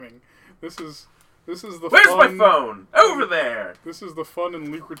This is the Where's fun, my phone? Over there! This is the fun and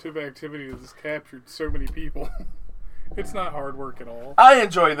lucrative activity that has captured so many people. It's not hard work at all. I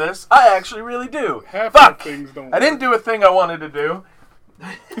enjoy this. I actually really do. Half Fuck! of things don't I didn't do a thing I wanted to do.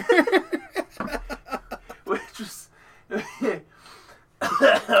 Which was...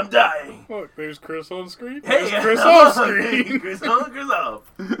 I'm dying. Look, there's Chris on screen. Hey, There's Chris on screen. Chris on, Chris off.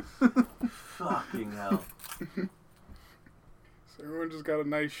 Fucking hell. So everyone just got a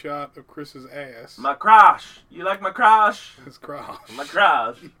nice shot of Chris's ass. My crush. You like my crush? His crotch. My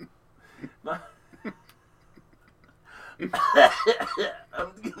crush.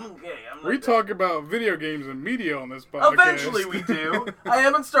 We talk about video games and media on this podcast. Eventually we do. I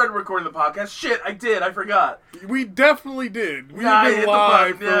haven't started recording the podcast. Shit, I did. I forgot. We definitely did. We've Yeah, I hit been the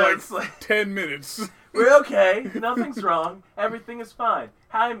live button. for Yeah, like it's like- 10 minutes. We're okay. Nothing's wrong. Everything is fine.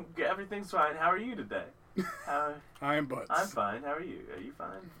 Everything's fine. How are you today? I am Butts. I'm fine. How are you? Are you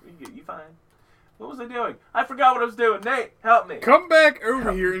fine? You fine? What was I doing? I forgot what I was doing. Nate, help me. Come back over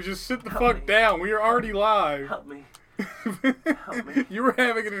Help here me. and just sit the Help fuck me. down. We are already live. Help me. Help me. You were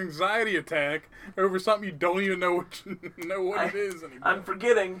having an anxiety attack over something you don't even know what it is anymore. I'm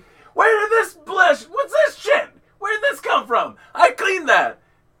forgetting. Where did this what's this shit? Where did this come from? I cleaned that.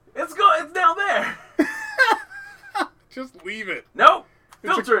 It's down there. Just leave it. Nope.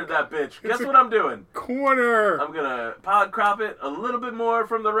 It's Filter that bitch. Guess a- what I'm doing? Corner. I'm gonna pod crop it a little bit more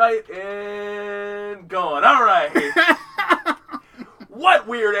from the right and going. All right. What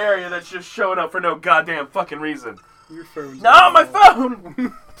weird area that's just showing up for no goddamn fucking reason? Your phone's No, my off.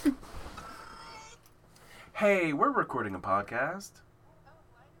 phone. Hey, we're recording a podcast.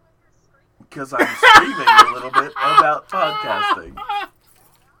 Because I'm screaming a little bit about podcasting.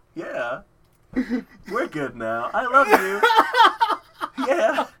 Yeah. We're good now. I love you.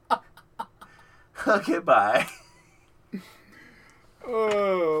 Yeah. Okay, bye.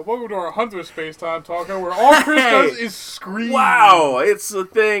 Welcome to our Hunter Space Time Taco, where all Chris Hey. does is scream. Wow, it's the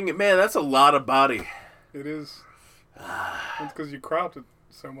thing. Man, that's a lot of body. It is. That's because you cropped it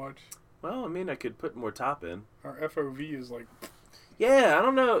so much. Well, I mean, I could put more top in. Our FOV is like... Yeah, I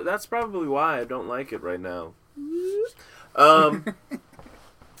don't know. That's probably why I don't like it right now. I'm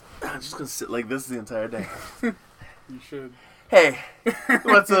just going to sit like this the entire day. You should. Hey,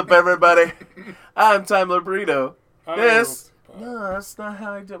 what's up, everybody? I'm Timler Burrito. I don't This... know. No, that's not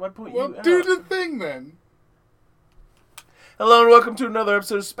how I do. I point Well, you out. do the thing then. Hello and welcome to another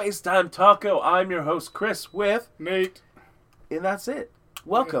episode of Space Time Taco. I'm your host, Chris, with... Nate. And that's it.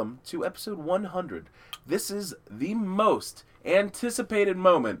 Welcome to episode 100. This is the most anticipated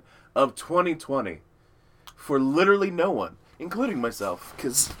moment of 2020 for literally no one, including myself,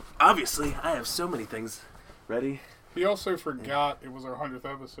 because obviously I have so many things ready. He also forgot it was our 100th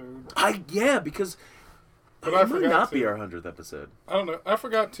episode. Because But it I might forgot not be to. our 100th episode. I don't know. I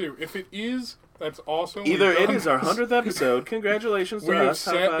forgot too. If it is, that's awesome. Either We've it done is our this. 100th episode. Congratulations to We have us.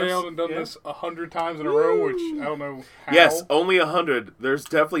 High sat fives. down and done Yeah. this 100 times in a row, which I don't know how. Yes, only 100. There's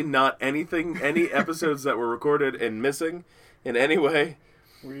definitely not any episodes that were recorded and missing in any way.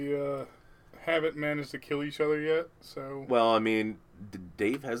 We haven't managed to kill each other yet, so... Well, I mean,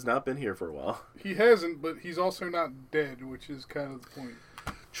 Dave has not been here for a while. He hasn't, but he's also not dead, which is kind of the point.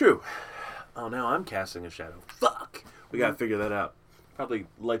 True. Oh, now I'm casting a shadow. Fuck! We gotta figure that out. Probably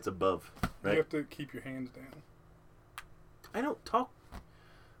lights above, You right? have to keep your hands down. I don't talk.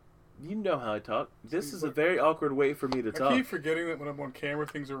 You know how I talk. This is a very awkward way for me to I talk. keep forgetting that when I'm on camera,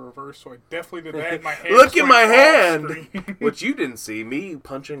 things are reversed, so I definitely did that. My hand Look at my went off hand! screen. What you didn't see, me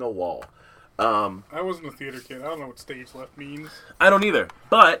punching a wall. I wasn't a theater kid. I don't know what stage left means. I don't either.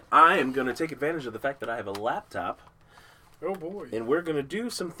 But I am going to take advantage of the fact that I have a laptop, Oh boy. and we're going to do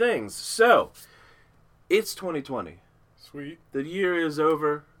some things. So, it's 2020. Sweet. The year is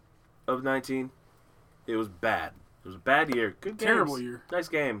over of 19. It was bad. It was a bad year. Good games. Terrible year. Nice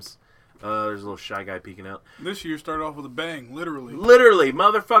games. There's a little shy guy peeking out. This year started off with a bang, literally. Literally,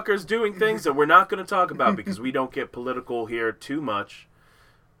 motherfuckers doing things that we're not going to talk about because we don't get political here too much.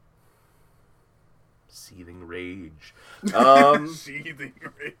 Seething rage. Seething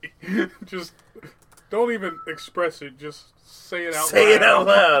rage. Just don't even express it. Just say it out loud. Say it out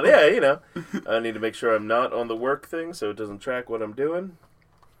loud. Yeah, you know. I need to make sure I'm not on the work thing so it doesn't track what I'm doing.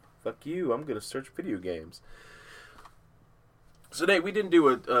 Fuck you. I'm going to search video games. So, Nate, we didn't do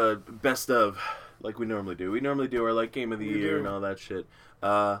a best of like we normally do. We normally do our like game of the year and all that shit.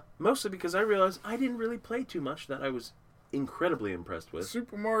 Mostly because I realized I didn't really play too much that I was incredibly impressed with.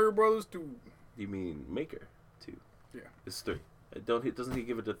 Super Mario Brothers 2. You mean Maker 2? Yeah. It's 3. Doesn't he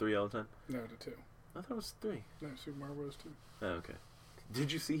give it to 3 all the time? No, the 2. I thought it was 3. No, Super Mario Bros. 2. Oh, okay.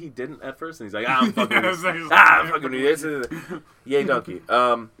 Did you see he didn't at first? And he's like, I'm fucking with Yes, you. he's like, I'm "Yeah, fucking with you. Yay, donkey.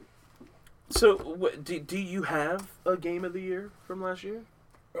 So, do you have a game of the year from last year?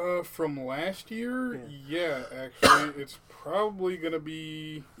 From last year, yeah, actually, it's probably gonna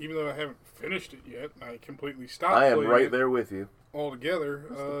be. Even though I haven't finished it yet, I completely stopped. I am playing right it there with you.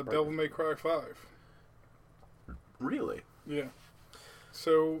 altogether. Devil May Cry 5. Really? Yeah.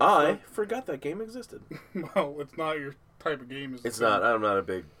 So I forgot that game existed. well, it's not your type of game. It's not. I'm not a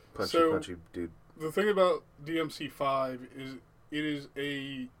big punchy dude. The thing about DMC5 is it is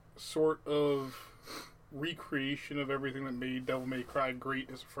a sort of recreation of everything that made Devil May Cry great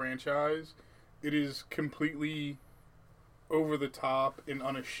as a franchise. It is completely over the top and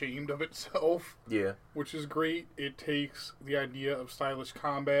unashamed of itself. Yeah. Which is great. It takes the idea of stylish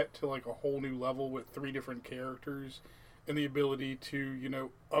combat to like a whole new level with 3 different characters and the ability to, you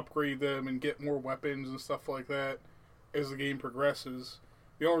know, upgrade them and get more weapons and stuff like that as the game progresses.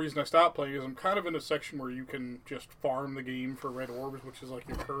 The only reason I stopped playing is I'm kind of in a section where you can just farm the game for red orbs, which is like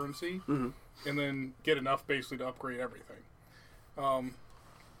your currency, and then get enough basically to upgrade everything.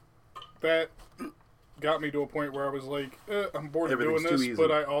 That got me to a point where I was like, I'm bored of doing this,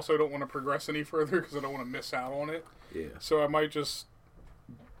 but I also don't want to progress any further because I don't want to miss out on it. Yeah. So I might just...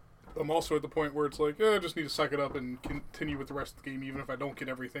 I'm also at the point where it's like, I just need to suck it up and continue with the rest of the game, even if I don't get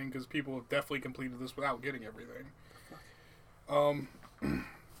everything, because people have definitely completed this without getting everything.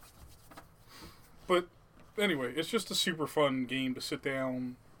 But anyway, it's just a super fun game to sit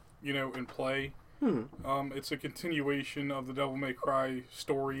down, you know, and play. It's a continuation of the Devil May Cry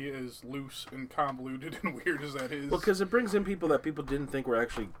story, as loose and convoluted and weird as that is. Well, because it brings in people that people didn't think were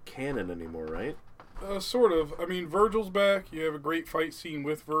actually canon anymore, right? Sort of. I mean, Virgil's back. You have a great fight scene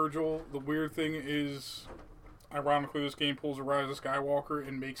with Virgil. The weird thing is, ironically, this game pulls a Rise of Skywalker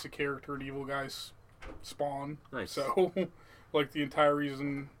and makes a character and evil guys spawn. Nice. So, like, the entire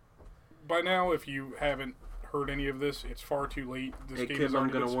reason... By now, if you haven't heard any of this, it's far too late. This Hey, game Kim, has I'm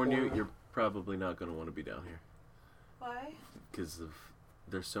already going to been warn you, spoiled. you're probably not going to want to be down here. Why? Because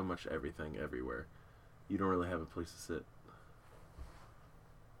there's so much everything everywhere. You don't really have a place to sit.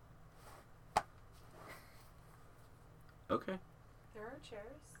 Okay. There are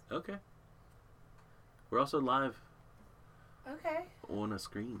chairs. Okay. We're also live Okay. on a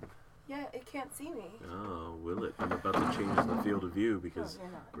screen. Yeah, it can't see me. Oh, will it? I'm about to change the field of view because No,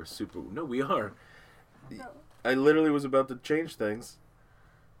 you're not. we're super... No, we are. No. I literally was about to change things.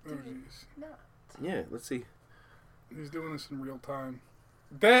 Oh, jeez. No. Yeah, let's see. He's doing this in real time.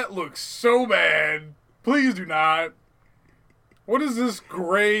 That looks so bad. Please do not. What is this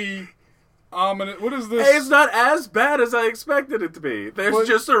gray, ominous... What is this? Hey, it's not as bad as I expected it to be. There's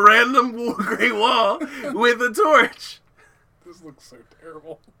just a random gray wall with a torch. This looks so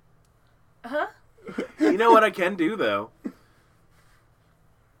terrible. Huh? You know what I can do, though?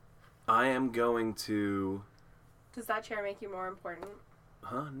 I am going to... Does that chair make you more important?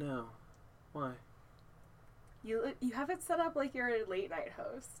 Huh? No. Why? You have it set up like you're a late night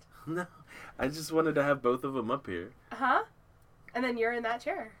host. No. I just wanted to have both of them up here. Huh? And then you're in that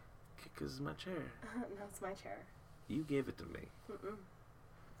chair. Because it's my chair. No, it's my chair. You gave it to me. Mm-mm.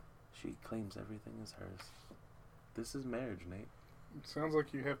 She claims everything is hers. This is marriage, Nate. Sounds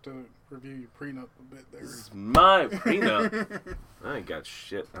like you have to review your prenup a bit there. This is my prenup. I ain't got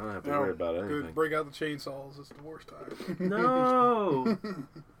shit. I don't have to worry about anything. Break out the chainsaws. It's divorce time. No!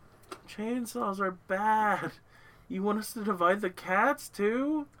 Chainsaws are bad. You want us to divide the cats,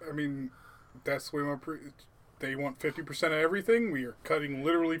 too? I mean, that's the way they want 50% of everything. We are cutting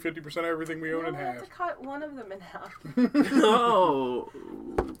literally 50% of everything we own in We have half. to cut one of them in half. No!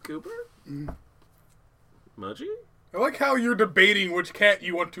 Cooper? Mudgy? I like how you're debating which cat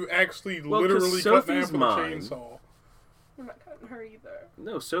you want to actually literally cut in half with a chainsaw. I'm not cutting her either.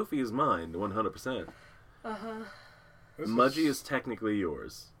 No, Sophie is mine, 100%. Uh-huh. Mudgy is technically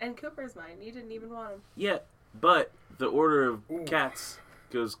yours. And Cooper's mine. You didn't even want him. Yeah, but the order of Ooh. cats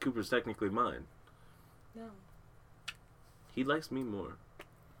goes Cooper's technically mine. No. He likes me more.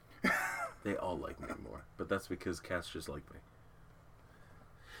 They all like me more, but that's because cats just like me.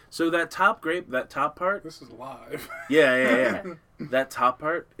 So that top part... This is live. Yeah. That top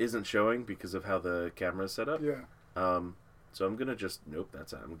part isn't showing because of how the camera is set up. Yeah. So I'm going to just... Nope,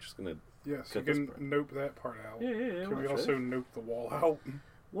 that's it. I'm just going to... Yes, you cut this can part. nope that part out. Yeah. Can we watch also it. nope the wall out?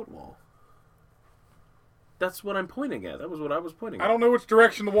 What wall? That's what I'm pointing at. That was what I was pointing at. I don't know which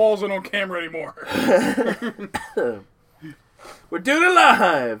direction the wall's in on camera anymore. We're doing it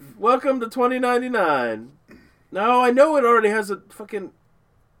live! Welcome to 2099. No, I know it already has a fucking...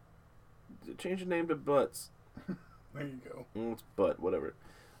 Change the name to Butts. There you go. It's Butt, whatever.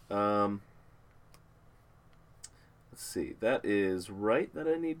 Let's see. That is right that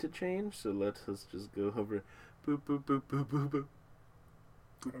I need to change, so let us just go over. Boop, boop, boop, boop, boop, boop.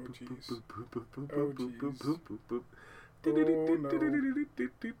 jeez.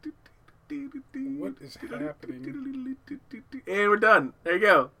 What is happening? And we're done. There you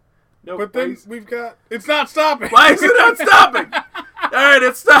go. No, But then we've got... It's not stopping! Why is it not stopping? Alright,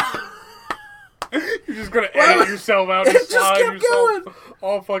 it's stopped. You're just gonna edit yourself out and It just slide kept yourself going.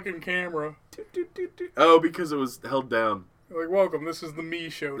 all fucking camera. Oh, because it was held down. Like, welcome, this is the me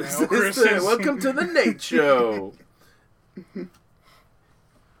show now, This is Chris. welcome to the Nate Show.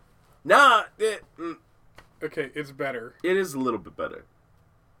 Nah, Okay, it's better. it is a little bit better.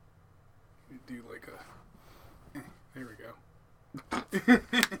 You do like a... There we go.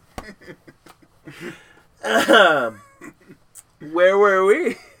 Where were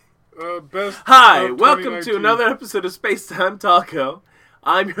we? Best Hi, of welcome 2019. to another episode of Space Time Taco.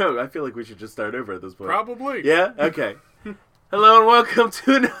 I'm your host. I feel like we should just start over at this point. Probably. Yeah? Okay. Hello and welcome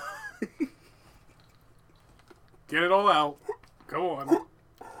to another... Get it all out. Go on.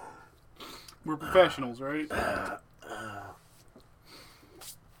 We're professionals, right?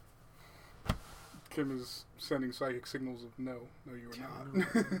 Kim is sending psychic signals of no. No, you are not.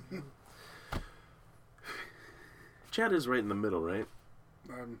 Chat is right in the middle, right?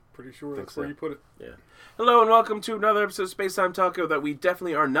 I'm pretty sure Think that's where so. you put it. Yeah. Hello and welcome to another episode of Space Time Taco that we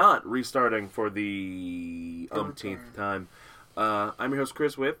definitely are not restarting for the umpteenth time. I'm your host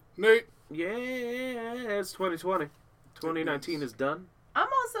Chris with... Nate. Yeah, it's 2020. 2019 is done. I'm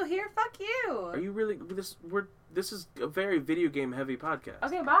also here. Fuck you. Are you really... This is a very video game heavy podcast.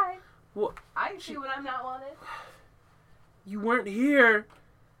 Okay, bye. What? I see when I'm not wanted. You weren't here.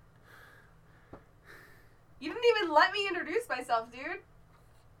 You didn't even let me introduce myself, dude.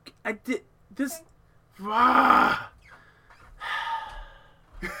 I did... This... Ah.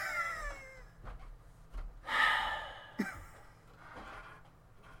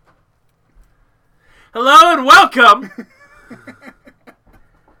 Hello and welcome!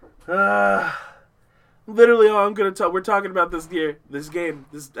 Literally all I'm gonna talk... We're talking about this game,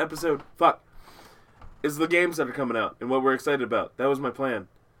 this episode, is the games that are coming out and what we're excited about. That was my plan.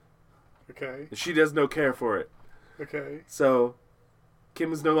 Okay. She does no care for it. Okay. So,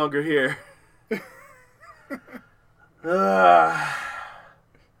 Kim is no longer here.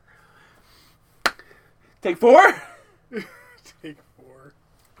 Take 4? Take 4.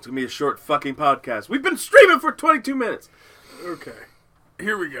 It's gonna be a short fucking podcast. We've been streaming for 22 minutes. Okay.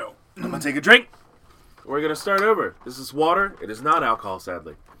 Here we go. I'm gonna take a drink. We're gonna start over. This is water. It is not alcohol,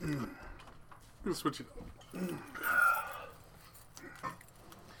 sadly. We'll switch it up.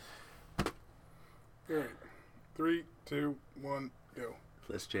 Alright. 3, 2, 1, go.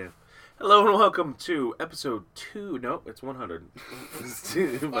 Let's jam. Hello and welcome to episode 2. No, it's 100.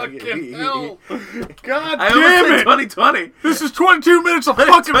 Fucking hell. God I almost damn said it. 2020. This is 22 minutes of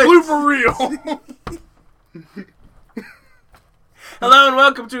fucking blooper reel. Hello and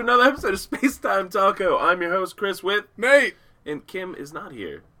welcome to another episode of Space Time Taco. I'm your host, Chris with... Nate. And Kim is not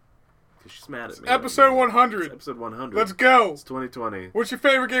here. Because she's mad at me. Episode 100. It's episode 100. Let's go. It's 2020. What's your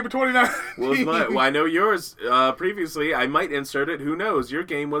favorite game of 2019? Was my, well, I know yours previously. I might insert it. Who knows? Your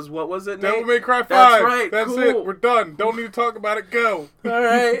game was, what was it, Nate? Devil May Cry 5. That's right. That's cool. it. We're done. Don't need to talk about it. Go. All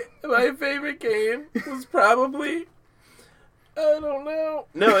right. My favorite game was probably... I don't know.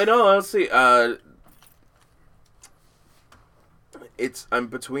 No, in all honesty, I'm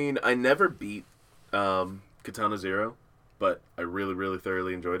between... I never beat Katana Zero, but I really, really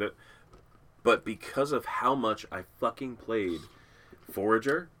thoroughly enjoyed it. But because of how much I fucking played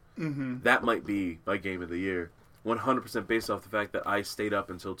Forager, that might be my game of the year. 100% based off the fact that I stayed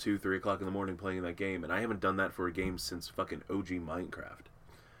up until 2, 3 o'clock in the morning playing that game, and I haven't done that for a game since fucking OG Minecraft.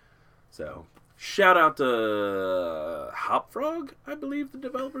 So, shout out to Hopfrog, I believe the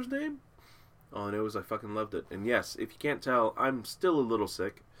developer's name. All I know is I fucking loved it. And yes, if you can't tell, I'm still a little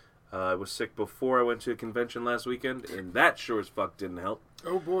sick. I was sick before I went to a convention last weekend, and that sure as fuck didn't help.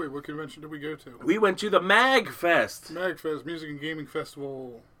 Oh boy, what convention did we go to? We went to the MagFest, MagFest, Music and Gaming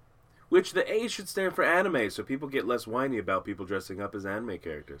Festival. which the A should stand for anime, so people get less whiny about people dressing up as anime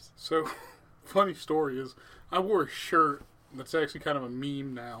characters. So, funny story is, I wore a shirt that's actually kind of a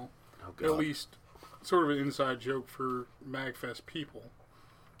meme now. Oh, God. At least, sort of an inside joke for MagFest people.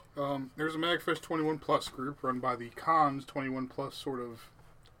 There's a MagFest 21 Plus group run by the Cons 21 Plus sort of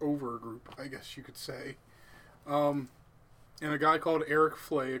over group, I guess you could say. And a guy called Eric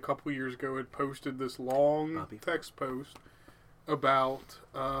Flay a couple years ago had posted this long text post about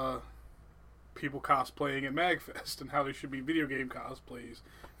people cosplaying at MagFest and how there should be video game cosplays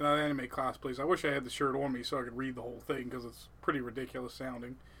and not anime cosplays. I wish I had the shirt on me so I could read the whole thing because it's pretty ridiculous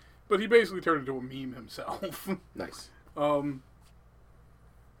sounding. But he basically turned into a meme himself. Nice.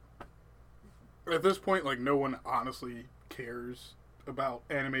 At this point, like, no one honestly cares about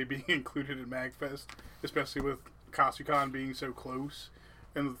anime being included in MagFest, especially with Katsucon being so close.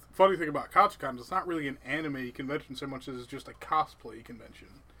 And the funny thing about Katsucon is it's not really an anime convention so much as just a cosplay convention.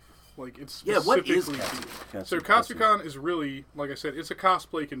 Like, it's what is specifically... Katsucon? So Katsucon is really, like I said, it's a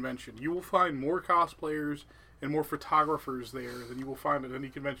cosplay convention. You will find more cosplayers and more photographers there than you will find at any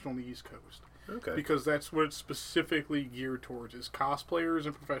convention on the East Coast. Okay. Because that's what it's specifically geared towards, is cosplayers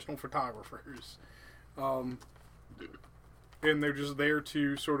and professional photographers. And they're just there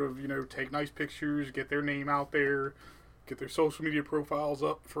to sort of, take nice pictures, get their name out there, get their social media profiles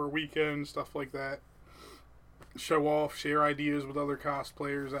up for a weekend, stuff like that. Show off, share ideas with other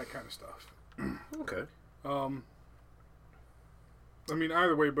cosplayers, that kind of stuff. Okay.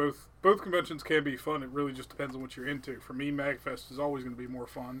 Either way, both conventions can be fun. It really just depends on what you're into. For me, MagFest is always going to be more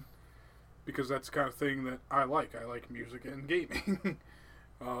fun because that's the kind of thing that I like. I like music and gaming.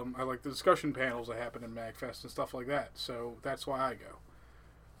 I like the discussion panels that happen in MagFest and stuff like that. So that's why I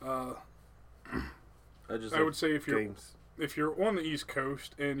go. I would say if you're on the East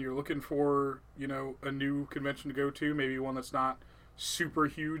Coast and you're looking for, a new convention to go to, maybe one that's not super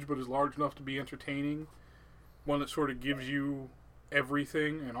huge but is large enough to be entertaining, one that sort of gives you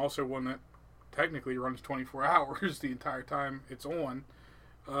everything, and also one that technically runs 24 hours the entire time it's on,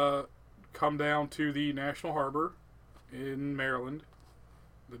 come down to the National Harbor in Maryland,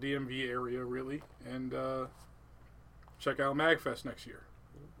 the DMV area, really, and check out MagFest next year.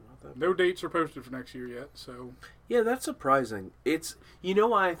 No dates are posted for next year yet, so... Yeah, that's surprising. It's... You know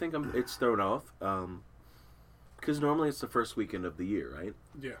why I think it's thrown off? Because normally it's the first weekend of the year, right?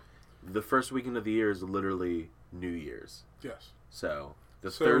 Yeah. The first weekend of the year is literally New Year's. Yes. So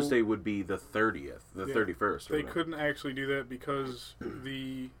Thursday would be the 30th, the 31st. They couldn't actually do that because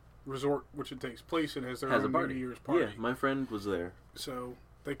the resort which it takes place in has their own New Year's party. Yeah, my friend was there. So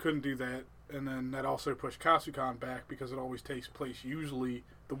they couldn't do that, and then that also pushed Katsucon back because it always takes place usually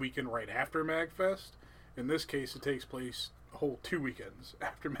the weekend right after MagFest. In this case, it takes place a whole 2 weekends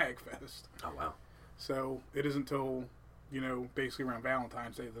after MagFest. Oh, wow. So it isn't until, basically around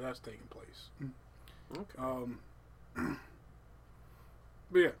Valentine's Day that's taking place. Okay.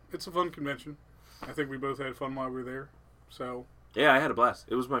 But yeah, it's a fun convention. I think we both had fun while we were there. So yeah, I had a blast.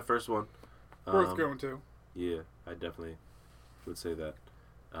 It was my first one. Worth going to. Yeah, I definitely would say that.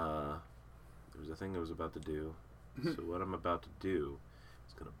 There was a thing I was about to do. So what I'm about to do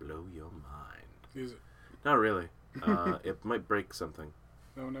is going to blow your mind. Is it? Not really. It might break something.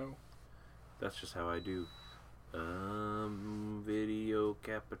 Oh, no. That's just how I do. Video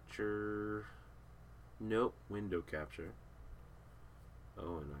capture. Nope, window capture.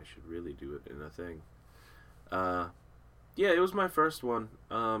 Oh, and I should really do it in a thing. Yeah, it was my first one.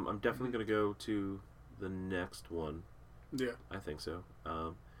 I'm definitely going to go to the next one. Yeah. I think so.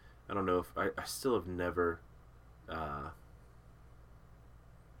 I don't know if... I still have never...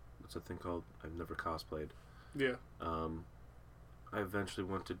 what's that thing called? I've never cosplayed. Yeah. I eventually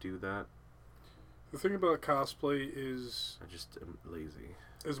want to do that. The thing about cosplay is... I just am lazy.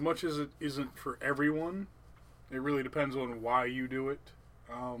 As much as it isn't for everyone, it really depends on why you do it.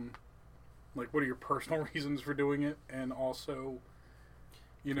 Like, what are your personal reasons for doing it? And also,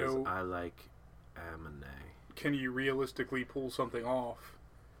 I like anime. Can you realistically pull something off?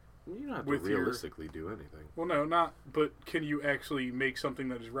 You don't have to realistically do anything. Well, no, not... But can you actually make something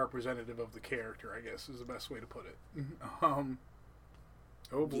that is representative of the character, I guess, is the best way to put it.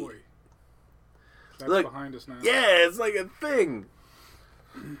 Oh, boy. That's Look, behind us now. Yeah, it's like a thing.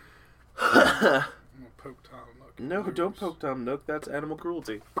 I'm gonna poke Tom Nook. No, don't poke Tom Nook. That's animal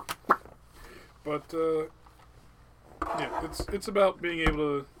cruelty. But, yeah, it's about being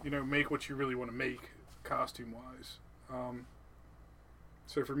able to, make what you really want to make, costume-wise.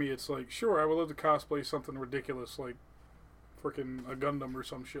 So for me, it's like, sure, I would love to cosplay something ridiculous, like freaking a Gundam or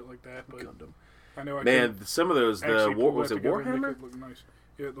some shit like that. But Gundam. I know I Man, some of those, was it Warhammer? Look nice.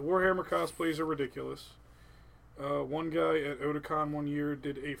 Yeah, the Warhammer cosplays are ridiculous. One guy at Otakon one year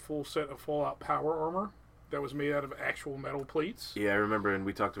did a full set of Fallout power armor that was made out of actual metal plates. Yeah, I remember, and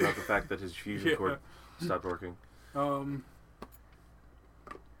we talked about the fact that his fusion cord stopped working. I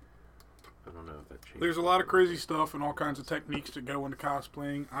don't know if that changed. There's a lot of crazy stuff and all kinds of techniques to go into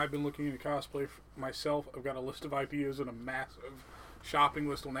cosplaying. I've been looking into cosplay myself. I've got a list of ideas and a massive shopping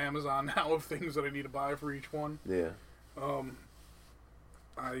list on Amazon now of things that I need to buy for each one. Yeah.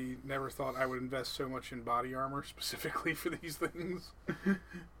 I never thought I would invest so much in body armor specifically for these things.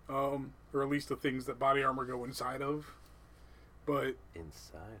 Or at least the things that body armor go inside of. But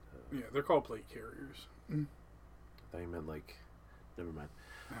inside of? Yeah, they're called plate carriers. I thought you meant like... Never mind.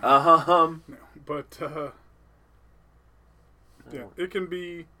 No, but yeah, it can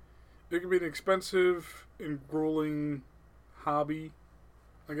be an expensive and grueling hobby,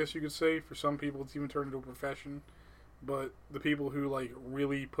 I guess you could say. For some people, it's even turned into a profession. But the people who like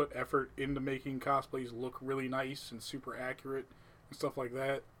really put effort into making cosplays look really nice and super accurate and stuff like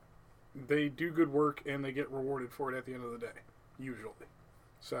that, they do good work and they get rewarded for it at the end of the day, usually.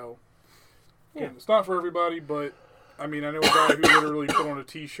 So, yeah, it's not for everybody, but I mean, I know a guy who literally put on a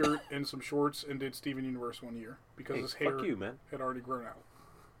t-shirt and some shorts and did Steven Universe one year because his hair had already grown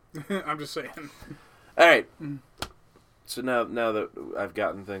out. I'm just saying. All right. So now that I've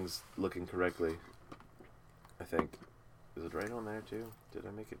gotten things looking correctly, I think. Is it right on there too? Did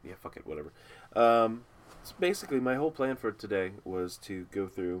I make it? Yeah, fuck it, whatever. So basically, my whole plan for today was to go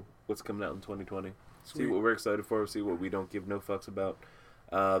through what's coming out in 2020. Sweet. See what we're excited for, see what we don't give no fucks about.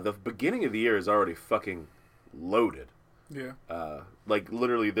 The beginning of the year is already fucking loaded. Yeah. Like,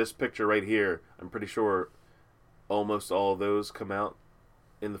 literally, this picture right here, I'm pretty sure almost all of those come out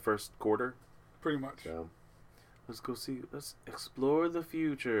in the first quarter. Pretty much. So, let's explore the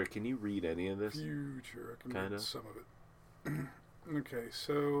future. Can you read any of this? Future. I can Kinda. read some of it. Okay,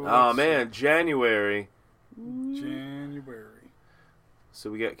 so... Oh, man, January. January.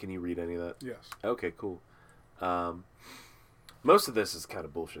 So we got... Can you read any of that? Yes. Okay, cool. Most of this is kind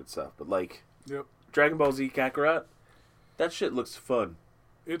of bullshit stuff, but like... Yep. Dragon Ball Z Kakarot, that shit looks fun.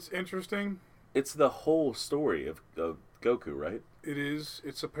 It's interesting. It's the whole story of Goku, right? It is.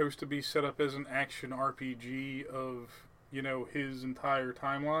 It's supposed to be set up as an action RPG of, you know, his entire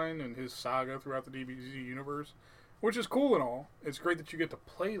timeline and his saga throughout the DBZ universe, which is cool and all. It's great that you get to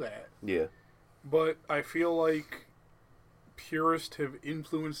play that. Yeah. But I feel like purists have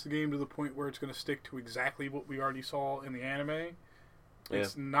influenced the game to the point where it's going to stick to exactly what we already saw in the anime. Yeah.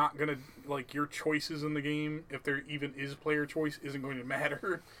 It's not going to, like, your choices in the game, if there even is player choice, isn't going to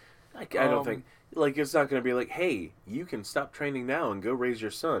matter. I don't think... Like, it's not going to be like, hey, you can stop training now and go raise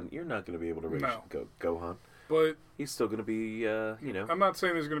your son. You're not going to be able to raise Gohan. But... He's still going to be, you know... I'm not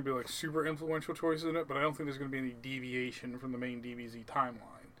saying there's going to be, like, super influential choices in it, but I don't think there's going to be any deviation from the main DBZ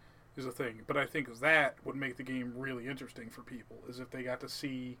timeline, is the thing. But I think that would make the game really interesting for people, is if they got to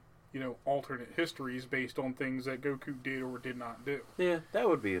see, you know, alternate histories based on things that Goku did or did not do. Yeah, that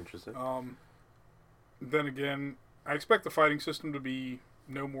would be interesting. Then again, I expect the fighting system to be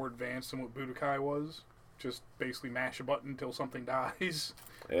no more advanced than what Budokai was. Just basically mash a button until something dies.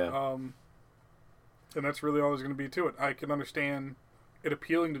 Yeah. And that's really all there's going to be to it. I can understand it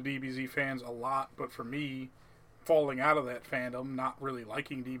appealing to DBZ fans a lot, but for me, falling out of that fandom, not really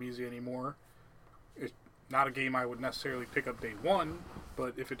liking DBZ anymore, it's not a game I would necessarily pick up day one,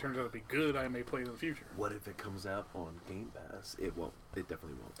 but if it turns out to be good, I may play it in the future. What if it comes out on Game Pass? It won't. It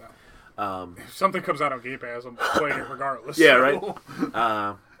definitely won't. No. If something comes out on Game Pass, I'm playing it regardless. Yeah, right.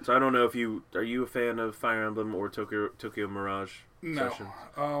 So I don't know if are you a fan of Fire Emblem or Tokyo Mirage Session?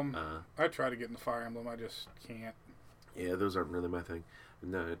 I try to get into Fire Emblem, I just can't. Yeah, those aren't really my thing.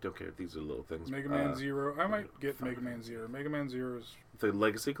 No, I don't care. These are little things. Mega Man Zero. I might get Mega Man Zero. Mega Man Zero is... The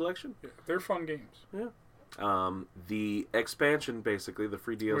Legacy Collection? Yeah, they're fun games. Yeah. The expansion, basically, the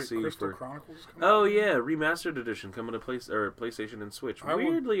free DLC Crystal for... Chronicles coming Oh, out? yeah, remastered edition coming to PlayStation and Switch.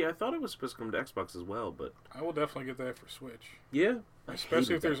 Weirdly, I thought it was supposed to come to Xbox as well, but... I will definitely get that for Switch. Yeah.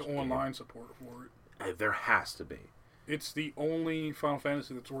 Especially if there's online support for it. There has to be. It's the only Final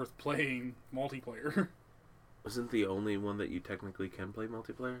Fantasy that's worth playing multiplayer. Isn't the only one that you technically can play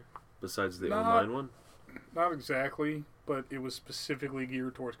multiplayer? Besides the online one? Not exactly, but it was specifically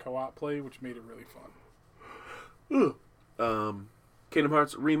geared towards co-op play, which made it really fun. Kingdom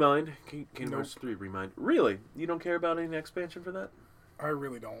Hearts Remind. Kingdom Hearts 3 Remind. Really? You don't care about any expansion for that? I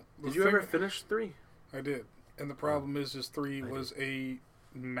really don't. Did you ever finish 3? I did. And the problem is 3 was a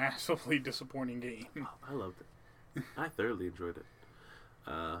massively disappointing game. I loved it. I thoroughly enjoyed it.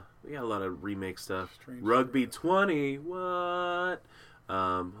 We got a lot of remake stuff. Strange Rugby 20. What?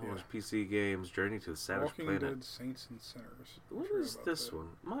 PC games. Journey to the Savage Walking Planet. Dead, Saints and Sinners. What is this one?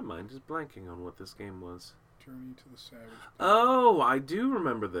 My mind is blanking on what this game was. Journey to the Savage Planet. Oh, I do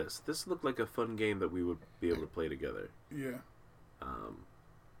remember this. This looked like a fun game that we would be able to play together. Yeah.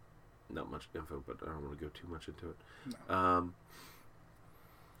 Not much info, but I don't want to go too much into it. No.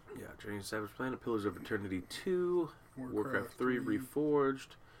 Yeah, Journey to Savage Planet, Pillars of Eternity 2, Warcraft 3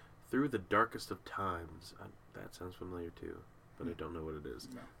 Reforged, Through the Darkest of Times. That sounds familiar too, but I don't know what it is.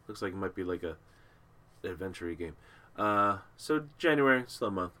 No. Looks like it might be like a adventure-y game. So January, slow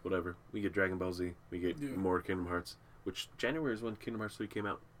month, whatever. We get Dragon Ball Z, we get more Kingdom Hearts, which January is when Kingdom Hearts 3 came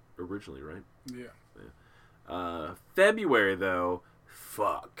out originally, right? Yeah. February, though,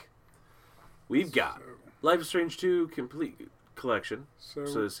 fuck. We've got Life is Strange 2 complete collection. So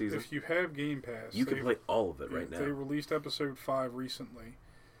this season. if you have Game Pass, you can play all of it right now. They released episode 5 recently.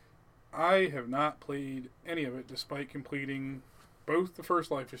 I have not played any of it, despite completing both the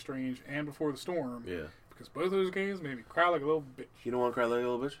first Life is Strange and Before the Storm. Yeah. Because both of those games made me cry like a little bitch. You don't want to cry like a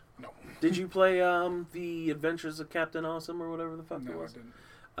little bitch? No. Did you play the Adventures of Captain Awesome or whatever the fuck it No, I was? didn't.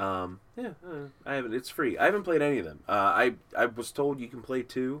 I haven't. It's free. I haven't played any of them. I was told you can play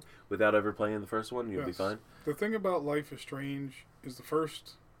 2 without ever playing the first one. You'll be Yes. fine. The thing about Life is Strange is the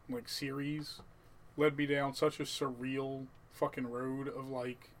first, like, series led me down such a surreal fucking road of,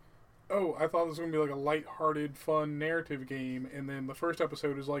 like, oh, I thought this was going to be, like, a lighthearted, fun narrative game, and then the first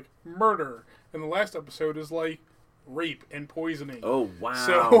episode is, like, murder, and the last episode is, like, rape and poisoning. Oh, wow.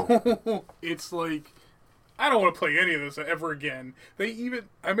 So, it's like, I don't want to play any of this ever again.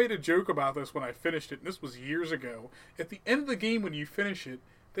 I made a joke about this when I finished it, and this was years ago. At the end of the game, when you finish it,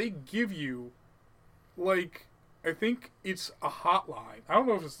 they give you, like, I think it's a hotline. I don't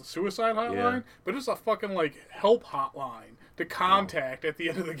know if it's the suicide hotline, but it's a fucking, like, help hotline to contact at the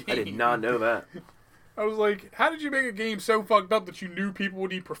end of the game. I did not know that. I was like, how did you make a game so fucked up that you knew people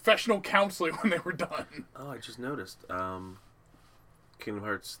would need professional counseling when they were done? Oh, I just noticed. Kingdom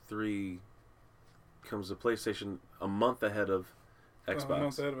Hearts 3 comes to PlayStation a month ahead of Xbox. A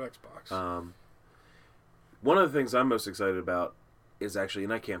month ahead of Xbox. One of the things I'm most excited about is actually,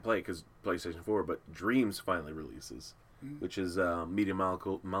 and I can't play it because PlayStation 4, but Dreams finally releases, which is Media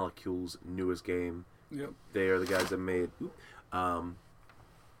Molecule's newest game. Yep. They are the guys that made...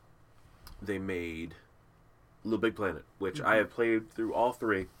 they made Little Big Planet, which I have played through all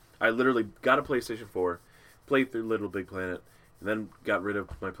 3. I literally got a PlayStation 4, played through Little Big Planet, and then got rid of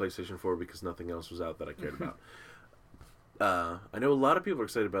my PlayStation 4 because nothing else was out that I cared about. I know a lot of people are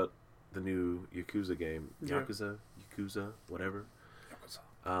excited about the new Yakuza game. Yeah. Yakuza, whatever.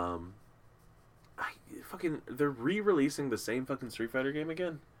 They're re-releasing the same fucking Street Fighter game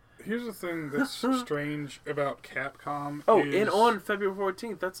again. Here's the thing that's strange about Capcom. Oh, is, and on February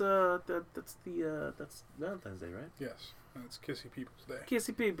 14th, that's Valentine's Day, right? Yes, that's Kissy People's Day.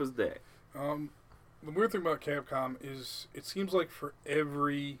 Kissy People's Day. The weird thing about Capcom is it seems like for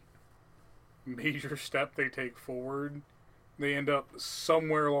every major step they take forward, they end up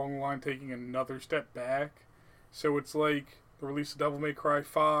somewhere along the line taking another step back. So it's like the release of Devil May Cry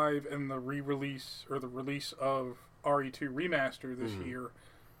 5 and the re-release or the release of RE2 Remaster this year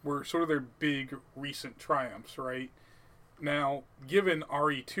were sort of their big recent triumphs, right? Now, given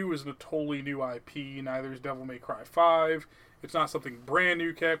RE2 is a totally new IP, neither is Devil May Cry 5. It's not something brand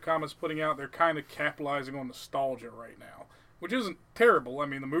new Capcom is putting out. They're kind of capitalizing on nostalgia right now, which isn't terrible. I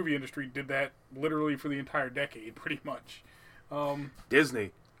mean, the movie industry did that literally for the entire decade, pretty much.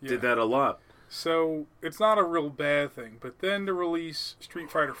 Disney did that a lot. So, it's not a real bad thing. But then to release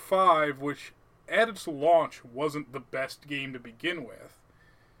Street Fighter V, which at its launch wasn't the best game to begin with,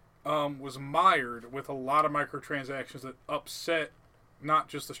 was mired with a lot of microtransactions that upset not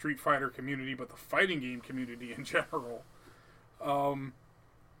just the Street Fighter community, but the fighting game community in general.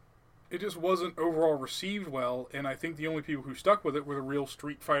 It just wasn't overall received well, and I think the only people who stuck with it were the real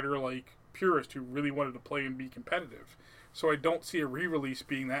Street Fighter purists who really wanted to play and be competitive. So I don't see a re-release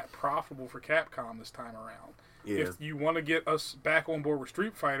being that profitable for Capcom this time around. Yeah. If you want to get us back on board with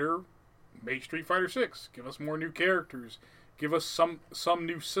Street Fighter, make Street Fighter 6. Give us more new characters. Give us some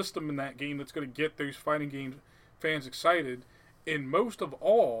new system in that game that's going to get those fighting game fans excited. And most of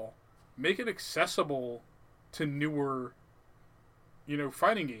all, make it accessible to newer,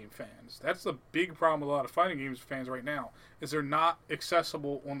 fighting game fans. That's the big problem with a lot of fighting games fans right now, is they're not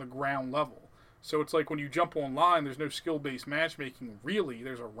accessible on the ground level. So it's like when you jump online, there's no skill-based matchmaking, really.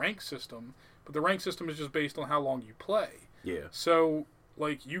 There's a rank system, but the rank system is just based on how long you play. Yeah. So,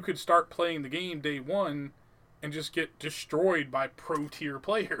 you could start playing the game day one and just get destroyed by pro-tier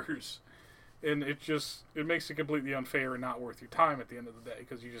players. And it makes it completely unfair and not worth your time at the end of the day,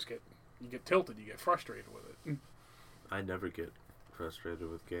 because you get tilted, you get frustrated with it. I never get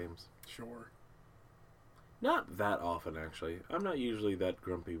frustrated with games. Sure. Not that often, actually. I'm not usually that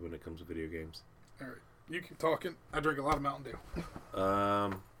grumpy when it comes to video games. All right. You keep talking. I drink a lot of Mountain Dew.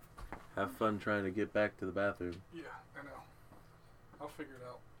 Have fun trying to get back to the bathroom. Yeah, I know. I'll figure it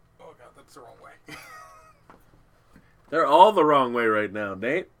out. Oh, God, that's the wrong way. They're all the wrong way right now,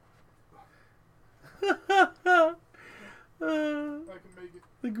 Nate. I can make it.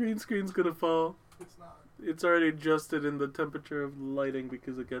 The green screen's gonna fall. It's not. It's already adjusted in the temperature of the lighting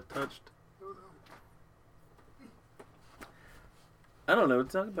because it got touched. Oh, no. I don't know what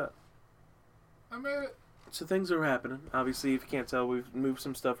to talk about. I'm at it. So things are happening. Obviously, if you can't tell, we've moved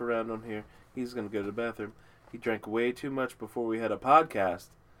some stuff around on here. He's going to go to the bathroom. He drank way too much before we had a podcast.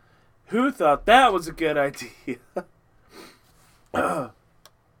 Who thought that was a good idea? Oh.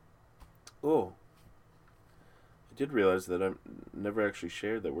 I did realize that I never actually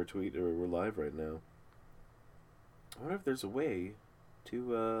shared that we're live right now. I wonder if there's a way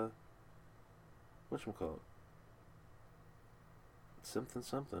to whatchamacallit? Something.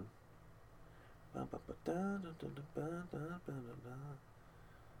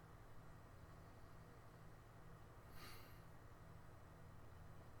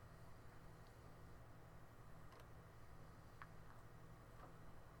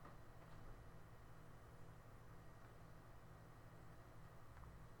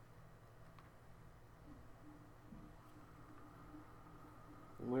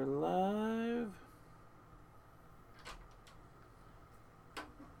 We're live.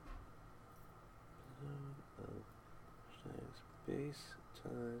 Space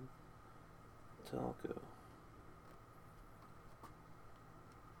Time Talco.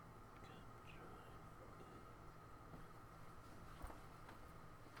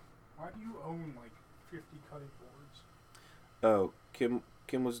 Why do you own like 50 cutting boards? Oh, Kim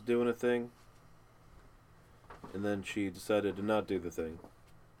was doing a thing, and then she decided to not do the thing.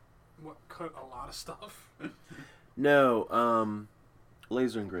 What, cut a lot of stuff? No,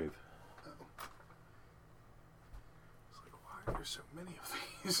 laser engrave. It's like, why are there so many of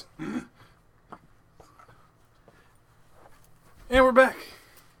these? And we're back.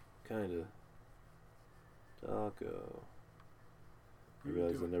 Kinda. Taco. I What are you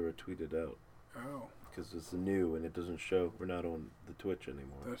realized I doing? never tweeted out Oh, because it's new and it doesn't show. We're not on the Twitch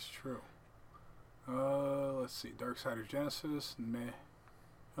anymore. that's true. Let's see. Darksiders Genesis. Meh.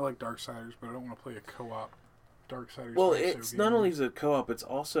 I like Darksiders, but I don't want to play a co-op Darksiders. Well, ISO it's game. not only is it co-op, it's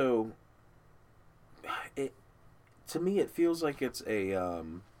also to me it feels like it's a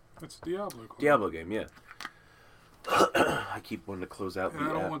It's a Diablo. co-op. Diablo game, yeah. I keep wanting to close out And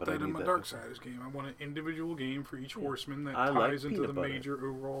the I don't app, want but I that in need my that. Darksiders game. I want an individual game for each horseman that I like ties into peanut the butter major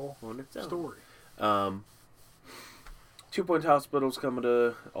overall on its own. story. 2 Point Hospital's coming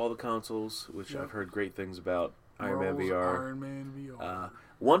to all the consoles, which Yep. I've heard great things about. Iron Man World's VR. Iron Man VR.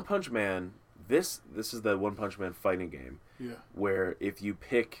 One Punch Man. This is the One Punch Man fighting game yeah. where if you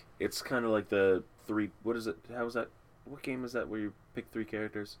pick, it's kind of like the three. What is it? How is that? What game is that where you pick 3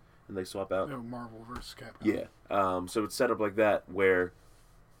 characters and they swap out? No, Marvel vs. Capcom. Yeah. So it's set up like that where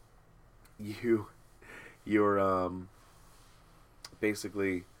you're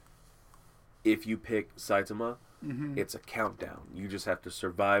basically if you pick Saitama, Mm-hmm. it's a countdown. You just have to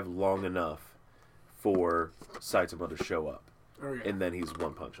survive long enough for Saitama to show up, Oh, yeah. and then he's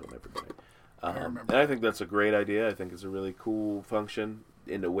one punch on everybody. remember And I think that's a great idea. I think it's a really cool function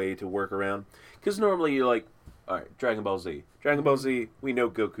in a way to work around. Because normally you're like, all right, Dragon Ball Z. Dragon Ball Z, we know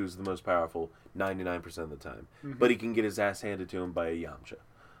Goku's the most powerful 99% of the time, but he can get his ass handed to him by a Yamcha.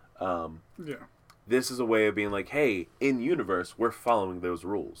 yeah. This is a way of being like, hey, in universe, we're following those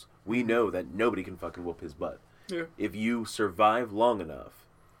rules. We know that nobody can fucking whoop his butt. Yeah. If you survive long enough,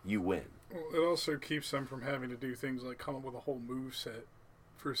 you win. Well, it also keeps them from having to do things like come up with a whole move set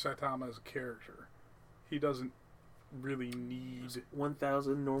for Saitama as a character. He doesn't really need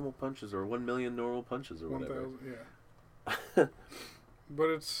 1,000 normal punches or 1 million normal punches or whatever. 1,000. Yeah. But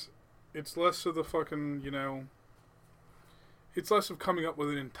it's less of the fucking, it's less of coming up with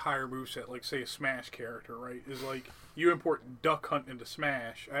an entire moveset, like, say, a Smash character, right? Is like, you import Duck Hunt into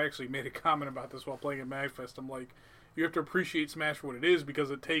Smash. I actually made a comment about this while playing at MagFest. I'm like, you have to appreciate Smash for what it is,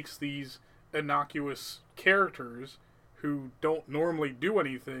 because it takes these innocuous characters who don't normally do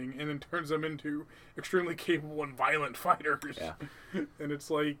anything and then turns them into extremely capable and violent fighters. Yeah. And it's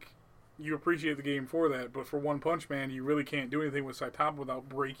like, you appreciate the game for that, but for One Punch Man, you really can't do anything with Saitama without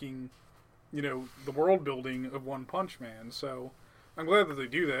breaking the world building of One Punch Man. So I'm glad that they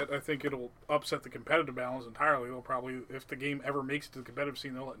do that. I think it'll upset the competitive balance entirely. They'll probably, if the game ever makes it to the competitive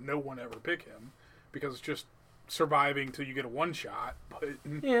scene, they'll let no one ever pick him because it's just surviving till you get a one shot. But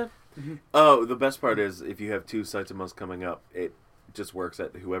Yeah. Oh, the best part is if you have 2 Saitamas coming up, it just works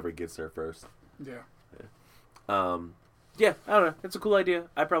at whoever gets there first. yeah, Yeah, I don't know. It's a cool idea.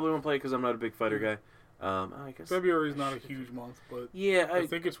 I probably won't play it because I'm not a big fighter guy. I guess. February is not a huge month, but Yeah, I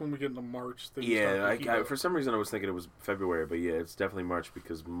think it's when we get into March. Things start yeah. to heat up. For some reason I was thinking it was February, but yeah, it's definitely March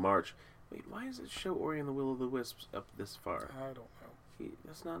because March. Wait, why does it show Ori and the Will of the Wisps up this far? I don't know.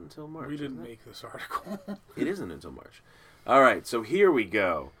 That's not until March. We didn't isn't it? make this article. It isn't until March. All right, so here we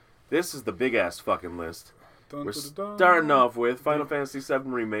go. This is the big ass fucking list. Dun, We're dun, dun, dun. starting off with Final Fantasy VII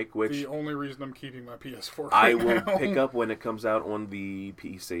Remake, which The only reason I'm keeping my PS4 I right will now. pick up when it comes out on the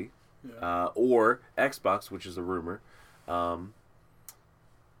PC Yeah. or Xbox, which is a rumor. Did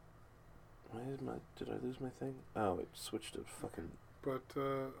I lose my thing? Oh, it switched to fucking. But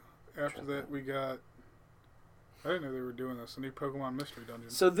after that, we got. I didn't know they were doing this. A new Pokemon Mystery Dungeon.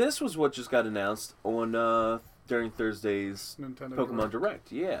 So this was what just got announced on during Thursday's Nintendo Pokemon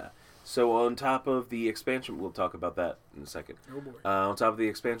Direct. Yeah. So on top of the expansion, we'll talk about that in a second. Oh boy. On top of the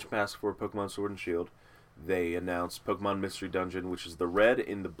expansion pass for Pokemon Sword and Shield, they announced Pokemon Mystery Dungeon, which is the red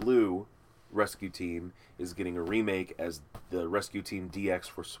and the blue rescue team, is getting a remake as the Rescue Team DX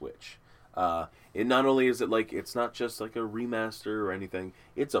for Switch. It not only is it like, it's not just like a remaster or anything,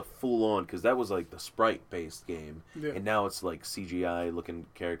 it's a full-on, because that was like the sprite-based game, and now it's like CGI-looking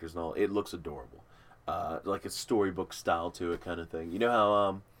characters and all. It looks adorable. Like a storybook style to it kind of thing. You know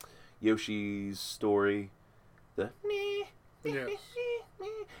how Yoshi's Story, Yes.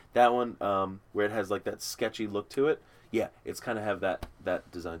 that one, where it has like that sketchy look to it. Yeah, it's kind of have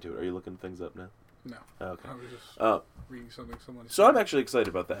that design to it. Are you looking things up now? No. Okay. I was just reading something someone said. So I'm actually excited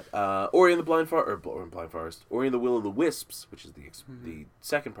about that. Ori and the Blind Forest, Ori and the Will of the Wisps, which is the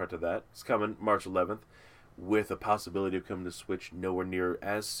second part of that, is coming March 11th, with a possibility of coming to Switch nowhere near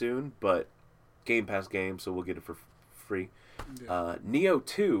as soon, but Game Pass game, so we'll get it for free. Yeah. Nioh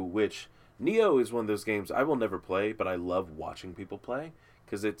 2, which Nioh is one of those games I will never play, but I love watching people play,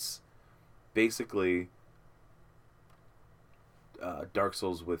 because it's basically Dark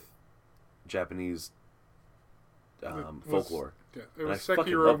Souls with Japanese folklore. Yeah, it was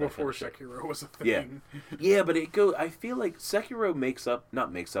Sekiro before Sekiro was a thing. Yeah, but I feel like Sekiro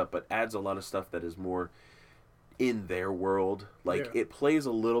not makes up, but adds a lot of stuff that is more in their world. Like, it plays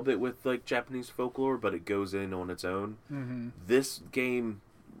a little bit with like Japanese folklore, but it goes in on its own. Mm-hmm. This game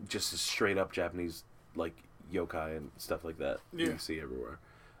just is straight up Japanese, like yokai and stuff like that. Yeah. You see everywhere.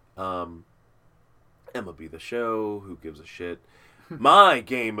 MLB The Show, who gives a shit? My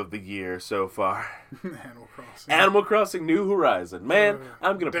game of the year so far. Animal Crossing New Horizon. Man,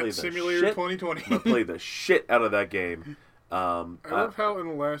 I'm going to play the Simulator shit. 2020. I'm going to play the shit out of that game. I love how in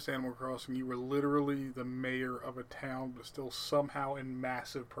the last Animal Crossing you were literally the mayor of a town, but still somehow in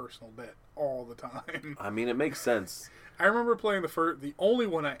massive personal debt all the time. I mean, it makes sense. I remember playing the only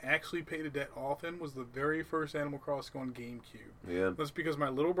one I actually paid a debt off in was the very first Animal Crossing on GameCube. Yeah. That's because my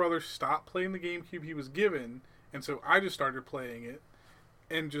little brother stopped playing the GameCube he was given, and so I just started playing it,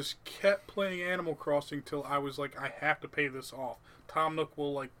 and just kept playing Animal Crossing till I was like, I have to pay this off. Tom Nook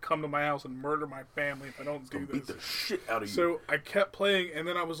will like come to my house and murder my family if I don't do this. Beat the shit out of you. So I kept playing, and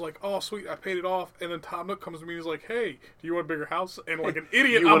then I was like, "Oh, sweet, I paid it off." And then Tom Nook comes to me and he's like, "Hey, do you want a bigger house?" And like an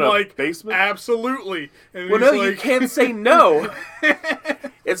idiot, I'm like, basement? "Absolutely." And well, no, you can't say no.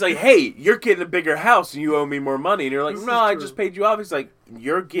 It's like, "Hey, you're getting a bigger house, and you owe me more money." And you're like, "No, I just paid you off." He's like,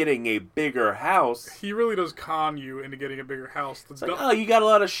 "You're getting a bigger house." He really does con you into getting a bigger house. It's like, "Oh, you got a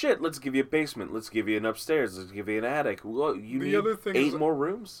lot of shit. Let's give you a basement. Let's give you an upstairs. Let's give you an attic. Well, you need 8 more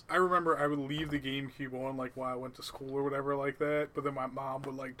rooms." I remember I would leave the GameCube on like while I went to school or whatever like that, but then my mom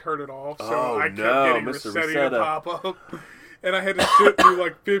would like turn it off, so I kept getting Rossetti to pop up. And I had to sit through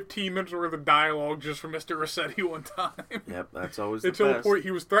like 15 minutes worth of dialogue just for Mr. Rossetti one time. Yep, that's always until the point he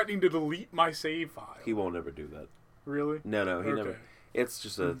was threatening to delete my save file. He won't ever do that. Really? No, he never. It's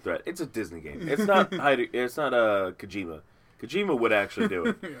just a threat. It's a Disney game. It's not It's not Kojima. Kojima would actually do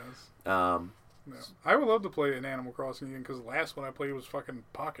it. Yes. No. I would love to play an Animal Crossing game because the last one I played was fucking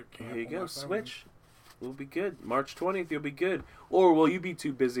Pocket Camp. There you go, Switch. We'll be good. March 20th, you'll be good. Or will you be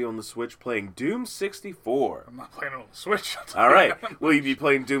too busy on the Switch playing Doom 64? I'm not playing it on the Switch. All right. Will you be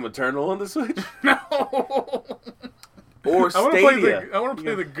playing Doom Eternal on the Switch? No. Or Stadia. I want to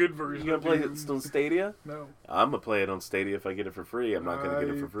play the good version. You going to play it on Stadia? No. I'm going to play it on Stadia if I get it for free. I'm not going to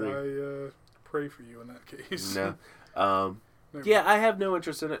get it for free. I pray for you in that case. No. Yeah, I have no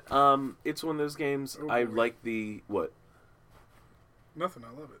interest in it. It's one of those games. I like the... What? Nothing. I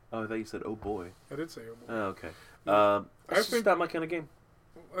love it. Oh, I thought you said, "Oh boy." I did say, "Oh boy." Oh, okay. It's just not my kind of game.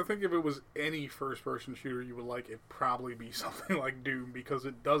 I think if it was any first-person shooter you would like, it'd probably be something like Doom because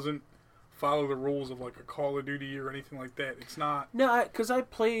it doesn't follow the rules of like a Call of Duty or anything like that. It's not. No, because I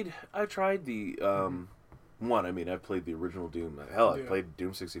tried the one. I mean, I played the original Doom. Hell, I played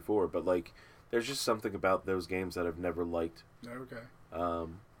Doom 64. But like, there's just something about those games that I've never liked. Okay. No,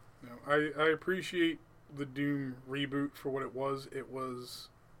 I appreciate the Doom reboot for what it was. It was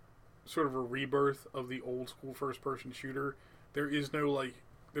sort of a rebirth of the old school first-person shooter. There's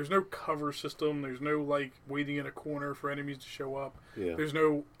no cover system. There's no like waiting in a corner for enemies to show up. Yeah. There's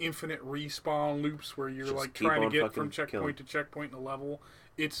no infinite respawn loops where you're just like trying to get from checkpoint to checkpoint in a level.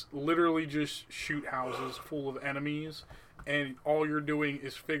 It's literally just shoot houses full of enemies, and all you're doing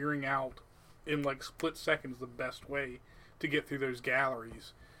is figuring out in like split seconds the best way to get through those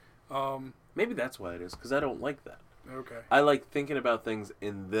galleries. Maybe that's why it is, because I don't like that. Okay. I like thinking about things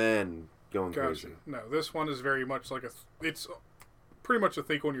and then going crazy. No, this one is very much like it's pretty much a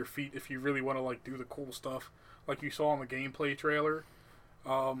think on your feet if you really want to like do the cool stuff like you saw in the gameplay trailer.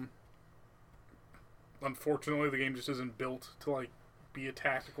 unfortunately, the game just isn't built to like be a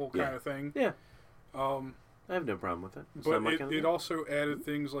tactical kind of thing. Yeah. I have no problem with it. But it also added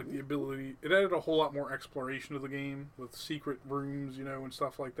things like the ability. It added a whole lot more exploration to the game with secret rooms, and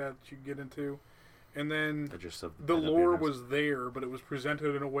stuff like that you can get into. And then the lore was there, but it was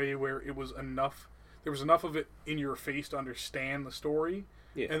presented in a way where it was enough. There was enough of it in your face to understand the story,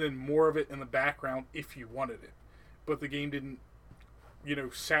 and then more of it in the background if you wanted it. But the game didn't,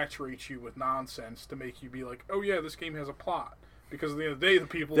 saturate you with nonsense to make you be like, oh yeah, this game has a plot. Because at the end of the day, the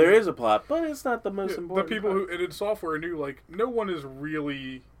people... There is a plot, but it's not the most important. The people who edited software knew, like, no one is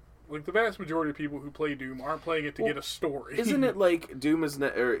really... Like, the vast majority of people who play Doom aren't playing it to get a story. Isn't it like Doom is...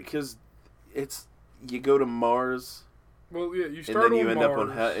 Because it's... You go to Mars... Well, yeah, you start on Mars. And then you end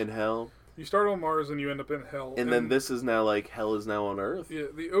up in Hell. You start on Mars and you end up in Hell. And then this is now, like, Hell is now on Earth. Yeah,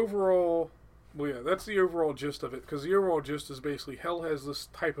 the overall... Well, yeah, that's the overall gist of it. Because the overall gist is basically Hell has this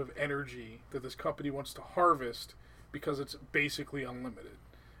type of energy that this company wants to harvest... because it's basically unlimited.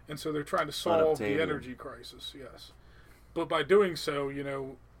 And so they're trying to solve the energy crisis, yes. But by doing so,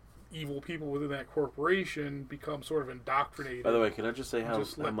 evil people within that corporation become sort of indoctrinated. By the way, can I just say how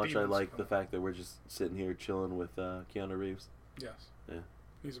much I like the fact that we're just sitting here chilling with Keanu Reeves? Yes. Yeah.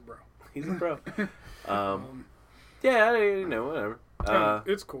 He's a bro. He's a bro. Yeah, whatever.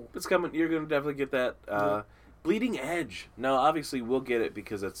 It's cool. It's coming. You're going to definitely get that. Bleeding Edge. Now, obviously, we'll get it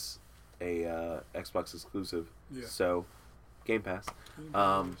because it's a Xbox exclusive. Yeah. So, Game Pass.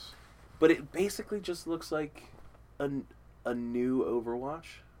 But it basically just looks like a new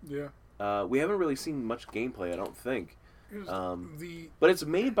Overwatch. Yeah. We haven't really seen much gameplay, I don't think. But it's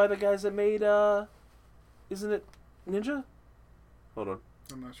made by the guys that made, isn't it Ninja? Hold on.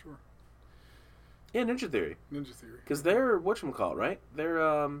 I'm not sure. Yeah, Ninja Theory. Ninja Theory. Because they're, whatchamacallit, right? They're,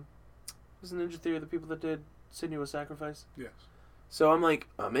 isn't Ninja Theory the people that did Senua's Sacrifice? Yes. So I'm like,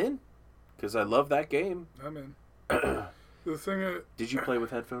 I'm in. Because I love that game. I'm in. The thing Did you play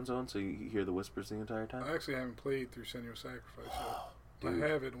with headphones on so you hear the whispers the entire time? I actually haven't played through Senua's Sacrifice yet. I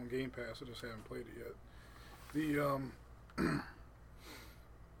have it on Game Pass. I just haven't played it yet.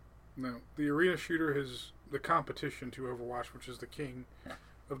 The arena shooter has the competition to Overwatch, which is the king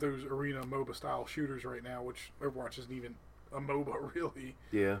of those arena MOBA style shooters right now, which Overwatch isn't even a MOBA really.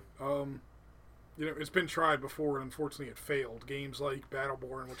 Yeah. It's been tried before, and unfortunately it failed. Games like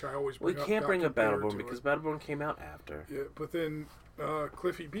Battleborn, which I always bring up. We can't bring up Battleborn because Battleborn came out after. Yeah, but then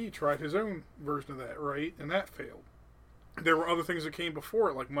Cliffy B tried his own version of that, right? And that failed. There were other things that came before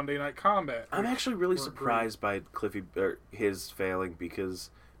it, like Monday Night Combat. I'm actually really surprised by his failing because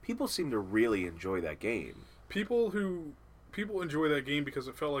people seem to really enjoy that game. People enjoy that game because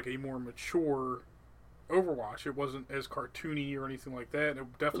it felt like a more mature Overwatch. It wasn't as cartoony or anything like that.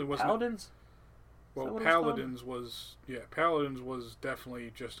 It definitely wasn't. Paladins? Well, Paladins was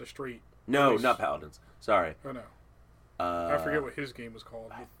definitely just a straight... No, not Paladins. Sorry. Oh, no. I forget what his game was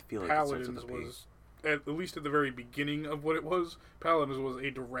called. I feel like Paladins was, at least at the very beginning of what it was, Paladins was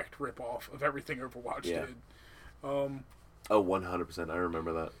a direct rip-off of everything Overwatch did. 100%. I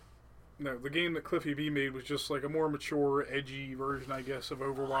remember that. No, the game that Cliffy B made was just like a more mature, edgy version, I guess, of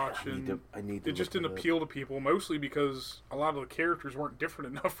Overwatch. It just didn't appeal to people, mostly because a lot of the characters weren't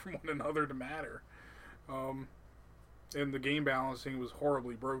different enough from one another to matter. And the game balancing was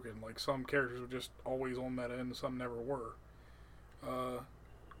horribly broken. Like, some characters were just always on meta and some never were.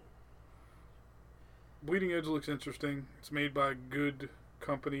 Bleeding Edge looks interesting. It's made by a good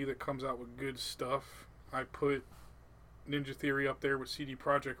company that comes out with good stuff. I put Ninja Theory up there with CD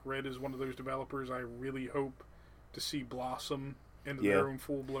Projekt Red as one of those developers I really hope to see blossom into their own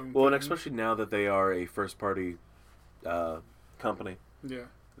full-blown thing. And especially now that they are a first-party company. Yeah.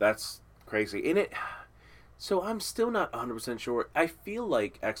 That's crazy. So I'm still not 100% sure. I feel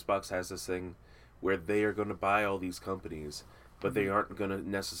like Xbox has this thing where they are going to buy all these companies, but they aren't going to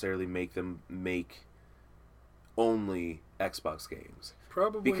necessarily make them make only Xbox games.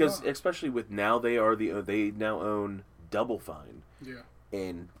 Probably because not. Especially with now they now own Double Fine. Yeah.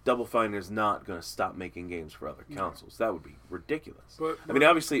 And Double Fine is not going to stop making games for other consoles. That would be ridiculous. But I mean,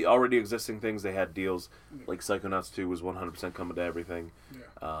 obviously, already existing things, they had deals. Like Psychonauts 2 was 100% coming to everything.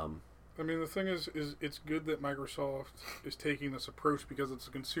 Yeah. I mean, the thing is it's good that Microsoft is taking this approach because it's a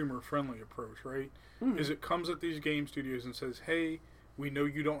consumer-friendly approach, right? Mm-hmm. Is it comes at these game studios and says, hey, we know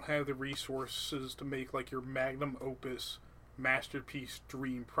you don't have the resources to make like your magnum opus masterpiece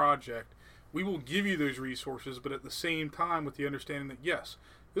dream project. We will give you those resources, but at the same time with the understanding that, yes,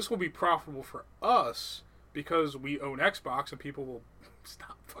 this will be profitable for us because we own Xbox and people will...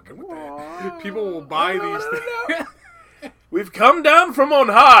 Stop fucking with that. People will buy these things. We've come down from on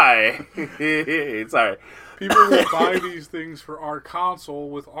high. Sorry. People will buy these things for our console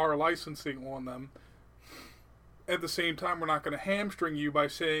with our licensing on them. at the same time, we're not going to hamstring you by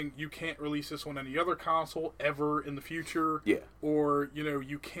saying you can't release this on any other console ever in the future. Yeah. Or,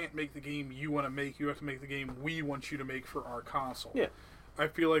 you can't make the game you want to make. You have to make the game we want you to make for our console. Yeah. I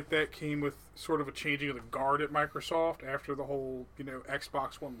feel like that came with sort of a changing of the guard at Microsoft after the whole,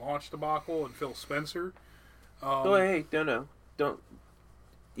 Xbox One launch debacle and Phil Spencer. Oh, hey, no. Don't.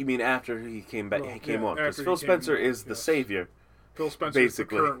 You mean after he came back? Well, he came yeah, on. Because after Phil he came Spencer on, is the yes. savior. Phil Spencer is the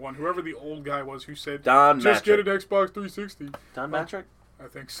Basically. current one. Whoever the old guy was who said, Don just get Matrick. an Xbox 360. Don Matrick? I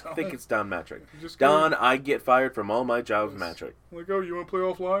think so. I think it's Don Matrick. Just go- Don, I get fired from all my jobs, Yes. Matrick. Like, oh, you want to play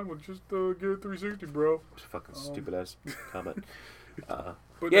offline? Well, just get a 360, bro. Fucking stupid ass comment.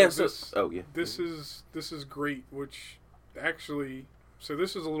 But Yeah, no, so... this, Oh, yeah. this is great, which actually, so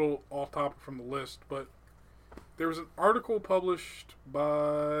this is a little off topic from the list, but there was an article published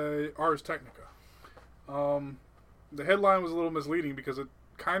by Ars Technica. The headline was a little misleading because it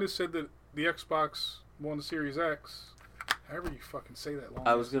kind of said that the Xbox One Series X, however you fucking say that long.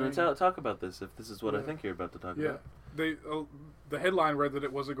 I was going to talk about this, if this is what I Yeah. think you're about to talk Yeah, about. the headline read that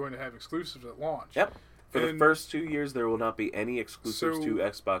it wasn't going to have exclusives at launch. Yep. For the And- first 2 years, there will not be any exclusives So- to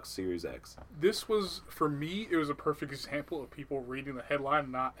Xbox Series X. This was, for me, it was a perfect example of people reading the headline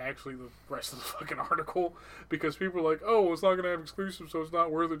and not actually the rest of the fucking article. Because people were like, oh, well, it's not going to have exclusives, so it's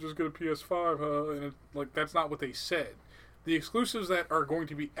not worth it, just get a PS5, huh? And that's not what they said. The exclusives that are going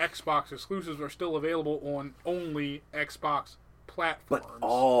to be Xbox exclusives are still available on only Xbox platforms. But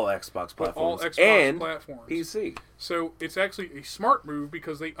all Xbox But all platforms. Xbox and platforms. PC. So it's actually a smart move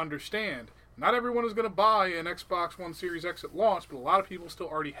because they understand not everyone is going to buy an Xbox One Series X at launch, but a lot of people still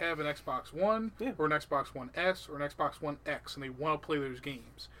already have an Xbox One or an Xbox One S or an Xbox One X, and they want to play those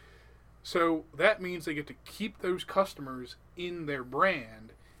games. So that means they get to keep those customers in their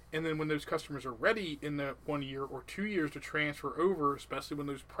brand, and then when those customers are ready in the 1 year or 2 years to transfer over, especially when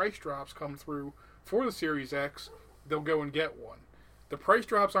those price drops come through for the Series X, they'll go and get one. The price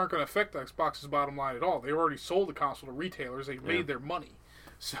drops aren't going to affect Xbox's bottom line at all. They already sold the console to retailers. They've made their money.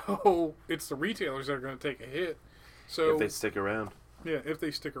 So it's the retailers that are going to take a hit. So If they stick around. yeah, if they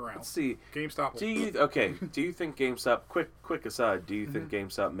stick around. Let's see. GameStop. Do you think GameStop, quick aside, do you think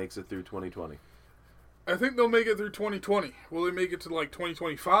GameStop makes it through 2020? I think they'll make it through 2020. Will they make it to like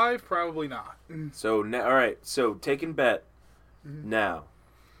 2025? Probably not. So, all right, so taking bet now,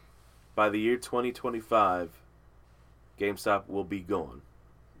 by the year 2025, GameStop will be gone.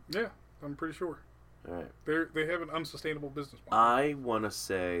 Yeah, I'm pretty sure. All right. They have an unsustainable business model. I want to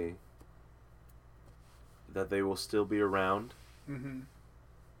say that they will still be around,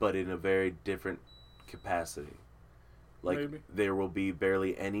 but in a very different capacity. Like, Maybe. there will be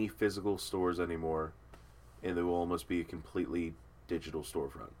barely any physical stores anymore, and there will almost be a completely digital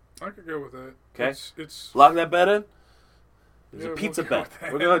storefront. I could go with that. 'Kay. It's Lock that bet in? There's Yeah, a we'll pizza go bet. with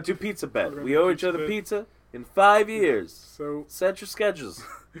that. We're going to do pizza bet. We're gonna We do owe each pizza other bet. pizza in 5 years. so Set your schedules.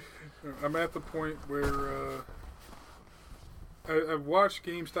 I'm at the point where I've watched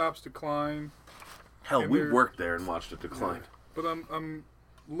GameStop's decline, Hell, And we they're- worked there and watched it decline. but I'm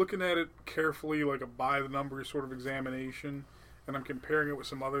looking at it carefully, like a by the numbers sort of examination, and I'm comparing it with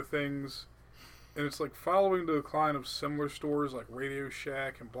some other things. And it's like following the decline of similar stores like Radio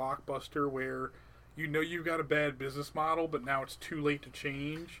Shack and Blockbuster, where you've got a bad business model, but now it's too late to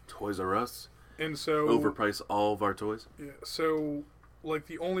change. Toys R Us. And so Overprice all of our toys. Yeah, so, like,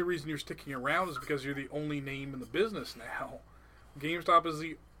 the only reason you're sticking around is because you're the only name in the business now. GameStop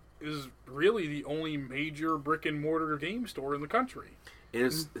is really the only major brick and mortar game store in the country. It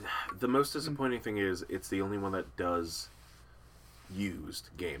is the most disappointing thing is it's the only one that does used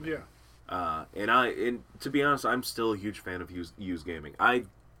gaming. Yeah. And to be honest, I'm still a huge fan of used gaming.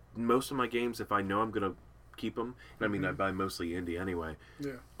 Most of my games, if I know I'm gonna keep them, and I mean I buy mostly indie anyway,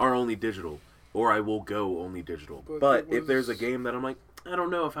 Yeah. are only digital, or I will go only digital. But But it if there's a was- game that I'm like, I don't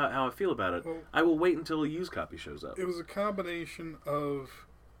know how I feel about it, Well- I will wait until a used copy shows up. It was a combination of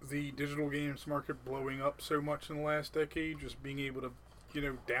the digital games market blowing up so much in the last decade, just being able to,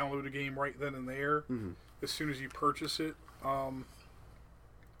 download a game right then and there as soon as you purchase it.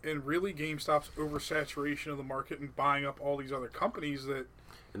 And really GameStop's oversaturation of the market and buying up all these other companies that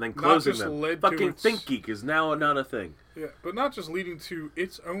And then not closing just them. led to Fucking its- ThinkGeek is now not a thing. Yeah, but not just leading to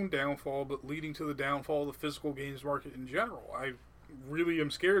its own downfall, but leading to the downfall of the physical games market in general. I really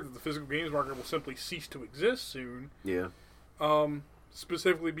am scared that the physical games market will simply cease to exist soon, Yeah.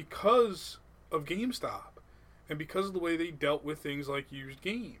 specifically because of GameStop and because of the way they dealt with things like used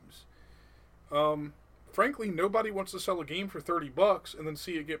games. Frankly, nobody wants to sell a game for $30 and then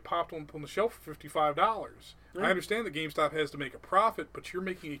see it get popped on the shelf for $55. Yeah. I understand that GameStop has to make a profit, but you're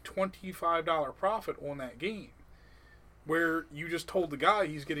making a $25 profit on that game. Where you just told the guy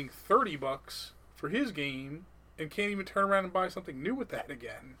he's getting $30 for his game and can't even turn around and buy something new with that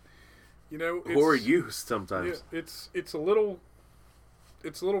again. You know, or used sometimes. Yeah, it's a little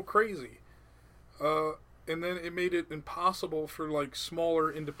crazy. And then it made it impossible for like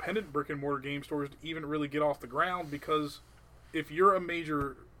smaller independent brick and mortar game stores to even really get off the ground, because if you're a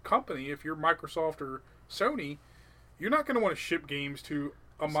major company, if you're Microsoft or Sony, you're not going to want to ship games to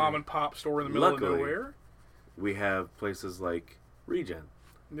a mom and pop store in the middle of nowhere. We have places like Regen.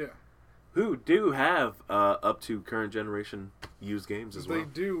 Yeah. Who do have up to current generation used games as well. They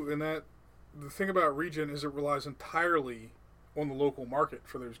do, and the thing about Regen is it relies entirely on the local market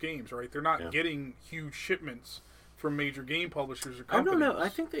for those games, right? They're not getting huge shipments from major game publishers or companies. I don't know. I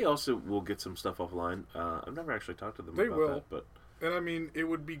think they also will get some stuff offline. I've never actually talked to them about that. But And I mean, it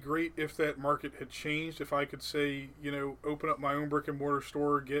would be great if that market had changed, if I could say, you know, open up my own brick and mortar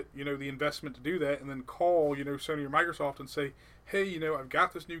store, get, you know, the investment to do that, and then call, you know, Sony or Microsoft and say, hey, you know, I've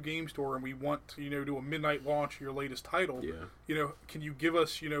got this new game store and we want to, you know, do a midnight launch of your latest title. Yeah. You know, can you give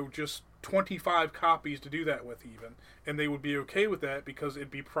us, you know, just 25 copies to do that with even? And they would be okay with that because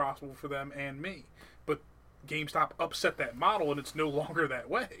it'd be profitable for them and me. But GameStop upset that model and it's no longer that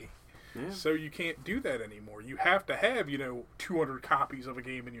way. Yeah. So you can't do that anymore. You have to have, you know, 200 copies of a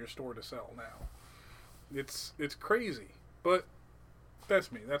game in your store to sell now. It's crazy. But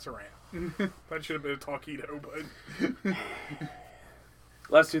that's me. That's a rant. That should have been a Talkido, but...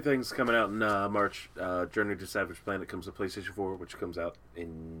 Last two things coming out in March. Journey to Savage Planet comes to PlayStation 4, which comes out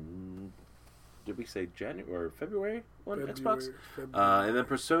in... Did we say January or February on Xbox? February. And then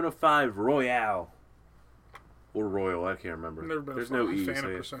Persona 5 Royale. Or Royal, I can't remember. Never been There's a no E. fan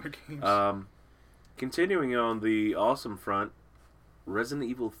of Persona games. Continuing on the awesome front, Resident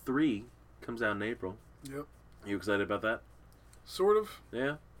Evil 3 comes out in April. Yep. You excited about that? Sort of.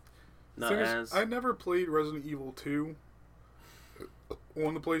 Yeah. Not as. I never played Resident Evil 2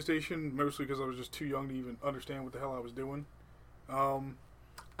 on the PlayStation, mostly because I was just too young to even understand what the hell I was doing.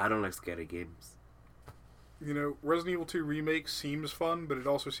 I don't like scary games. You know, Resident Evil 2 Remake seems fun, but it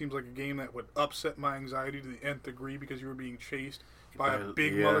also seems like a game that would upset my anxiety to the nth degree because you were being chased by a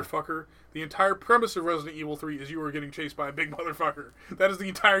big motherfucker. The entire premise of Resident Evil 3 is you were getting chased by a big motherfucker. That is the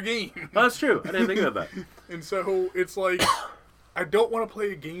entire game. Oh, that's true. I didn't think about that. And so it's like, I don't want to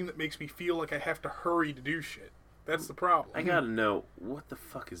play a game that makes me feel like I have to hurry to do shit. That's the problem. I gotta know, what the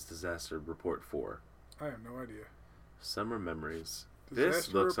fuck is Disaster Report for? I have no idea. Summer Memories. Disaster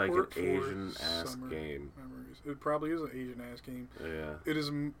this looks like an Report for Asian-ass Summer game. Memories. It probably is an Asian-ass game. Yeah. It is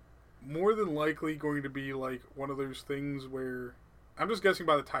more than likely going to be like one of those things where... I'm just guessing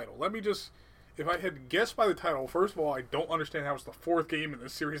by the title. Let me just... If I had guessed by the title, first of all, I don't understand how it's the fourth game in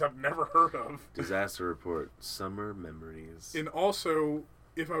this series I've never heard of. Disaster Report, Summer Memories. And also,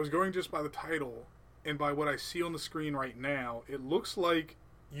 if I was going just by the title, and by what I see on the screen right now, it looks like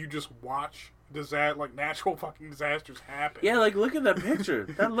you just watch natural fucking disasters happen. Yeah, like, look at that picture.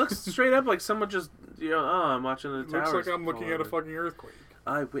 That looks straight up like someone just, I'm watching the towers. Looks like I'm looking at a fucking earthquake.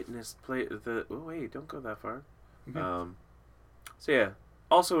 I witnessed oh wait, don't go that far. So yeah,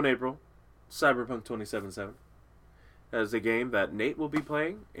 also in April, Cyberpunk 2077. That is a game that Nate will be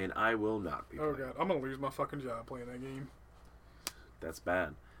playing, and I will not be playing. Oh god, I'm gonna lose my fucking job playing that game. That's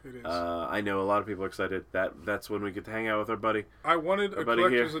bad. It is. I know a lot of people are excited. That's when we get to hang out with our buddy. I wanted a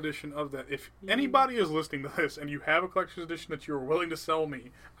collector's edition of that. If anybody is listening to this and you have a collector's edition that you are willing to sell me,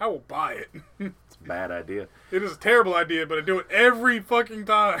 I will buy it. It's a bad idea. It is a terrible idea, but I do it every fucking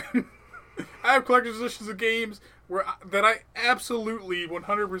time. I have collector's editions of games that I absolutely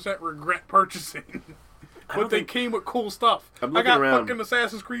 100% regret purchasing. But they came with cool stuff. I got fucking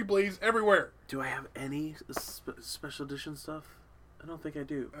Assassin's Creed Blades everywhere. Do I have any special edition stuff? I don't think I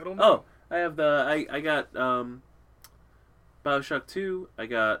do. I don't know. Oh, I have I got BioShock 2. I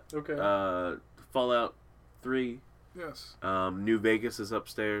got Fallout 3. Yes. New Vegas is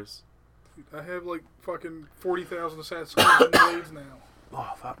upstairs. Dude, I have like fucking 40,000 Assassin's Creed Blades now.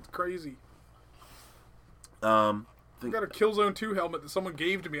 Oh, fuck. It's crazy. I got a Killzone 2 helmet that someone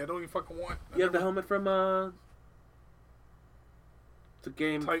gave to me. I don't even fucking want. You have the helmet from the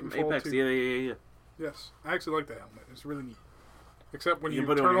game from Apex. 2. Yeah. Yes, I actually like that helmet. It's really neat. Except when you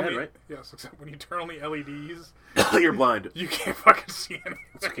put it turn on your on head, right? Yes, except when you turn on the LEDs. You're blind. You can't fucking see anything.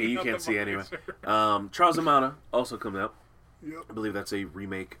 It's okay, you can't see anyway. Trials of Mana also comes out. Yep. I believe that's a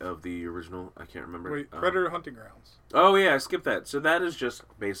remake of the original. I can't remember. Wait, Predator Hunting Grounds. Oh yeah, I skipped that. So that is just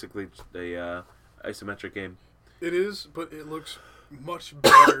basically a isometric game. It is, but it looks much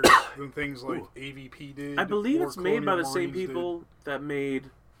better than things like AVP did. I believe or it's made by the Colonial same Marines people that made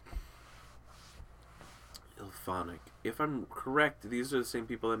Ilphonic. If I'm correct, these are the same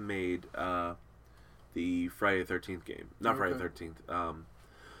people that made the Friday the 13th game. Not Friday the 13th.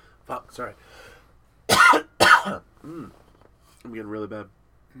 Fuck, sorry. I'm getting really bad.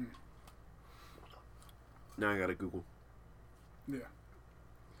 Now I gotta Google. Yeah.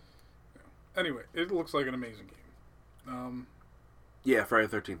 Anyway, it looks like an amazing game. Yeah, Friday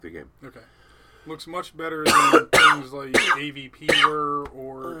the 13th game. Okay. Looks much better than things like AVP were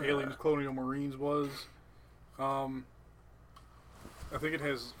or Aliens Colonial Marines was. I think it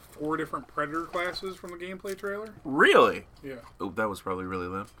has 4 different Predator classes from the gameplay trailer. Really? Yeah. Oh, that was probably really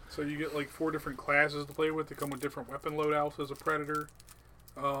low. So you get like 4 different classes to play with. They come with different weapon loadouts as a Predator.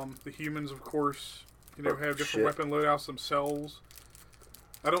 The humans, of course, have different weapon loadouts themselves.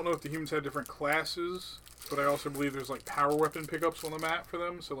 I don't know if the humans have different classes, but I also believe there's like power weapon pickups on the map for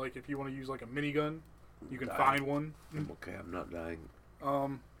them. So like if you want to use like a minigun, you can find one. I'm okay. I'm not dying.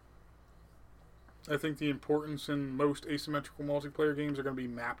 I think the importance in most asymmetrical multiplayer games are going to be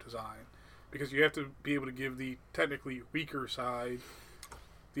map design, because you have to be able to give the technically weaker side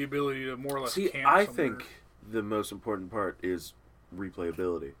the ability to more or less camp I somewhere. think the most important part is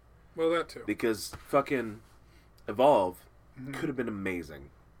replayability. Well, that too. Because fucking Evolve could have been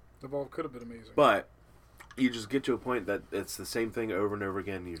amazing. Evolve could have been amazing. But you just get to a point that it's the same thing over and over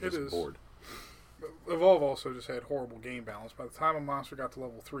again, and you're just bored. Evolve also just had horrible game balance. By the time a monster got to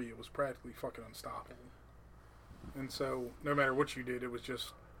level 3, it was practically fucking unstoppable. And so, no matter what you did,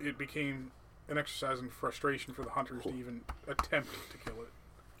 it became an exercise in frustration for the hunters to even attempt to kill it.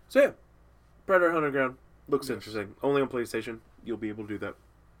 So yeah, Predator Hunter Ground looks interesting. Only on PlayStation, you'll be able to do that.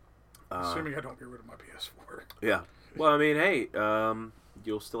 Assuming I don't get rid of my PS4. Yeah. Well, I mean, hey,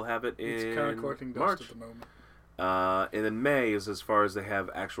 you'll still have it in It's kind of collecting dust March. at the moment. And then May is as far as they have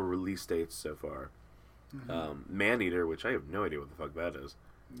actual release dates so far. Maneater, which I have no idea what the fuck that is.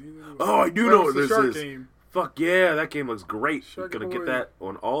 I do know what this is. Game. Fuck yeah, that game looks great. Shark Gonna boy. get that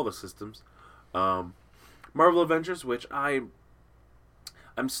on all the systems. Marvel Avengers, which I'm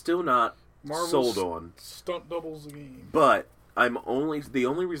still not Marvel's sold on. Stunt doubles the game. But the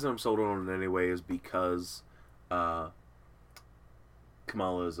only reason I'm sold on it anyway is because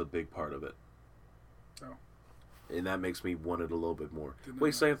Kamala is a big part of it. Oh. And that makes me want it a little bit more. Didn't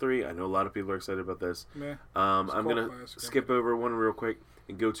Wasteland 3, I know a lot of people are excited about this. Meh. I'm It's going to cult classic, skip over one real quick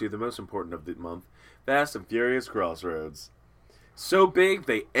and go to the most important of the month. Fast and Furious Crossroads. So big,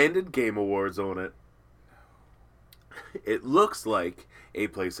 they ended Game Awards on it. It looks like a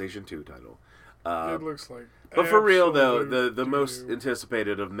PlayStation 2 title. It looks like. But for real, though, absolute the most doo-doo.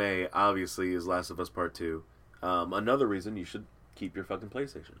 anticipated of May, obviously, is Last of Us Part 2. Another reason you should keep your fucking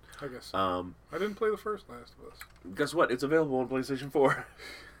PlayStation. I guess. I didn't play the first Last of Us. Guess what? It's available on PlayStation 4.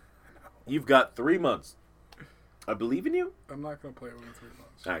 You've got 3 months. I believe in you? I'm not going to play it within 3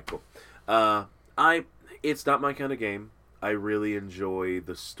 months. Alright, cool. It's not my kind of game. I really enjoy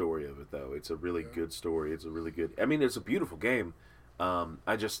the story of it, though. It's a really good story. It's a beautiful game. I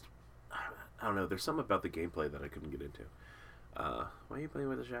don't know. There's something about the gameplay that I couldn't get into. Why are you playing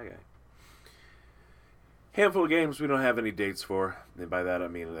with a Shy Guy? Handful of games we don't have any dates for. And by that, I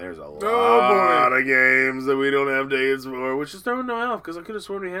mean there's a lot of games that we don't have dates for, which is throwing me off because I could have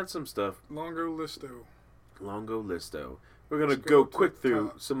sworn we had some stuff. Longo Listo. We're going to Let's go go to quick the through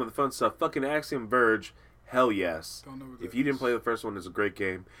top. some of the fun stuff. Fucking Axiom Verge. Hell yes. Don't know what If that you didn't is. play the first one, it's a great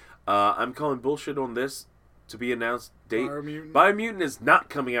game. I'm calling bullshit on this to be announced date. Biomutant? Biomutant is not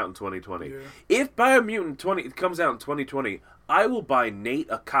coming out in 2020. Yeah. If Biomutant comes out in 2020, I will buy Nate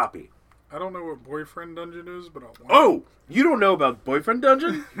a copy. I don't know what Boyfriend Dungeon is, but I want Oh, you don't know about Boyfriend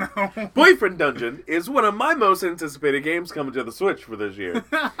Dungeon? No. Boyfriend Dungeon is one of my most anticipated games coming to the Switch for this year.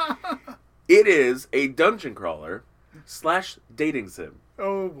 It is a dungeon crawler / dating sim.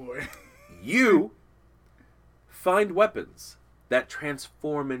 Oh, boy. You find weapons that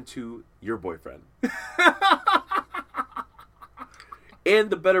transform into your boyfriend. And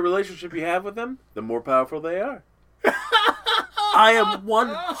the better relationship you have with them, the more powerful they are. I am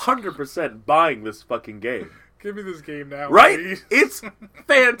 100% buying this fucking game. Give me this game now, Right? please. It's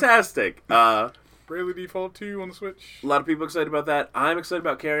fantastic. A Bravely Default 2 on the Switch. lot of people excited about that. I'm excited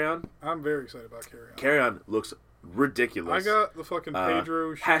about Carry On. I'm very excited about Carry On. Carry On looks ridiculous. I got the fucking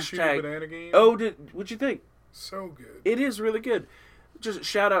Pedro hashtag- banana game. Oh, what'd you think? So good. It is really good. Just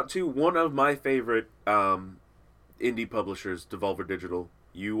shout out to one of my favorite indie publishers, Devolver Digital.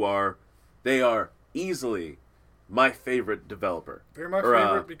 They are easily my favorite developer. They're my or,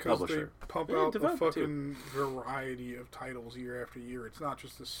 favorite because publisher. they pump Yeah, out the developer, fucking variety of titles year after year. It's not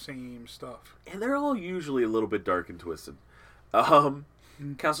just the same stuff. And they're all usually a little bit dark and twisted.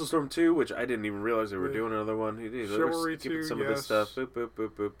 Castle Storm 2, which I didn't even realize they were Yeah. doing another one. They were Chivalry skipping 2, some of this yes. stuff. Boop, boop,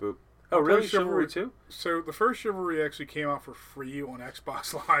 boop, boop, boop. I Oh, really? played Chivalry 2? So the first Chivalry actually came out for free on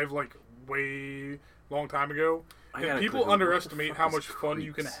Xbox Live like way long time ago. I And gotta people click on- what the underestimate fuck how is much fun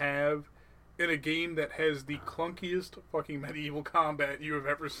you can Creeps? have in a game that has the clunkiest fucking medieval combat you have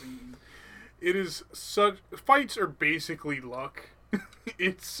ever seen. It is such... Fights are basically luck.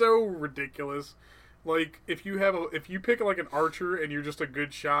 It's so ridiculous. Like, if you pick like an archer and you're just a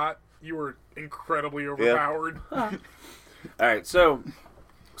good shot, you are incredibly overpowered. All right, so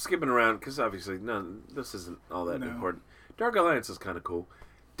skipping around because obviously this isn't all that important. Dark Alliance is kind of cool.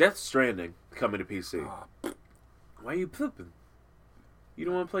 Death Stranding coming to PC. Why are you pooping? You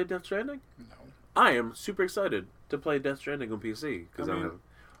don't want to play Death Stranding? No. I am super excited to play Death Stranding on PC because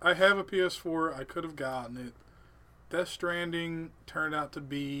I have a PS4. I could have gotten it. Death Stranding turned out to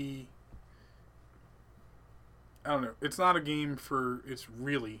be... I don't know. It's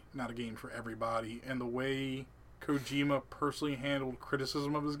really not a game for everybody. And the way Kojima personally handled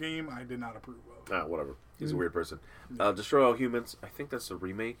criticism of his game, I did not approve of. Whatever. He's a weird person. Destroy All Humans. I think that's a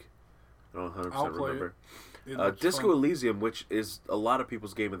remake. I don't 100% remember. Disco fun. Elysium, which is a lot of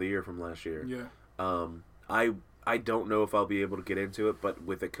people's game of the year from last year. Yeah. I don't know if I'll be able to get into it, but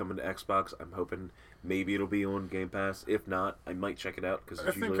with it coming to Xbox, I'm hoping maybe it'll be on Game Pass. If not, I might check it out because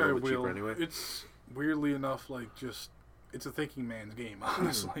it's usually a little bit cheaper anyway. It's weirdly enough it's a thinking man's game,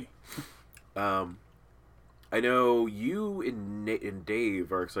 honestly. I know you and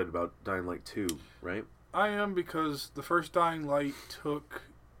Dave are excited about Dying Light 2, right? I am, because the first Dying Light took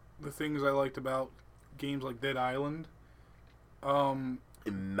the things I liked about games like Dead Island. And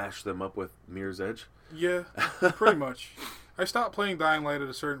mash them up with Mirror's Edge? Yeah, pretty much. I stopped playing Dying Light at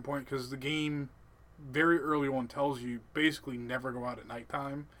a certain point because the game very early on tells you basically never go out at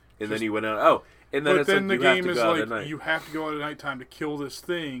nighttime. And then you went out, and then but it's then like, the you have game to is go out at like, night. you have to go out at nighttime to kill this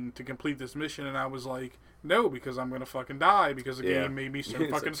thing to complete this mission, and I was like, no, because I'm gonna fucking die because the game made me so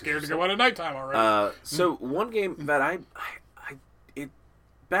fucking scared to go out at nighttime already. So one game that it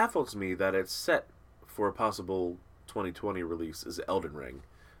baffles me that it's set for a possible 2020 release is Elden Ring.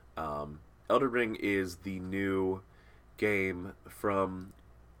 Elden Ring is the new game from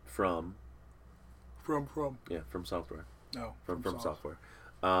Software. No, From Software.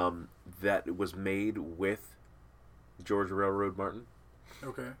 That was made with George Railroad Martin.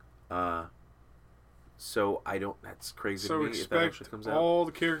 Okay. So I don't. That's crazy So to me if that actually comes out. all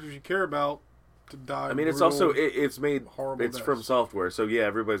the characters you care about to die. I mean, it's also it's made. horrible It's deaths. from Software, so yeah,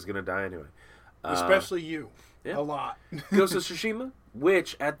 everybody's gonna die anyway. Especially you. yeah. A lot. Ghost of Tsushima,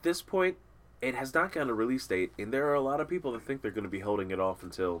 which at this point it has not gotten a release date, and there are a lot of people that think they're going to be holding it off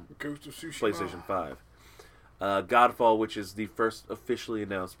until Ghost of Tsushima. PlayStation 5. Godfall, which is the first officially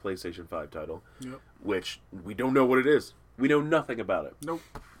announced PlayStation 5 title, which we don't know what it is. We know nothing about it. Nope.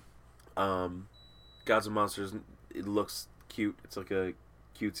 Gods and Monsters, it looks cute. It's like a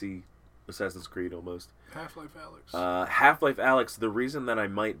cutesy Assassin's Creed almost. Half-Life Alyx. Half-Life Alyx, the reason that I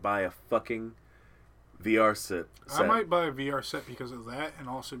might buy a fucking VR set. I might buy a VR set because of that, and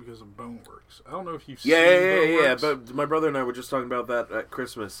also because of Boneworks. I don't know if you've seen Yeah. Boneworks. But my brother and I were just talking about that at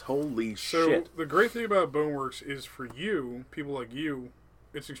Christmas. Holy So shit! the great thing about Boneworks is for you, people like you,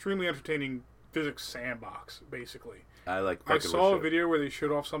 it's extremely entertaining physics sandbox, basically. I saw a video where they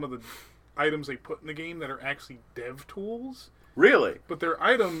showed off some of the items they put in the game that are actually dev tools. Really? But they're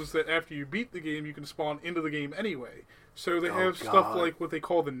items that after you beat the game, you can spawn into the game anyway. So they have stuff like what they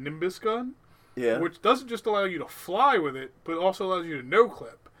call the Nimbus gun, which doesn't just allow you to fly with it, but also allows you to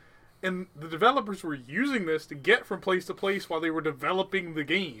no-clip. And the developers were using this to get from place to place while they were developing the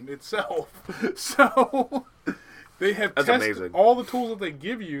game itself. So they have tested all the tools that they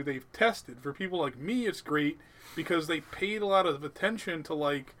give you, they've tested. For people like me, it's great because they paid a lot of attention to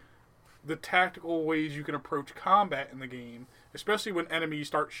like the tactical ways you can approach combat in the game, especially when enemies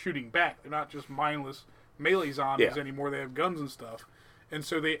start shooting back. They're not just mindless melee zombies anymore. They have guns and stuff. And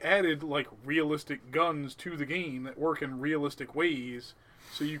so they added like realistic guns to the game that work in realistic ways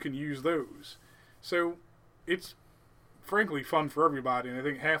so you can use those. So it's frankly fun for everybody, and I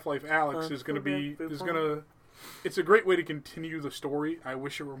think Half-Life Alyx is going to be it's a great way to continue the story. I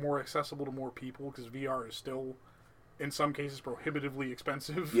wish it were more accessible to more people because VR is still in some cases prohibitively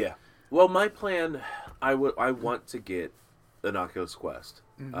expensive. Yeah. Well, my plan, I want to get an Oculus Quest.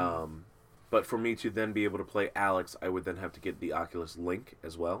 Mm-hmm. But for me to then be able to play Alyx, I would then have to get the Oculus Link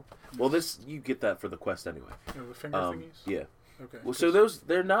as well. Well, you get that for the Quest anyway. The finger thingies? Yeah. Okay. Well, so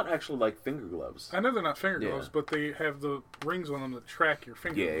they're not actually like finger gloves. I know they're not finger gloves, but they have the rings on them that track your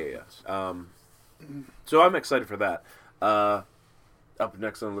finger movements. So I'm excited for that. Up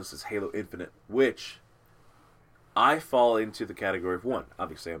next on the list is Halo Infinite, which I fall into the category of one.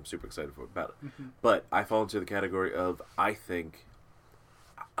 Obviously, I'm super excited about it. Mm-hmm. But I fall into the category of I think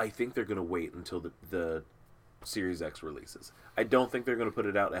they're going to wait until the Series X releases. I don't think they're going to put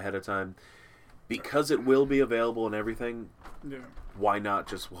it out ahead of time because it will be available and everything. Yeah. Why not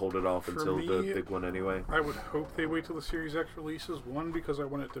just hold it off For until me, the big one anyway? I would hope they wait till the Series X releases. One, because I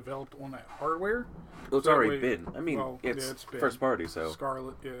want it developed on that hardware. Well, it's That already way- been. I mean, well, it's, yeah, it's been. first party, so.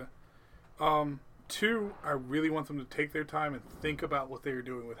 Scarlet, yeah. Two, I really want them to take their time and think about what they are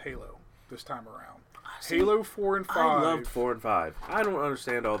doing with Halo this time around. See, Halo 4 and 5. I loved 4 and 5. I don't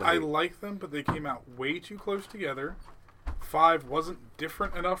understand all the I hate. like them, but they came out way too close together. 5 wasn't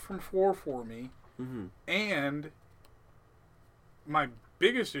different enough from 4 for me. Mm-hmm. And my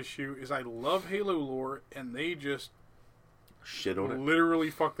biggest issue is I love Halo lore, and they just Shit on it. literally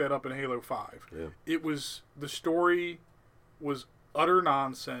fucked that up in Halo 5. Yeah. It was, the story was utter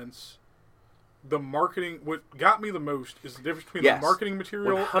nonsense. The marketing, what got me the most is the difference between Yes. the marketing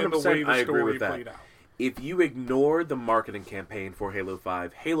material and the 100% way I the agree story with that. played out. If you ignore the marketing campaign for Halo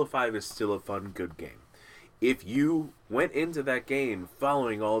 5, Halo 5 is still a fun, good game. If you went into that game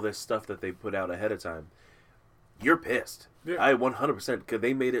following all this stuff that they put out ahead of time, you're pissed. Yeah. I 100%, because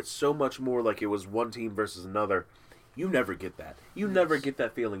they made it so much more like it was one team versus another. You never get that. You never get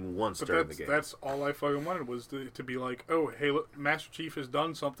that feeling once But during the game. that's all I fucking wanted was to be like, oh, Halo Master Chief has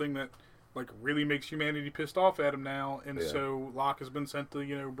done something that like really makes humanity pissed off at him now, and Yeah. so Locke has been sent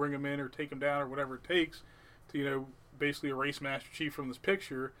to bring him in or take him down or whatever it takes to basically erase Master Chief from this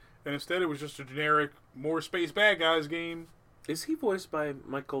picture. And instead, it was just a generic more space bad guys game. Is he voiced by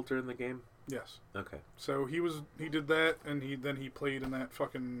Mike Coulter in the game? Yes. Okay. So he did that, and he played in that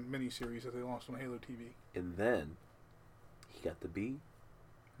fucking miniseries that they launched on Halo TV. And then he got to be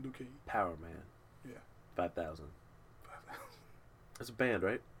Luke Cage. Power Man. Yeah. 5000. That's a band,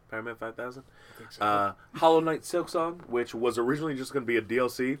 right? Power Man 5000? I think so. Hollow Knight Silksong, which was originally just going to be a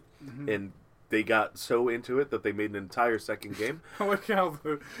DLC, and they got so into it that they made an entire second game. I like how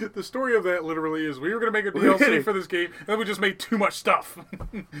the story of that literally is we were going to make a DLC for this game, and then we just made too much stuff.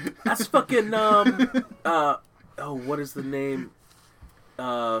 That's fucking, what is the name?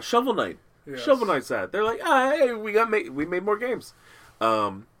 Shovel Knight. Yes. Shovel Knight's that. They're like, hey, we made more games.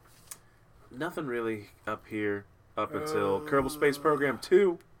 Nothing really up here up until Kerbal Space Program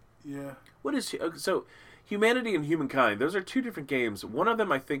 2. Yeah. What is so? Humanity and Humankind. Those are two different games. One of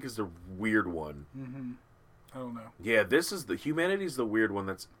them I think is the weird one. Mm-hmm. I don't know. Yeah, this is Humanity's the weird one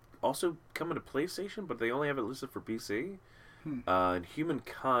that's also coming to PlayStation, but they only have it listed for PC. And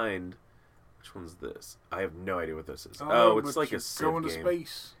Humankind, which one's this? I have no idea what this is. Oh, it's like a Civ going to game.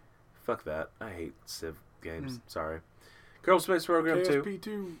 space. Fuck that. I hate Civ games. Sorry. Kerbal Space Program 2.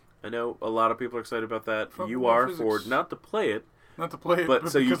 KSP2. I know a lot of people are excited about that. Fuck You more are physics. for not to play it, Not to play it, but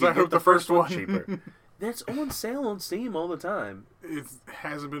so you because can I get hope the first one cheaper. cheaper. It's on sale on Steam all the time. It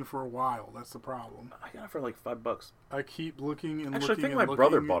hasn't been for a while. That's the problem. I got it for like $5. I keep looking and Actually, I looking think and my looking,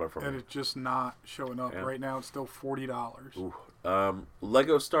 brother bought it for and me. it's just not showing up. Yeah. Right now, it's still $40. Ooh.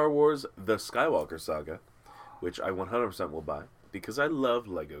 Lego Star Wars: The Skywalker Saga, which I 100% will buy because I love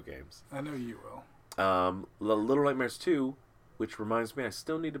Lego games. I know you will. Little Nightmares 2, which reminds me I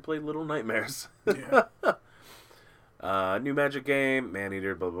still need to play Little Nightmares. Yeah. New Magic game,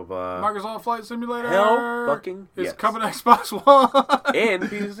 Maneater, blah blah blah. Microsoft Flight Simulator. Hell fucking It's yes. coming to Xbox One. And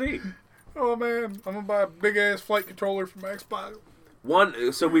PC. Oh man, I'm gonna buy a big ass flight controller from Xbox.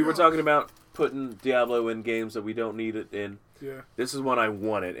 So we were talking about putting Diablo in games that we don't need it in. Yeah. This is one I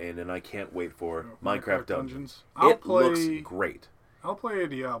want it in, and I can't wait for. Minecraft Dungeons. I'll It looks great. I'll play a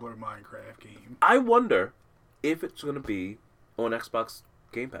Diablo Minecraft game. I wonder if it's going to be on Xbox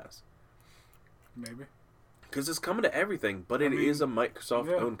Game Pass. Maybe. Because it's coming to everything, but it is a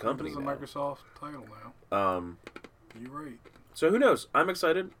Microsoft-owned company It's a now. Microsoft title now. You're right. So who knows? I'm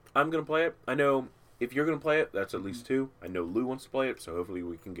excited. I'm going to play it. I know if you're going to play it, that's at least 2. I know Lou wants to play it, so hopefully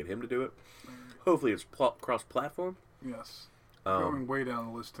we can get him to do it. Hopefully it's cross-platform. Yes. Going way down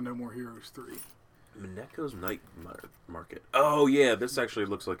the list to No More Heroes 3. Mineko's Night Market. Oh, yeah. This actually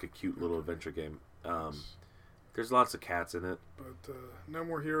looks like a cute little adventure game. There's lots of cats in it. But No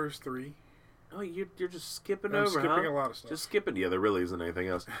More Heroes 3. Oh, you're just skipping I'm over, skipping huh? a lot of stuff. Just skipping. Yeah, there really isn't anything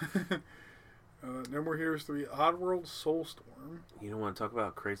else. No More Heroes 3. Oddworld Soulstorm. You don't want to talk about how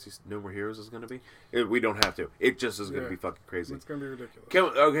crazy No More Heroes is going to be? We don't have to. It just is going to be fucking crazy. It's going to be ridiculous.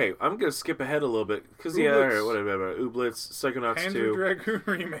 Okay, I'm going to skip ahead a little bit. Because, yeah, Ooblets. alright, whatever. Ooblets, Psychonauts Panzer 2. Dragoon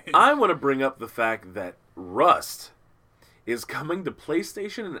Remake. I want to bring up the fact that Rust is coming to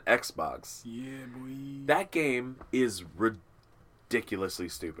PlayStation and Xbox. Yeah, boy. That game is ridiculously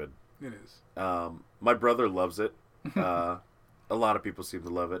stupid. It is. My brother loves it. A lot of people seem to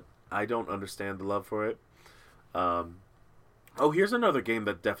love it. I don't understand the love for it. Here's another game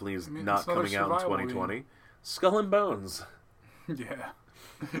that definitely is not it's another coming out in survival 2020. game. Skull and Bones. Yeah.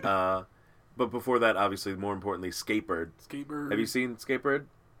 But before that, obviously, more importantly, Skatebird. Skatebird. Have you seen Skatebird?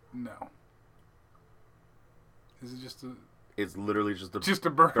 No. Is it just a It's literally just a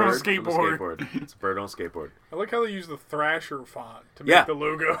bird on a on a skateboard? It's a bird on a skateboard. I like how they use the Thrasher font to make the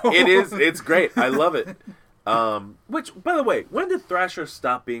logo. It is. It's great. I love it. Which, by the way, when did Thrasher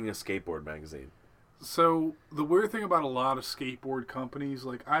stop being a skateboard magazine? So the weird thing about a lot of skateboard companies,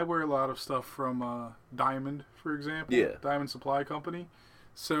 like I wear a lot of stuff from Diamond, for example. Yeah. Diamond Supply Company.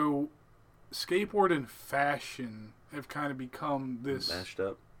 So skateboard and fashion have kind of become this Mashed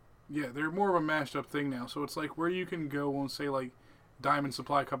up. Yeah, they're more of a mashed up thing now. So it's like where you can go on, say, like Diamond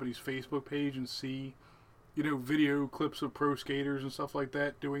Supply Company's Facebook page and see, video clips of pro skaters and stuff like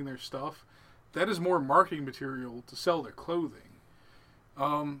that doing their stuff. That is more marketing material to sell their clothing.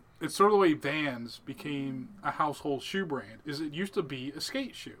 It's sort of the way Vans became a household shoe brand. It used to be a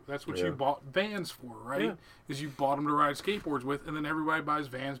skate shoe. That's what you bought Vans for, right? Yeah. Is you bought them to ride skateboards with, and then everybody buys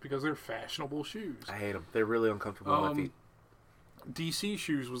Vans because they're fashionable shoes. I hate them. They're really uncomfortable on my feet. DC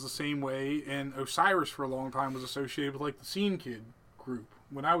Shoes was the same way, and Osiris for a long time was associated with like the Scene Kid group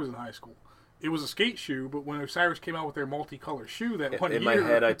when I was in high school. It was a skate shoe, but when Osiris came out with their multicolor shoe that one year... In my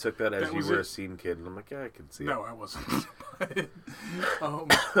head, I took that as you were it. a Scene Kid, and I'm like, yeah, I can see it. No, I wasn't.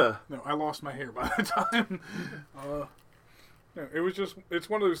 No, I lost my hair by the time. No, it was just... It's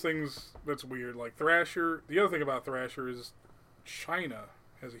one of those things that's weird. Like Thrasher... The other thing about Thrasher is China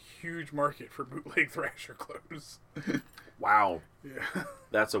has a huge market for bootleg Thrasher clothes. Wow. Yeah.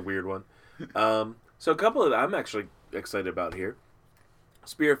 That's a weird one. So a couple of I'm actually excited about here.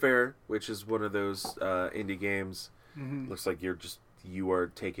 Spiritfarer, which is one of those indie games. Mm-hmm. Looks like you are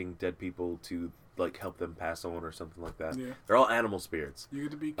taking dead people to like help them pass on or something like that. Yeah. They're all animal spirits. You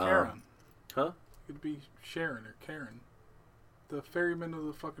get to be Karen. Huh? You get to be Sharon or Karen. The ferryman of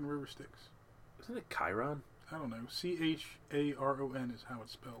the fucking river Styx. Isn't it Chiron? I don't know. Charon is how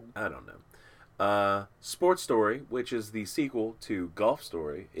it's spelled. I don't know. Sports Story, which is the sequel to Golf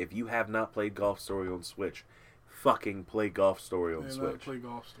Story. If you have not played Golf Story on Switch, fucking play Golf Story on Switch. Play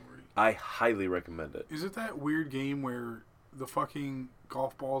Golf Story. I highly recommend it. Is it that weird game where the fucking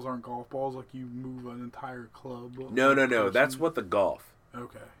golf balls aren't golf balls? Like you move an entire club? No. That's what the golf.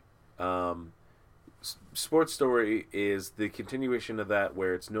 Okay. Sports Story is the continuation of that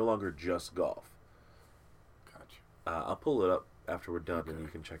where it's no longer just golf. Gotcha. I'll pull it up after we're done and you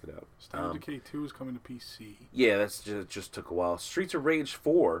can check it out. State of Decay 2 is coming to PC. Yeah, that's just took a while. Streets of Rage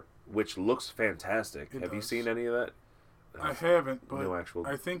 4, which looks fantastic. Have you seen any of that? I haven't, but no actual.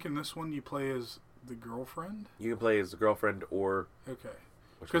 I think in this one you play as the girlfriend. You can play as the girlfriend or... Okay.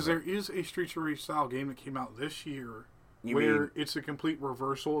 Because there is a Streets of Rage style game that came out this year it's a complete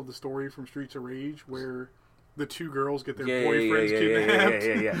reversal of the story from Streets of Rage where the two girls get their boyfriends kidnapped.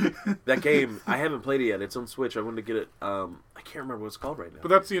 Yeah. That game, I haven't played it yet. It's on Switch. I wanted to get it. I can't remember what it's called right now. But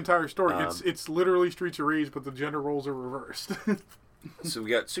that's the entire story. It's literally Streets of Rage, but the gender roles are reversed. So we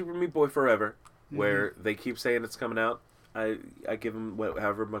got Super Meat Boy Forever, where they keep saying it's coming out. I give them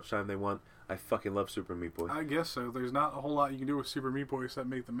however much time they want. I fucking love Super Meat Boy. I guess so. There's not a whole lot you can do with Super Meat Boy except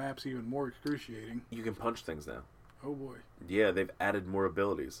make the maps even more excruciating. You can punch things now. Oh boy. Yeah, they've added more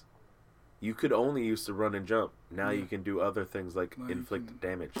abilities. You could only use to run and jump. Now you can do other things like inflict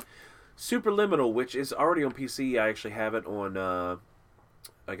damage. Superliminal, which is already on PC. I actually have it on...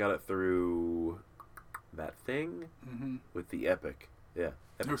 I got it through that thing with the Epic. Yeah.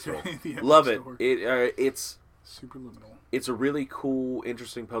 Epic Store. Love it. It's... Superliminal. It's a really cool,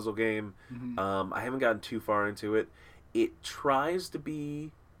 interesting puzzle game. I haven't gotten too far into it. It tries to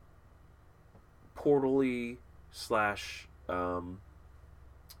be Portal-y slash...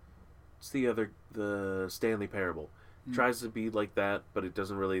 it's the Stanley Parable. Tries to be like that, but it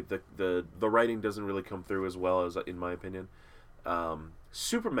doesn't really... The writing doesn't really come through as well, as in my opinion.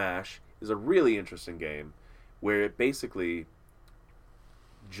 Super Mash is a really interesting game where it basically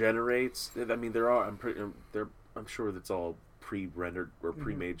generates... I mean, I'm sure that's all pre-rendered or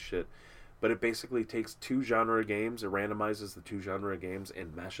pre-made shit. But it basically takes two genre games, it randomizes the two genre games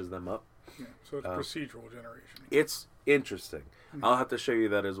and mashes them up. Yeah, so it's procedural generation. It's interesting. I'll have to show you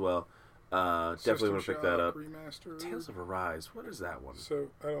that as well. Definitely want to pick that up. Remastered. Tales of Arise. What is that one? So,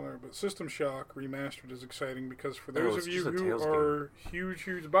 I don't know, but System Shock Remastered is exciting because for those of you who Tales are huge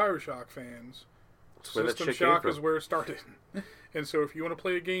Bioshock fans, System Shock is where it started. And so if you want to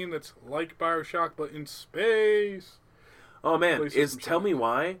play a game that's like Bioshock but in space... Oh man, Tell Me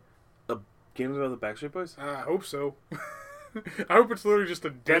Why a game about the Backstreet Boys? I hope so. I hope it's literally just a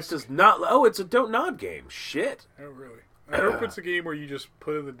disc. That does not... Oh, it's a Don't Nod game. Shit. Oh, really? I hope it's a game where you just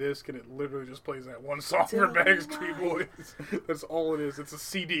put in the disc and it literally just plays that one song from Backstreet Boys. That's all it is. It's a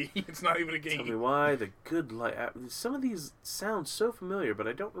CD. It's not even a game. Tell Me Why, The Good Life. Some of these sound so familiar, but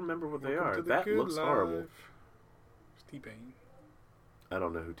I don't remember what they are. That looks horrible. It's T-Pain. I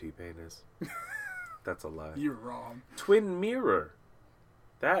don't know who T-Pain is. That's a lie. You're wrong. Twin Mirror.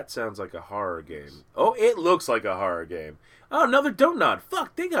 That sounds like a horror game. Oh, it looks like a horror game. Oh, another Donut.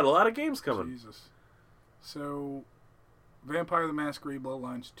 Fuck, they got a lot of games coming. Jesus. So, Vampire the Masquerade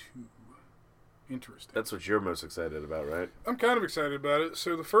Bloodlines 2. Interesting. That's what you're most excited about, right? I'm kind of excited about it.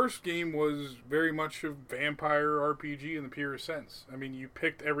 So the first game was very much a vampire RPG in the purest sense. I mean, you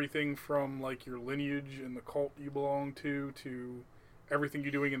picked everything from like your lineage and the cult you belong to everything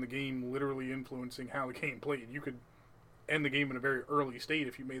you're doing in the game literally influencing how the game played. You could end the game in a very early state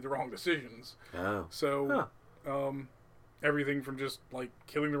if you made the wrong decisions. Oh. So, everything from just like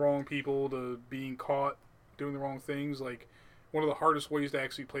killing the wrong people to being caught doing the wrong things, like one of the hardest ways to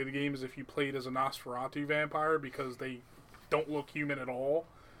actually play the game is if you played as a Nosferatu vampire because they don't look human at all.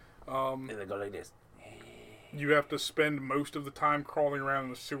 And they go like this. You have to spend most of the time crawling around in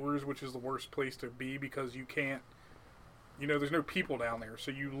the sewers, which is the worst place to be because you can't, there's no people down there.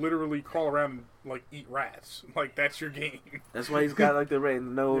 So you literally crawl around and, like, eat rats. Like, that's your game. That's why he's got, like, the red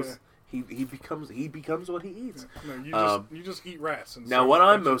nose. Yeah. He becomes what he eats. No, you just eat rats. And now, what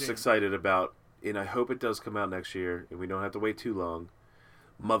I'm most excited about, and I hope it does come out next year, and we don't have to wait too long,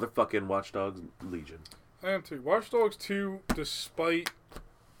 motherfucking Watch Dogs Legion. I am too. Watch Dogs 2, despite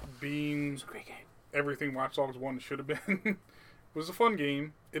being a great game. Everything Watch Dogs 1 should have been, was a fun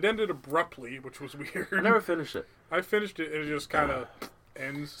game. It ended abruptly, which was weird. I never finished it. I finished it, and it just kind of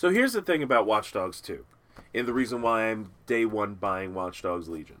ends. So here's the thing about Watch Dogs 2, and the reason why I'm day one buying Watch Dogs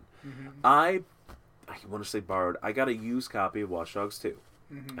Legion. Mm-hmm. I want to say borrowed. I got a used copy of Watch Dogs 2.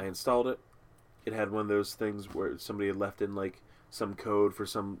 Mm-hmm. I installed it. It had one of those things where somebody had left in like some code for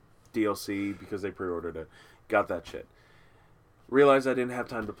some DLC because they pre-ordered it. Got that shit. Realized I didn't have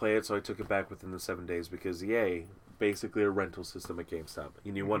time to play it, so I took it back within the 7 days because, yay, basically a rental system at GameStop.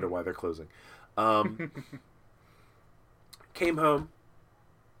 And you wonder why they're closing. Came home.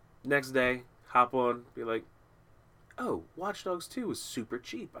 Next day, hop on, be like, oh, Watch Dogs 2 is super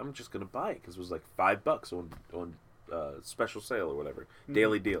cheap. I'm just going to buy it because it was like $5 on special sale or whatever.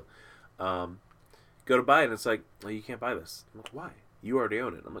 Daily deal. Go to buy it, and it's like, well, you can't buy this. I'm like, why? You already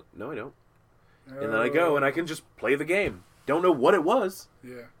own it. I'm like, no, I don't. And then I go, and I can just play the game. Don't know what it was.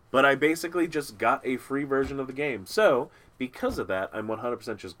 Yeah. But I basically just got a free version of the game. So, because of that, I'm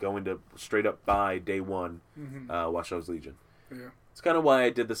 100% just going to straight up buy day one Watch Dogs Legion. Yeah. It's kind of why I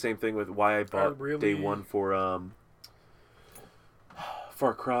did the same thing with why I bought day one for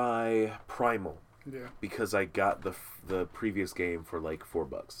Far Cry Primal. Yeah. Because I got the previous game for like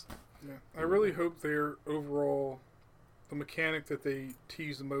 $4. Yeah. I really hope their overall, the mechanic that they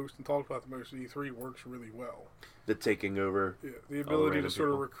tease the most and talk about the most at E3 works really well. The taking over. Yeah. The ability to sort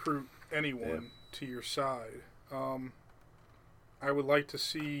of recruit anyone to your side. I would like to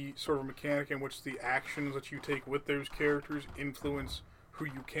see sort of a mechanic in which the actions that you take with those characters influence who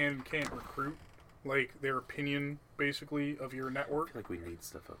you can and can't recruit. Like their opinion, basically, of your network. I feel like we need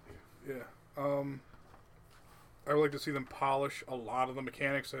stuff up here. Yeah. I would like to see them polish a lot of the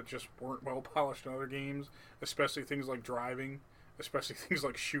mechanics that just weren't well polished in other games, especially things like driving, especially things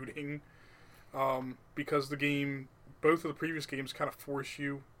like shooting, because the game, both of the previous games kind of force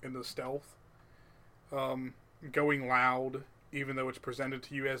you into stealth. Going loud, even though it's presented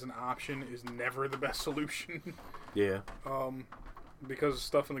to you as an option, is never the best solution. Yeah. Because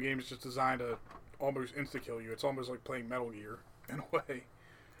stuff in the game is just designed to almost insta-kill you. It's almost like playing Metal Gear, in a way.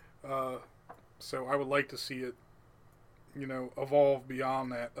 So I would like to see it, evolve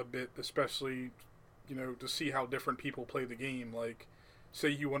beyond that a bit, especially, to see how different people play the game. Like, say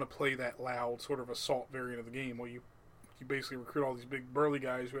you want to play that loud sort of assault variant of the game, well, you basically recruit all these big burly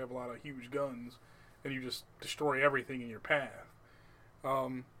guys who have a lot of huge guns, and you just destroy everything in your path.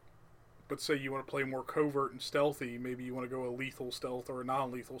 But say you want to play more covert and stealthy, maybe you want to go a lethal stealth or a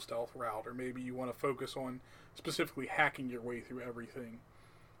non-lethal stealth route, or maybe you want to focus on specifically hacking your way through everything.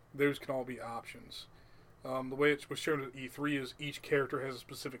 Those can all be options. The way it was shown at E3 is each character has a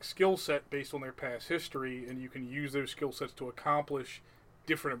specific skill set based on their past history, and you can use those skill sets to accomplish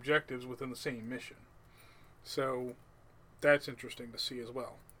different objectives within the same mission. So that's interesting to see as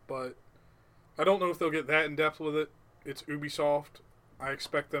well. But I don't know if they'll get that in depth with it. It's Ubisoft. I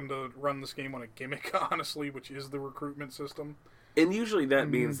expect them to run this game on a gimmick, honestly, which is the recruitment system. And usually that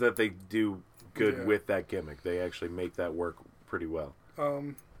means that they do good with that gimmick. They actually make that work pretty well.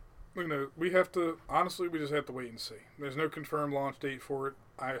 We have to, honestly, we just have to wait and see. There's no confirmed launch date for it.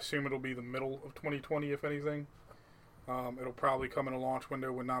 I assume it'll be the middle of 2020, if anything. It'll probably come in a launch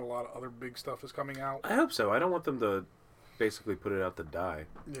window when not a lot of other big stuff is coming out. I hope so. I don't want them to basically put it out to die.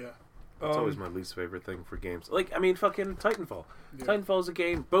 Yeah. That's always my least favorite thing for games. Like, I mean, fucking Titanfall. Yeah. Titanfall is a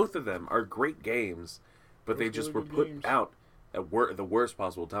game. Both of them are great games, but they just were put out at the worst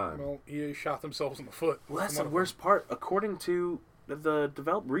possible time. Well, EA shot themselves in the foot. Well, that's the worst part. According to the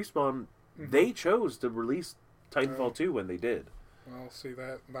develop Respawn, they chose to release Titanfall 2 when they did. Well, see,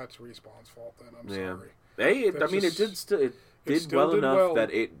 that's Respawn's fault then. I'm sorry. Hey, That's it did well enough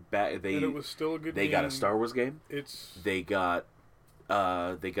that it was still a good they game. got a Star Wars game. They got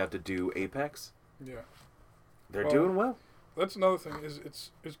to do Apex. Yeah. They're doing well. That's another thing.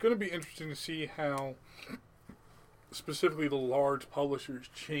 It's going to be interesting to see how specifically the large publishers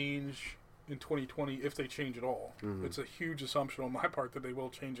change in 2020, if they change at all. Mm-hmm. It's a huge assumption on my part that they will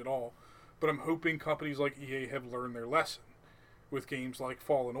change at all. But I'm hoping companies like EA have learned their lesson with games like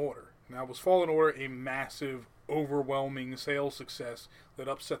Fallen Order. Now, was Fallen Order a massive, overwhelming sales success that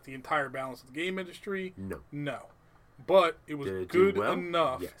upset the entire balance of the game industry? No. But it was good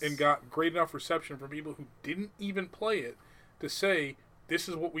enough and got great enough reception from people who didn't even play it to say, this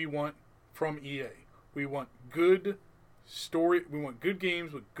is what we want from EA. We want good story. We want good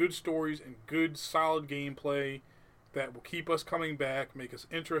games with good stories and good, solid gameplay that will keep us coming back, make us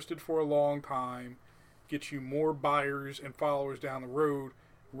interested for a long time, get you more buyers and followers down the road,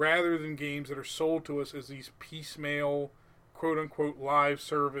 rather than games that are sold to us as these piecemeal, quote-unquote, live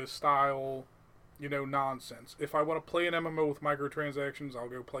service style, nonsense. If I want to play an MMO with microtransactions, I'll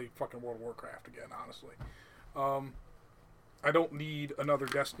go play fucking World of Warcraft again, honestly. I don't need another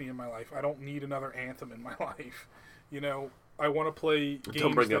Destiny in my life. I don't need another Anthem in my life. I want to play games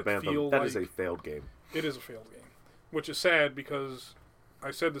Don't bring up that Anthem. feel That like... is a failed game. It is a failed game. Which is sad because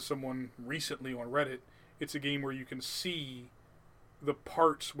I said to someone recently on Reddit, it's a game where you can see the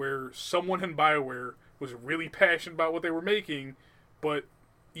parts where someone in BioWare was really passionate about what they were making, but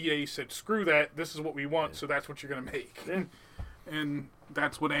EA said, screw that, this is what we want, so that's what you're going to make. Yeah. And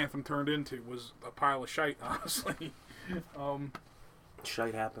that's what Anthem turned into, was a pile of shite, honestly.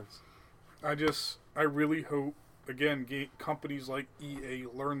 Shite happens. I really hope, again, companies like EA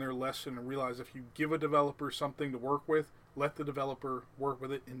learn their lesson and realize if you give a developer something to work with, let the developer work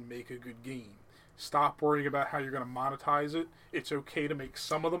with it and make a good game. Stop worrying about how you're going to monetize it. It's okay to make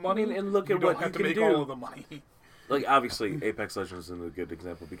some of the money. And look you at don't what have you to can make do. all of the money. Like, obviously, Apex Legends is a good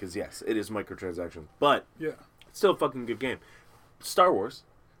example because, yes, it is microtransactions, but Yeah. it's still a fucking good game. Star Wars,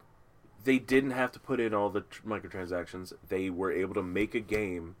 they didn't have to put in all the microtransactions. They were able to make a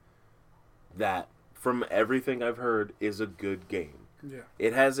game that, from everything I've heard, is a good game. Yeah.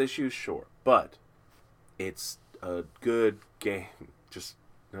 It has issues, sure, but it's a good game. Just,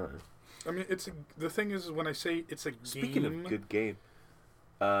 I mean, the thing is, when I say it's a Speaking game... of good game,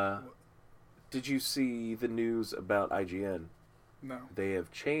 did you see the news about IGN? No. They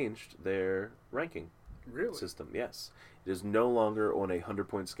have changed their ranking Really? system. Yes. It is no longer on a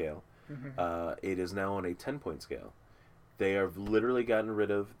 100-point scale. Mm-hmm. It is now on a 10-point scale. They have literally gotten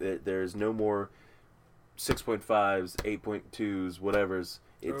rid of... There's no more 6.5s, 8.2s, whatevers.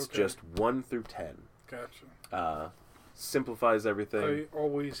 It's just 1 through 10. Gotcha. Simplifies everything. I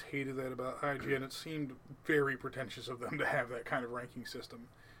always hated that about IGN. It seemed very pretentious of them to have that kind of ranking system.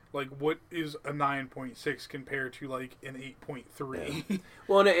 Like, what is a 9.6 compared to, like, an 8.3? Yeah.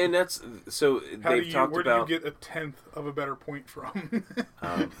 Well, and that's... So, Where do you get a tenth of a better point from?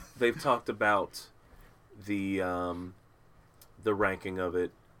 They've talked about the ranking of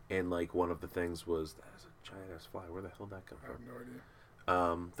it, and, like, one of the things was... That's a giant-ass fly. Where the hell did that come from? I have no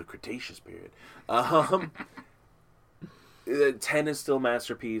idea. The Cretaceous period. 10 is still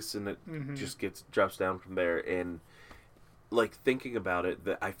Masterpiece, and it just drops down from there. And, like, thinking about it,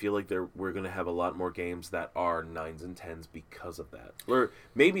 that I feel like we're going to have a lot more games that are 9s and 10s because of that. Or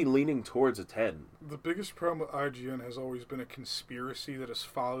maybe leaning towards a 10. The biggest problem with IGN has always been a conspiracy that has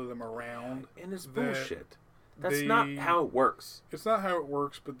followed them around. And it's bullshit. That's not how it works. It's not how it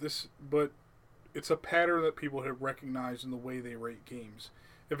works, but it's a pattern that people have recognized in the way they rate games.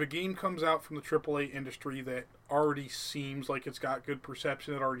 If a game comes out from the AAA industry that already seems like it's got good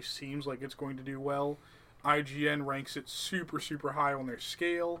perception, it already seems like it's going to do well, IGN ranks it super, super high on their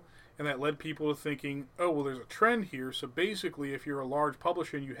scale, and that led people to thinking, oh, well, there's a trend here, so basically if you're a large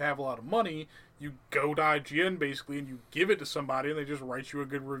publisher and you have a lot of money, you go to IGN, basically, and you give it to somebody, and they just write you a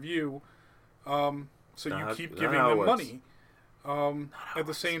good review, so you keep giving them money. At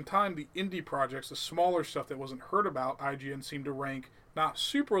the same time, the indie projects, the smaller stuff that wasn't heard about, IGN seemed to rank not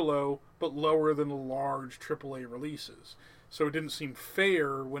super low, but lower than the large AAA releases. So it didn't seem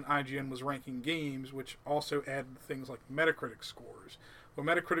fair when IGN was ranking games, which also added things like Metacritic scores. When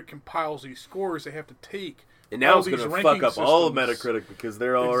Metacritic compiles these scores, they have to take and now all it's these going to ranking fuck up systems. all of Metacritic because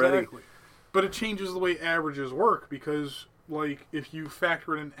they're already... Exactly. But it changes the way averages work because, like, if you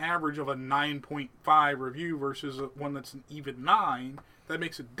factor in an average of a 9.5 review versus one that's an even 9, that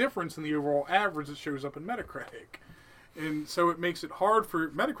makes a difference in the overall average that shows up in Metacritic. And so it makes it hard for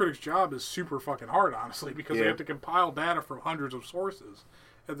Metacritic's job is super fucking hard, honestly, because they have to compile data from hundreds of sources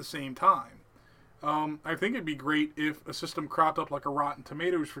at the same time. I think it'd be great if a system cropped up like a Rotten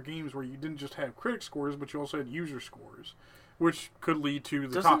Tomatoes for games where you didn't just have critic scores, but you also had user scores, which could lead to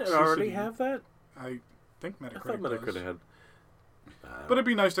the toxicity. Doesn't it already have that? I think Metacritic I thought Metacritic does. had. But it'd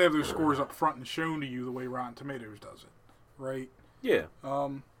be nice to have those scores up front and shown to you the way Rotten Tomatoes does it, right? Yeah.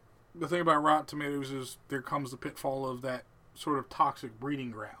 The thing about Rotten Tomatoes is there comes the pitfall of that sort of toxic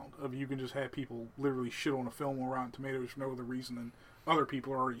breeding ground of you can just have people literally shit on a film on Rotten Tomatoes for no other reason than other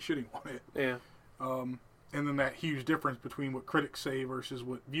people are already shitting on it. Yeah. And then that huge difference between what critics say versus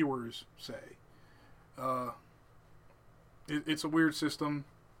what viewers say. It's a weird system.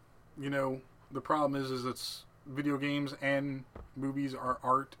 You know, the problem is it's video games and movies are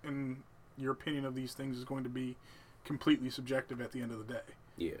art, and your opinion of these things is going to be completely subjective at the end of the day.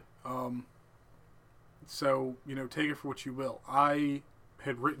 Yeah. So, you know, take it for what you will. I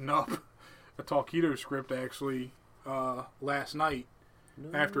had written up a Talketo script, actually, last night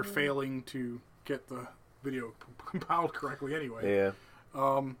after failing to get the video compiled correctly anyway. Yeah.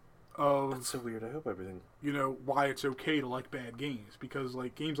 That's so weird. I hope everything... You know, why it's okay to like bad games. Because,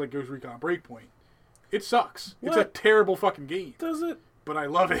 like, games like Ghost Recon Breakpoint, it sucks. What? It's a terrible fucking game. Does it? But I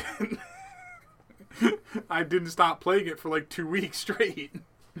love it. I didn't stop playing it for like 2 weeks straight.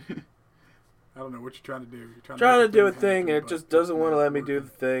 I don't know what you're trying to do. You're trying to do a thing, and it just doesn't want to let me do the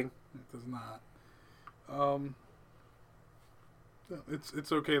thing. It does not.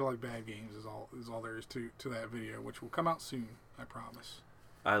 It's okay to like bad games is all there is to that video, which will come out soon, I promise.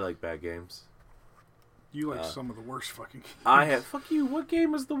 I like bad games. You like some of the worst fucking games. I have. Fuck you. What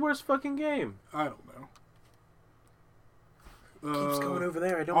game is the worst fucking game? I don't know. Keeps going over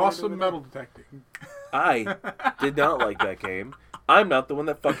there. I don't. Awesome Metal Detecting. I did not like that game. I'm not the one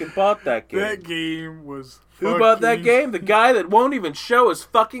that fucking bought that game. That game was. Who bought that game? The guy that won't even show his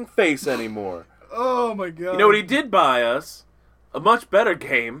fucking face anymore. Oh my god! You know what he did buy us? A much better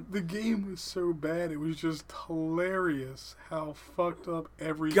game. The game was so bad. It was just hilarious how fucked up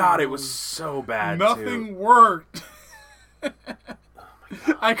everything God, it was so bad. Nothing worked. Oh my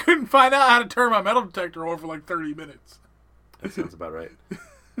god! I couldn't find out how to turn my metal detector on for like 30 minutes. That sounds about right.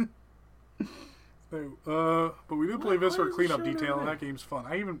 So, but we did play Viscera Cleanup Detail, and that game's fun.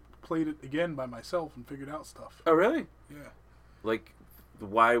 I even played it again by myself and figured out stuff. Oh, really? Yeah. Like,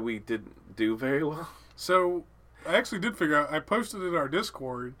 why we didn't do very well? So, I actually did figure out, I posted it in our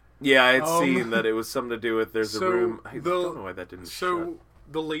Discord. Yeah, I had seen that it was something to do with there's a room. I don't know why that didn't shut.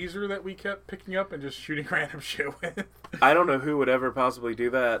 The laser that we kept picking up and just shooting random shit with. I don't know who would ever possibly do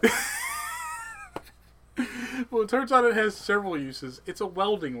that. Well, it turns out it has several uses. It's a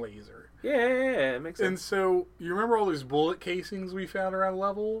welding laser. Yeah, it makes sense. And so, you remember all those bullet casings we found around the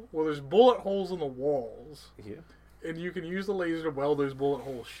level? Well, there's bullet holes in the walls. Yeah. And you can use the laser to weld those bullet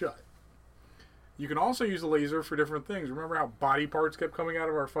holes shut. You can also use the laser for different things. Remember how body parts kept coming out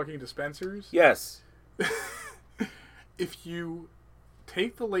of our fucking dispensers? Yes. If you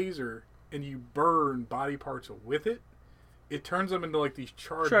take the laser and you burn body parts with it, it turns them into like these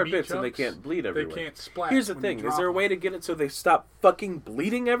charred meat bits, chunks. and they can't bleed everywhere. They can't splat. Here's the thing: is there a way to get it so they stop fucking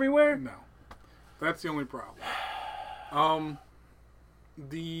bleeding everywhere? No, that's the only problem.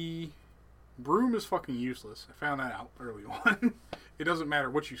 The broom is fucking useless. I found that out early on. It doesn't matter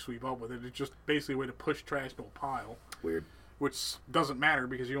what you sweep up with it. It's just basically a way to push trash to a pile. Weird. Which doesn't matter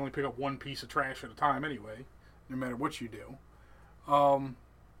because you only pick up one piece of trash at a time anyway, no matter what you do.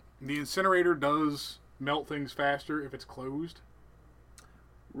 The incinerator does melt things faster if it's closed.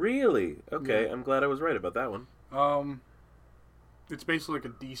 Really? Okay, Yeah. I'm glad I was right about that one. It's basically like a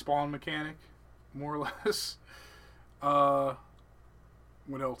despawn mechanic, more or less. What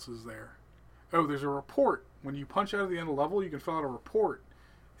else is there? Oh, there's a report. When you punch out at the end of the level, you can fill out a report,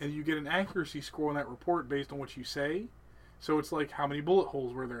 and you get an accuracy score on that report based on what you say. So it's like, how many bullet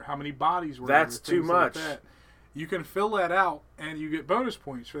holes were there? How many bodies were there? That's too much. Like that. You can fill that out, and you get bonus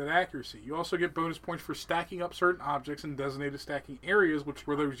points for that accuracy. You also get bonus points for stacking up certain objects in designated stacking areas, which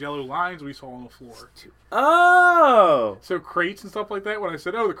were those yellow lines we saw on the floor. Oh! So crates and stuff like that, when I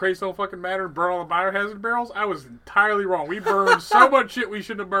said, oh, the crates don't fucking matter and burn all the biohazard barrels, I was entirely wrong. We burned so much shit we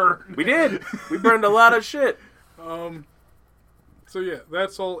shouldn't have burned. We did! We burned a lot of shit. So yeah,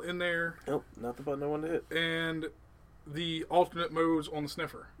 that's all in there. Nope, not the button I wanted to hit. And the alternate modes on the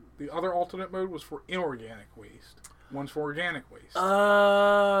sniffer. The other alternate mode was for inorganic waste. One's for organic waste.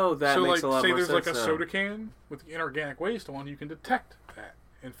 Oh, that so makes like, a lot say more there's sense like a now. soda can with the inorganic waste on, you can detect that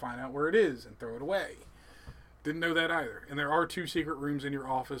and find out where it is and throw it away. Didn't know that either. And there are 2 secret rooms in your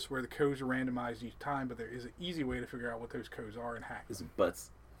office where the codes are randomized each time, but there is an easy way to figure out what those codes are and hack them. Is it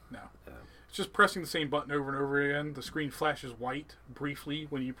butts? No. It's just pressing the same button over and over again. The screen flashes white briefly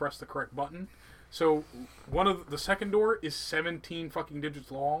when you press the correct button. So the second door is 17 fucking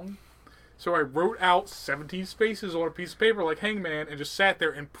digits long. So I wrote out 17 spaces on a piece of paper like Hangman and just sat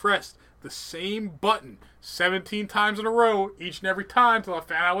there and pressed the same button 17 times in a row, each and every time, till I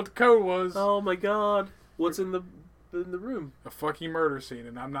found out what the code was. Oh my god. What's in the room? A fucking murder scene,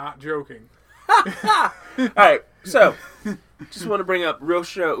 and I'm not joking. Alright, so just want to bring up real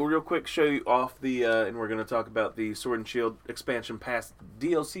quick, show you off the and we're gonna talk about the Sword and Shield expansion pass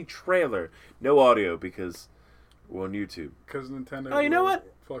DLC trailer. No audio because we're on YouTube. Because Nintendo. Oh, you know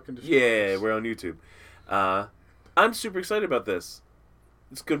what? Fucking destroy Yeah, us. we're on YouTube. I'm super excited about this.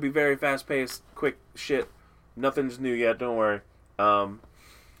 It's gonna be very fast paced, quick shit. Nothing's new yet, don't worry.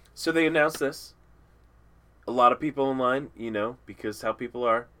 So they announced this. A lot of people online, because how people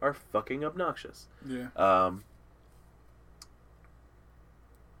are fucking obnoxious. Yeah.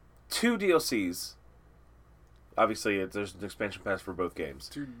 2 DLCs. Obviously, there's an expansion pass for both games.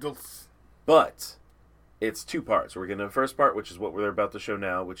 But it's 2 parts. We're getting the first part, which is what we're about to show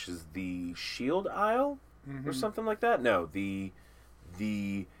now, which is the Shield Isle or something like that. No, the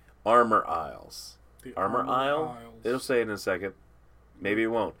Armor Isles. The Armor Isle? Isles. It'll say it in a second. Maybe it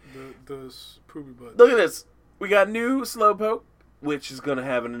won't. The poopy butt. Look at this. We got new Slowpoke, which is going to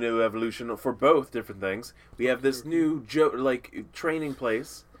have a new evolution for both different things. We have this new training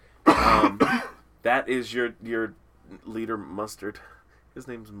place. That is your leader, Mustard. His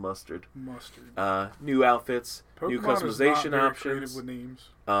name's Mustard. New outfits, Pokemon new is not customization very options. creative with names.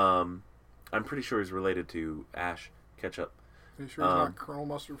 I'm pretty sure he's related to Ash Ketchup. Are you sure he's not Colonel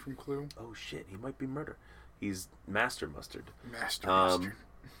Mustard from Clue? Oh shit, he might be Murder. He's Master Mustard. Master Mustard.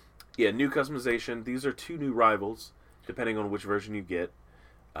 Yeah, new customization. These are 2 new rivals, depending on which version you get.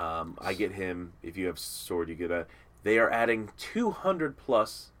 I get him. If you have Sword, you get a... They are adding 200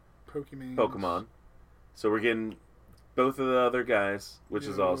 plus Pokemon. So we're getting both of the other guys, which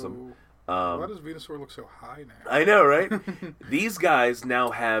is awesome. Why does Venusaur look so high now? I know, right? These guys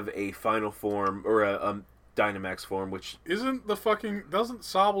now have a final form, or a Dynamax form, which... Doesn't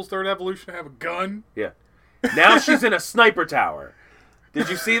Sobble's third evolution have a gun? Yeah. Now she's in a sniper tower. Did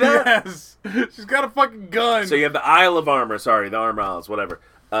you see that? Yes! She's got a fucking gun! So you have the Isle of Armor. Sorry, the Armor Isles, whatever.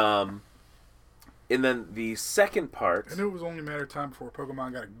 And then the second part... I knew it was only a matter of time before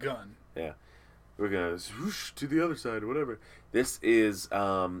Pokemon got a gun. Yeah. We're going to whoosh to the other side or whatever. This is...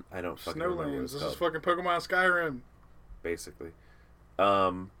 I don't fucking remember what it's Snowlands. This called. is fucking Pokemon Skyrim. Basically.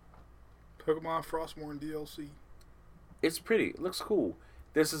 Pokemon Frostmourne DLC. It's pretty. It looks cool.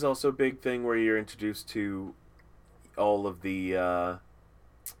 This is also a big thing where you're introduced to all of the...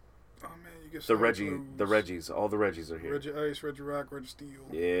 Oh man, you get the Reggies. All the Reggies are here. Reggie Ice, Reggie Rock, Reggie Steel.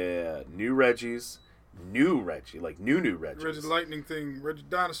 Yeah. New Reggies. New Reggie. Like new Reggies. Reggie Lightning thing. Reggie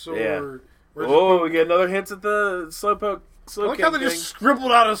Dinosaur. Yeah. Reggie we get another hint at the Slowpoke. I like how they just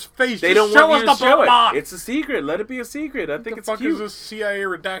scribbled out his face. They just don't want show you us to the show Pokemon. it. It's a secret. Let it be a secret. I think it's fuck cute. Is this CIA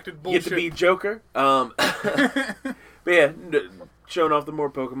redacted You bullshit? get to be Joker. But yeah, showing off the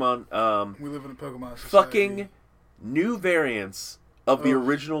more Pokemon. We live in a Pokemon society. Fucking new variants of the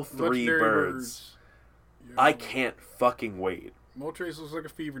original 3 Legendary birds. Yo. I can't fucking wait. Moltres looks like a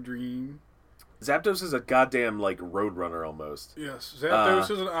fever dream. Zapdos is a goddamn, Roadrunner almost. Yes,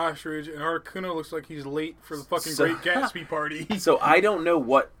 Zapdos is an ostrich, and Articuno looks like he's late for the fucking Great Gatsby party. So I don't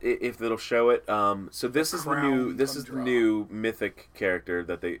know if it'll show it. So this is Crown the new mythic character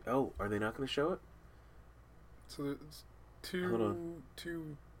that they... Oh, are they not going to show it? So it's two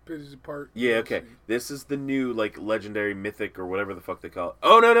pages apart. Yeah, okay. This is the new, legendary mythic or whatever the fuck they call it.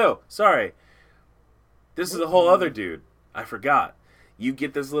 Oh, no. Sorry. This is a whole other dude. I forgot. You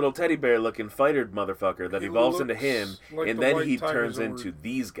get this little teddy bear looking fighter motherfucker that evolves into him, like and the then White he Tiger turns Zord. into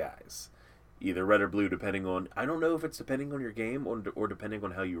these guys. Either red or blue, depending on... I don't know if it's depending on your game or depending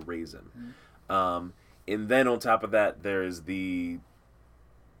on how you raise him. Mm-hmm. And then on top of that, there is the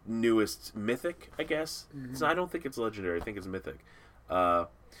newest mythic, I guess. Mm-hmm. So I don't think it's legendary. I think it's mythic.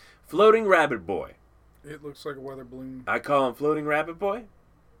 Floating Rabbit Boy. It looks like a weather balloon. I call him Floating Rabbit Boy.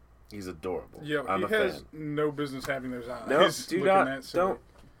 He's adorable. Yeah, I'm he a has fan. no business having those eyes. No, do looking not. that silly.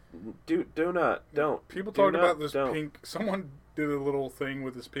 Don't. People Do talked not, about this don't. pink. Someone did a little thing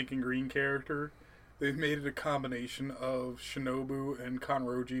with this pink and green character. They've made it a combination of Shinobu and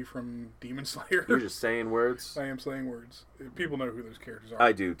Kanroji from Demon Slayer. You're just saying words. I am saying words. People know who those characters are.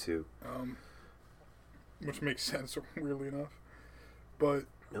 I do too. Which makes sense, weirdly enough. But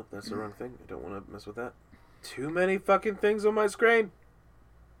Nope, that's the wrong thing. I don't want to mess with that. Too many fucking things on my screen.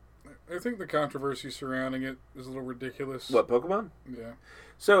 I think the controversy surrounding it is a little ridiculous. What, Pokemon? Yeah.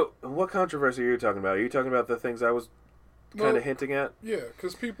 So, what controversy are you talking about? Are you talking about the things I was kind of hinting at. Yeah,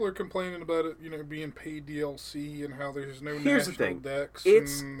 because people are complaining about it, being paid DLC and how there's no Here's the national thing. decks.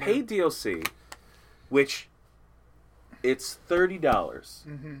 It's paid DLC, which it's $30.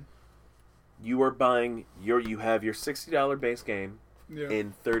 Mm-hmm. You are buying you have your $60 base game Yeah.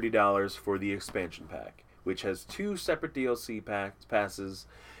 and $30 for the expansion pack, which has 2 separate DLC passes,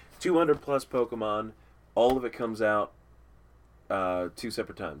 200 plus Pokemon. All of it comes out 2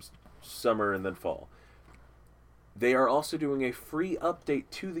 separate times, summer and then fall. They are also doing a free update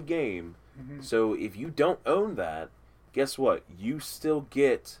to the game. Mm-hmm. So if you don't own that, guess what? You still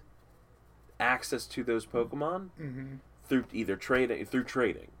get access to those Pokemon Mm-hmm. through either trading.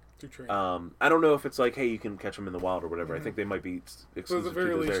 To trade. I don't know if it's like, hey, you can catch them in the wild or whatever. Mm-hmm. I think they might be So at exclusive the very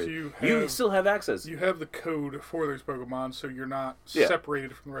to those least, areas. you You still have access. You have the code for those Pokemon, so you're not Yeah.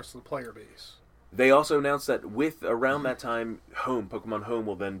 separated from the rest of the player base. They also announced that with around that time, Pokemon Home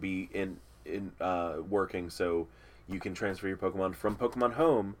will then be in working, so you can transfer your Pokemon from Pokemon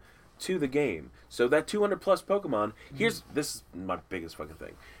Home to the game. So that 200 plus Pokemon, this is my biggest fucking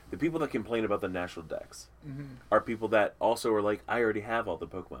thing. The people that complain about the national decks are people that also are like, I already have all the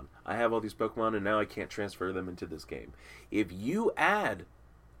Pokemon. I have all these Pokemon, and now I can't transfer them into this game. If you add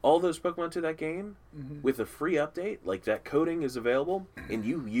all those Pokemon to that game with a free update, like that coding is available, and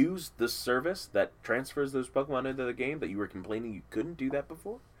you use the service that transfers those Pokemon into the game that you were complaining you couldn't do that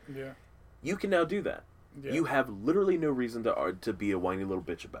before, Yeah. you can now do that. Yeah. You have literally no reason to be a whiny little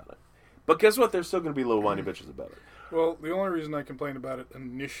bitch about it. But guess what? There's still going to be little whiny bitches about it. Well, the only reason I complained about it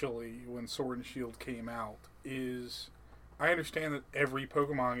initially when Sword and Shield came out is I understand that every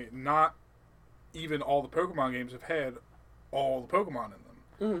Pokemon, not even all the Pokemon games, have had all the Pokemon in them.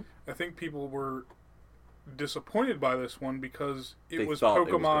 Mm-hmm. I think people were disappointed by this one because They it was thought it was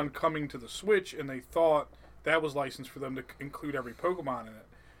Pokemon good. coming to the Switch, and they thought that was licensed for them to include every Pokemon in it.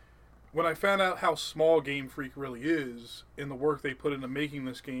 When I found out how small Game Freak really is in the work they put into making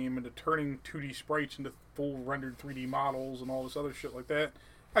this game, into turning 2D sprites into full rendered 3D models and all this other shit like that,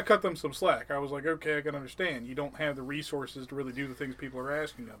 I cut them some slack. I was like, okay, I can understand. You don't have the resources to really do the things people are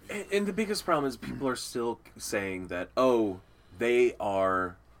asking of you. And the biggest problem is people are still saying that, they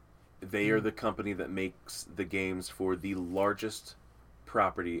are the company that makes the games for the largest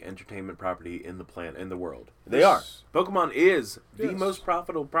entertainment property in the world. They Yes. are. Pokemon is the Yes. most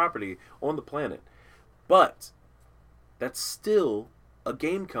profitable property on the planet. But that's still a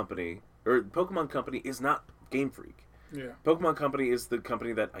game company, or Pokemon Company is not Game Freak. Yeah. Pokemon Company is the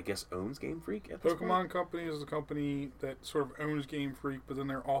company that I guess owns Game Freak at this Pokemon point. Company is the company that sort of owns Game Freak, but then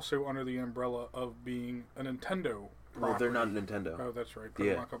they're also under the umbrella of being a Nintendo Well, they're not property. Nintendo. Oh, that's right. Pokemon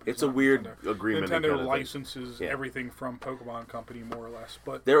Yeah, Company's it's a not weird Nintendo. agreement. Nintendo kind of thing. licenses Yeah. everything from Pokemon Company, more or less.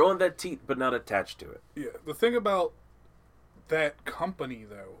 But They're on that teat, but not attached to it. yeah, the thing about that company,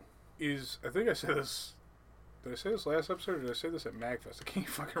 though, is I think I said this. Did I say this last episode, or did I say this at MagFest? I can't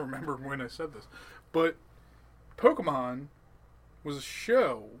fucking remember when I said this. But Pokemon was a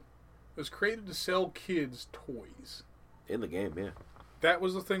show that was created to sell kids toys. In the game, yeah. That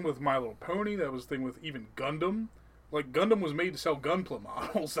was the thing with My Little Pony. That was the thing with even Gundam. Like, Gundam was made to sell Gunpla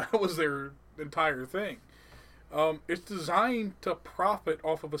models. That was their entire thing. It's designed to profit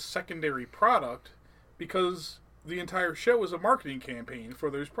off of a secondary product because the entire show is a marketing campaign for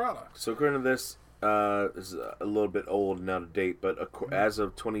those products. So according to this is a little bit old and out of date, but as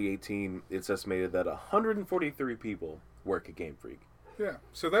of 2018, it's estimated that 143 people work at Game Freak. Yeah.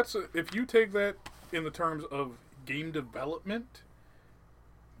 So if you take that in the terms of game development,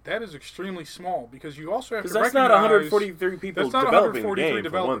 that is extremely small because you also have to Because that's recognize... not 143 people That's not developing 143 the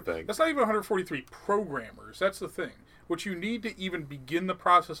game, for one developers. thing. That's not even 143 programmers. That's the thing. What you need to even begin the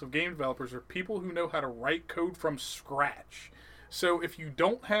process of game developers are people who know how to write code from scratch. So if you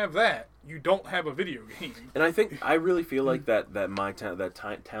don't have that, you don't have a video game. And I really feel like that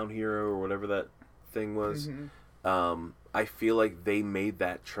Town Hero or whatever that thing was, I feel like they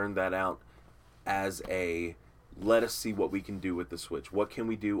churned that out as a, let us see what we can do with the Switch. What can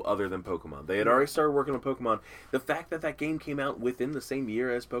we do other than Pokemon? They had already started working on Pokemon. The fact that that game came out within the same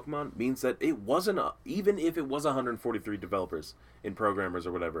year as Pokemon means that it wasn't, even if it was 143 developers and programmers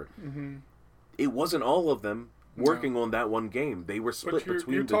or whatever, it wasn't all of them working on that one game. They were split But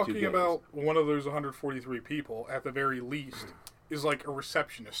between you're the two talking games. about one of those 143 people, at the very least, is like a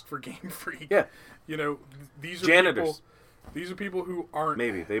receptionist for Game Freak. Yeah. You know, these are Janitors. These are people who aren't...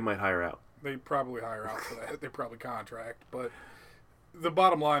 Maybe. They might hire out. They probably hire out for that. They probably contract. But the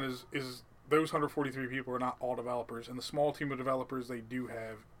bottom line is those 143 people are not all developers. And the small team of developers they do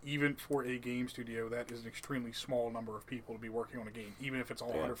have, even for a game studio, that is an extremely small number of people to be working on a game, even if it's all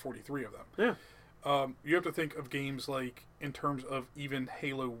 143 of them. Yeah. You have to think of games like, in terms of even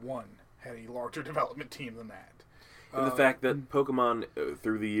Halo 1 had a larger development team than that. And the fact that Pokemon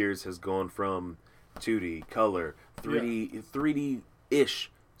through the years has gone from 2D, color,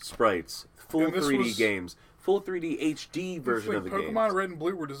 3D-ish sprites, full 3D games, full 3D HD version of the game. Pokemon Red and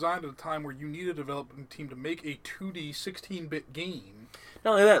Blue were designed at a time where you needed a development team to make a 2D 16-bit game.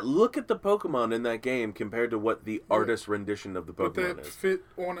 Not only that, look at the Pokemon in that game compared to what the artist rendition of the Pokemon but that is. fit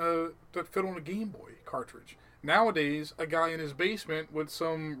on a Game Boy cartridge. Nowadays, a guy in his basement with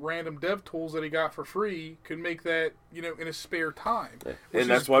some random dev tools that he got for free could make that, in his spare time. Yeah. And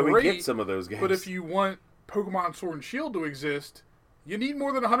that's why we get some of those games. But if you want Pokemon Sword and Shield to exist, you need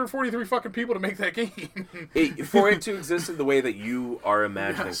more than 143 fucking people to make that game. For it to exist in the way that you are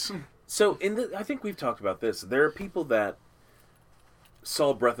imagining. Yes. So, I think we've talked about this. There are people that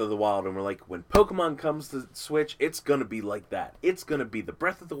saw Breath of the Wild and were like, when Pokemon comes to Switch, it's going to be like that. It's going to be the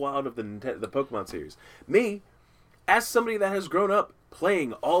Breath of the Wild of the Pokemon series. Me, as somebody that has grown up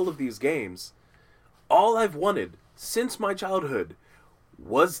playing all of these games, all I've wanted since my childhood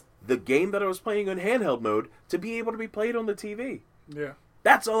was the game that I was playing in handheld mode to be able to be played on the TV. Yeah.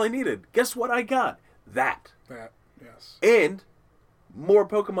 That's all I needed. Guess what I got? That. Yes. And more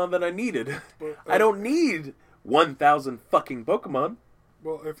Pokemon than I needed. But, I don't need 1,000 fucking Pokemon.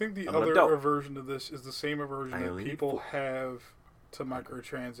 Well, I think the I'm an other adult. aversion to this is the same aversion I that only need people 4. have to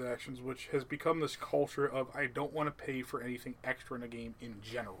microtransactions, which has become this culture of I don't want to pay for anything extra in a game in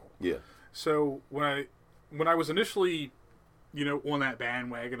general. Yeah. So when I was initially, on that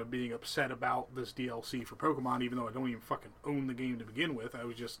bandwagon of being upset about this DLC for Pokemon, even though I don't even fucking own the game to begin with, I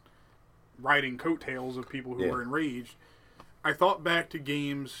was just riding coattails of people who were enraged. I thought back to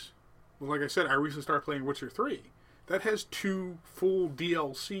games, like I said, I recently started playing Witcher 3. That has 2 full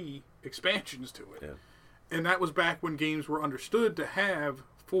DLC expansions to it. Yeah. And that was back when games were understood to have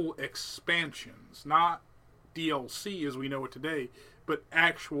full expansions, not DLC as we know it today, but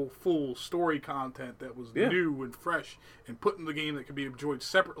actual full story content that was new and fresh and put in the game that could be enjoyed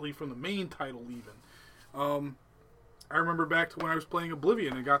separately from the main title even. I remember back to when I was playing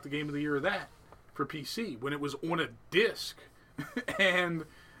Oblivion and got the Game of the Year of that for PC, when it was on a disc. And,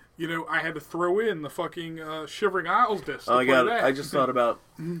 I had to throw in the fucking Shivering Isles disc to Oh my play god, that. I just thought about,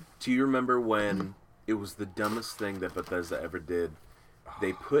 do you remember when it was the dumbest thing that Bethesda ever did?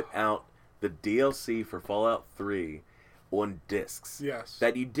 They put out the DLC for Fallout 3 on discs. Yes.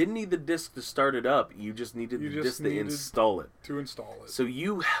 That you didn't need the disc to start it up, you just needed the disc to install it. To install it. So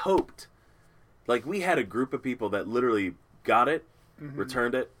you hoped, like we had a group of people that literally got it,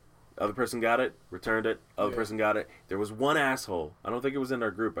 returned it, other person got it, returned it, other person got it. There was one asshole, I don't think it was in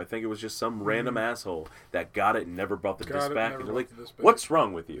our group, I think it was just some random asshole that got it and never brought the disc back. And you're like, what's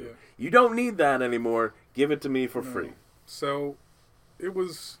wrong with you? Yeah. You don't need that anymore, give it to me for free. So,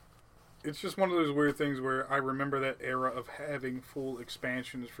 it's just one of those weird things where I remember that era of having full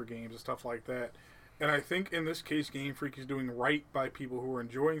expansions for games and stuff like that. And I think in this case, Game Freak is doing right by people who are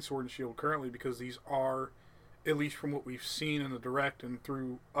enjoying Sword and Shield currently, because these are, at least from what we've seen in the Direct and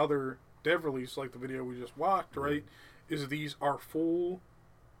through other dev releases like the video we just watched, right, is these are full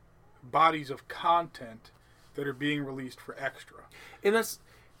bodies of content that are being released for extra. And that's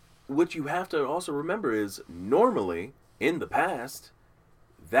what you have to also remember is normally, in the past,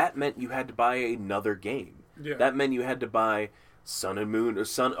 that meant you had to buy another game. Yeah. That meant you had to buy Sun and Moon, or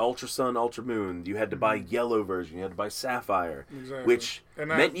Sun, Ultra Moon. You had to buy Yellow version. You had to buy Sapphire. Exactly. Which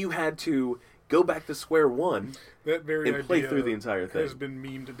meant you had to go back to square one that very and play idea through the entire thing. has been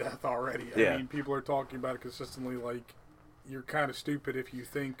memed to death already. Yeah. I mean, people are talking about it consistently, like, you're kind of stupid if you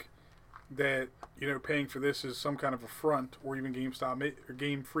think that, paying for this is some kind of affront, or even GameStop or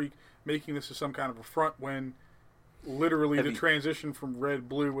Game Freak making this as some kind of affront, when literally the transition from red,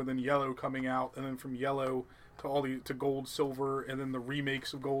 blue, and then yellow coming out, and then from yellow to gold, silver, and then the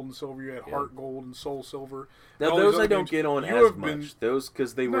remakes of gold and silver. You had Heart Gold and Soul Silver. Now those I don't get on as much. Those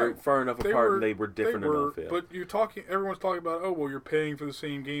because they were far enough apart and they were different enough. Yeah. But everyone's talking about, oh well, you're paying for the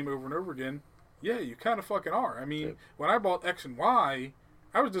same game over and over again. Yeah, you kind of fucking are. I mean, when I bought X and Y,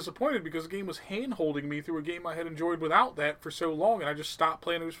 I was disappointed because the game was hand-holding me through a game I had enjoyed without that for so long, and I just stopped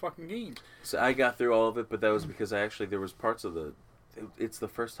playing those fucking games. So I got through all of it, but that was because there was parts of it's the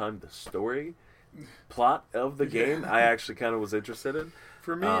first time the story plot of the game I actually kind of was interested in.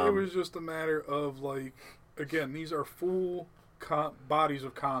 For me, it was just a matter of, like, again, these are full bodies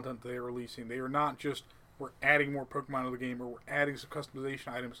of content they are releasing. They are not just, we're adding more Pokemon to the game, or we're adding some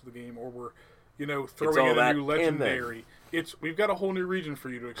customization items to the game, or we're, throwing in a new legendary. We've got a whole new region for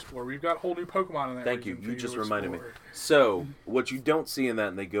you to explore. We've got a whole new Pokemon in that Thank region. you. You just to reminded me. explore. So, what you don't see in that,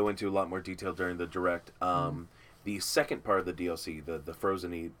 and they go into a lot more detail during the Direct, the second part of the DLC, the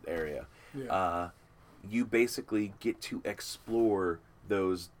Frozen area, you basically get to explore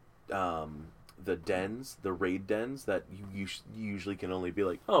those the dens, the raid dens that you usually can only be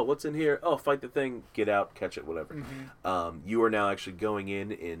like, oh, what's in here? Oh, fight the thing, get out, catch it, whatever. You are now actually going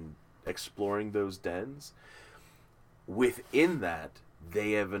in and exploring those dens. Within that,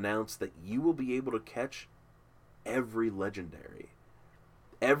 they have announced that you will be able to catch every legendary.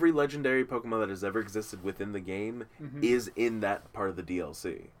 Every legendary Pokemon that has ever existed within the game is in that part of the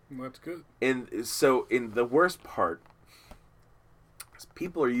DLC. That's good. And so, in the worst part,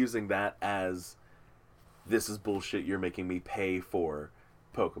 people are using that as, this is bullshit, you're making me pay for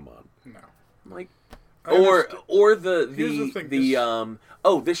Pokemon. No. Like, Here's the thing,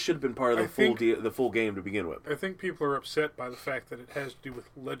 oh, this should have been part of the full game to begin with. I think people are upset by the fact that it has to do with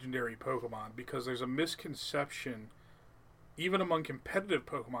legendary Pokemon, because there's a misconception, even among competitive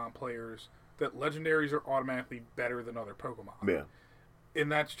Pokemon players, that legendaries are automatically better than other Pokemon. Yeah.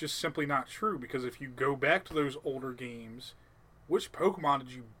 And that's just simply not true, because if you go back to those older games, which Pokemon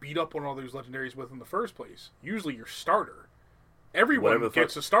did you beat up on all those legendaries with in the first place? Usually your starter. Everyone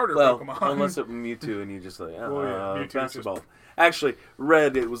gets a starter Pokemon. Unless it's Mewtwo and you just like, Mewtwo basketball. Actually,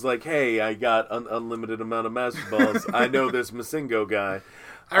 Red, it was like, hey, I got unlimited amount of Master Balls. I know this Masingo guy.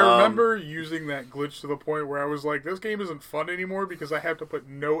 I remember using that glitch to the point where I was like, this game isn't fun anymore because I have to put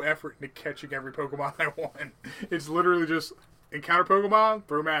no effort into catching every Pokemon I want. It's literally just encounter Pokemon,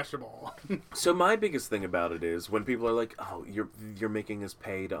 throw Master Ball. So my biggest thing about it is when people are like, oh, you're making us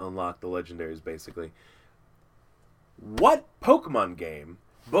pay to unlock the legendaries, basically. What Pokemon game,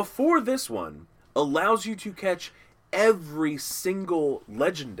 before this one, allows you to catch every single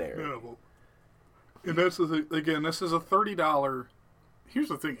legendary? Yeah, well, and that's the thing. Again, this is a $30... Here's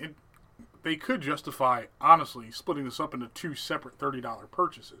the thing. They could justify, honestly, splitting this up into two separate $30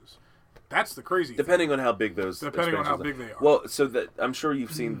 purchases. That's the crazy Depending thing. on how big those Depending on how expansions big they are. Well, so that I'm sure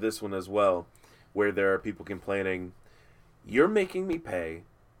you've seen this one as well, where there are people complaining, you're making me pay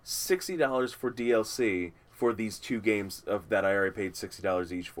 $60 for DLC for these two games that I already paid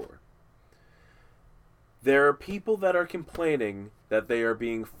 $60 each for. There are people that are complaining that they are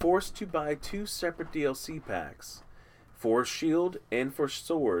being forced to buy two separate DLC packs for Shield and for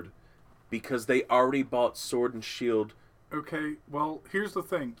Sword because they already bought Sword and Shield. Okay, well, here's the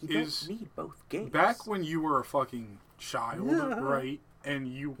thing. You don't need both games. Back when you were a fucking child, right, and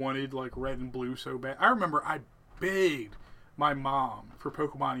you wanted, like, Red and Blue so bad, I remember I begged my mom for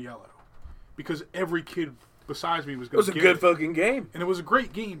Pokemon Yellow because every kid besides me was going to get it. It was a good fucking game. And it was a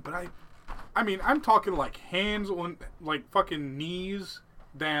great game, but I mean, I'm talking, like, hands on, like, fucking knees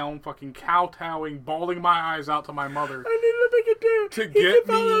down, fucking kowtowing, bawling my eyes out to my mother. I need a Pikachu To get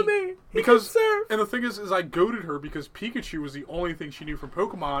me. Because, and the thing is I goaded her because Pikachu was the only thing she knew from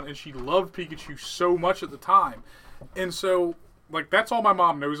Pokemon, and she loved Pikachu so much at the time. And so, like, that's all my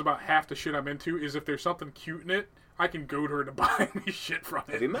mom knows about half the shit I'm into, is if there's something cute in it, I can goad her into buying me shit from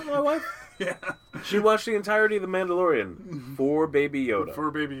it. Have you met my wife? Yeah. She watched the entirety of The Mandalorian for Baby Yoda. For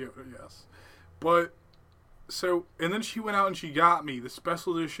Baby Yoda, yes. But, so, and then she went out and she got me the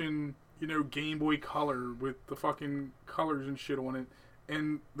special edition, Game Boy Color with the fucking colors and shit on it,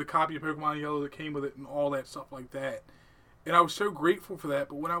 and the copy of Pokemon Yellow that came with it and all that stuff like that. And I was so grateful for that,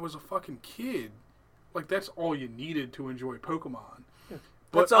 but when I was a fucking kid, like, that's all you needed to enjoy Pokemon. Yeah.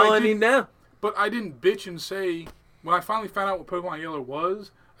 That's all I need now. But I didn't bitch and say, when I finally found out what Pokemon Yellow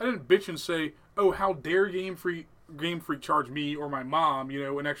was, I didn't bitch and say, oh, how dare Game Freak charge me or my mom,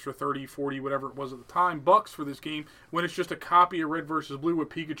 an extra 30, 40, whatever it was at the time, bucks for this game, when it's just a copy of Red vs. Blue with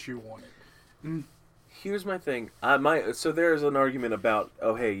Pikachu on it. Here's my thing. So there's an argument about,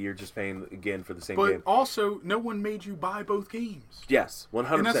 oh, hey, you're just paying again for the same game. But also, no one made you buy both games. Yes,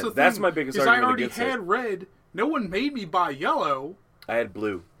 100%. And that's my biggest argument against it. I already had Red. No one made me buy Yellow. I had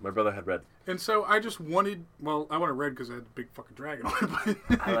Blue. My brother had Red. And so I just wanted, I wanted Red because I had a big fucking dragon on it.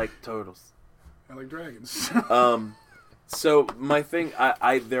 But I like turtles. I like dragons. So my thing,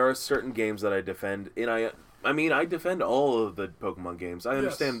 there are certain games that I defend, and I defend all of the Pokemon games. I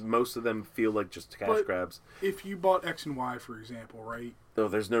understand most of them feel like just cash grabs. If you bought X and Y, for example, right? Though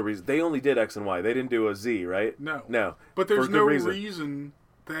there's no reason. They only did X and Y. They didn't do a Z, right? No. But there's no reason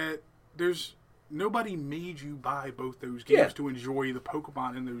that nobody made you buy both those games to enjoy the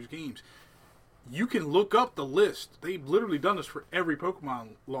Pokemon in those games. You can look up the list. They've literally done this for every Pokemon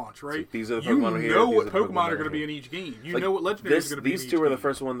launch, right? So these are the Pokemon here. You know what Pokemon are going to be in each game. You know what Legendaries are going to be in each game. These two are the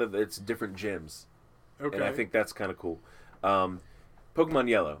first one that it's different gyms. Okay. And I think that's kind of cool. Pokemon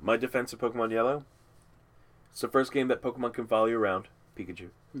Yellow. My defense of Pokemon Yellow. It's the first game that Pokemon can follow you around. Pikachu.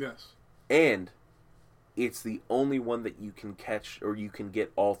 Yes. And it's the only one that you can catch or you can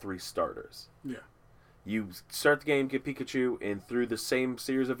get all three starters. Yeah. You start the game, get Pikachu, and through the same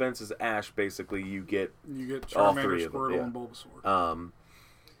series of events as Ash, basically, you get Charmander, all three of them. Squirtle, and Bulbasaur. Um,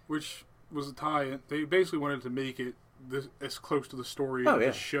 which was a tie-in. They basically wanted to make it as close to the story Oh, of yeah.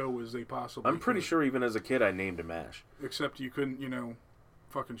 the show as they possibly I'm pretty could. sure even as a kid I named him Ash. Except you couldn't,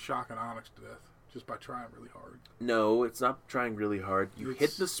 fucking shock an Onyx to death just by trying really hard. No, it's not trying really hard. You It's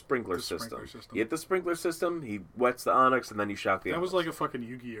hit the sprinkler the system. sprinkler system. You hit the sprinkler system, he wets the Onyx, and then you shock the That Onyx. was like a fucking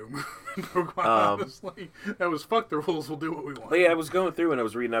Yu-Gi-Oh! Move in Pokemon, Um, honestly. That was, fuck the rules, we'll do what we want. But yeah, I was going through and I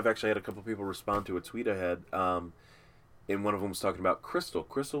was reading. I've actually had a couple people respond to a tweet I had. And one of them was talking about Crystal.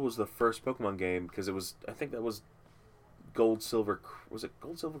 Crystal was the first Pokemon game because it was, I think that was Gold, Silver. Was it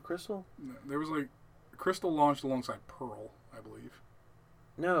Gold, Silver, Crystal? There was like, Crystal launched alongside Pearl, I believe.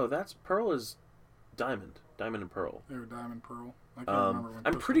 No, Pearl is Diamond. Diamond and Pearl. They were Diamond, Pearl. I can't remember when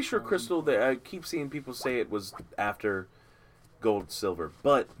I'm pretty sure falls Crystal, I keep seeing people say it was after Gold, Silver.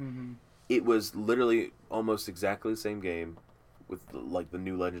 But Mhm. it was literally almost exactly the same game with the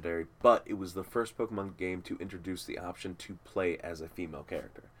new legendary, but it was the first Pokemon game to introduce the option to play as a female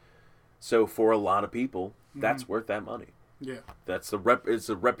character. So for a lot of people, that's worth that money. Yeah. That's it's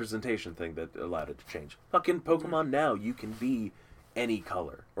a representation thing that allowed it to change. Fucking Pokemon now, you can be any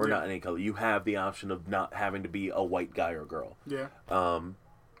color or Yeah. not any color. You have the option of not having to be a white guy or girl. Yeah.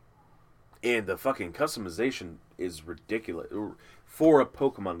 And the fucking customization is ridiculous. For a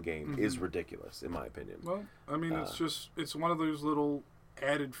Pokemon game, is ridiculous, in my opinion. Well, I mean, it's one of those little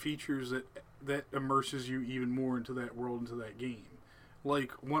added features that immerses you even more into that world, into that game.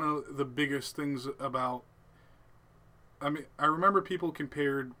 Like, one of the biggest things about... I mean, I remember people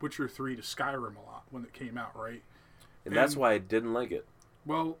compared Witcher 3 to Skyrim a lot when it came out, right? And that's why I didn't like it.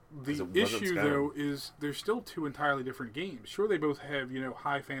 Well, the 'Cause it wasn't issue, Skyrim. though, is they're still two entirely different games. Sure, they both have,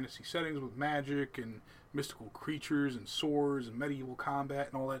 high fantasy settings with magic and mystical creatures and swords and medieval combat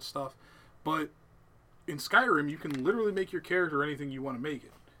and all that stuff. But in Skyrim, you can literally make your character anything you want to make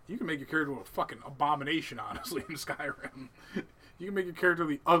it. You can make your character a fucking abomination, honestly, in Skyrim. You can make your character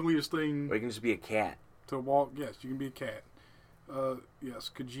the ugliest thing Or you can just be a cat. to walk. Yes, you can be a cat.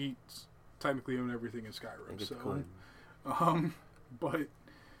 Yes, Khajiits technically own everything in Skyrim. And get the So, coin. but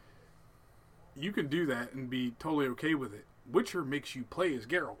you can do that and be totally okay with it. Witcher makes you play as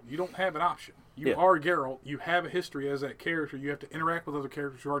Geralt. You don't have an option. You Yeah. are Geralt. You have a history as that character. You have to interact with other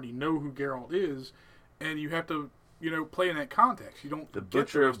characters who already know who Geralt is, and you have to, play in that context. You don't The get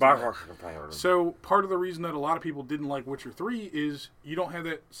Butcher of rest of that. Bar. So part of the reason that a lot of people didn't like Witcher 3 is you don't have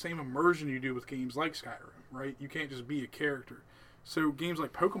that same immersion you do with games like Skyrim, right? You can't just be a character. So games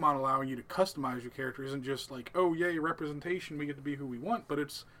like Pokemon allowing you to customize your character isn't just like, oh yay, representation, we get to be who we want, but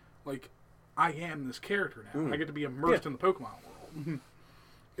it's like, I am this character now. I get to be immersed in the Pokemon world.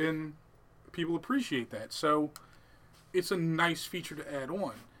 And people appreciate that. So it's a nice feature to add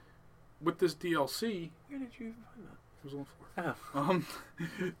on. With this DLC, Where did you find that? it was on 4. Oh.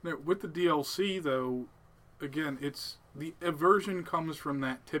 No, with the DLC though, again, it's the aversion comes from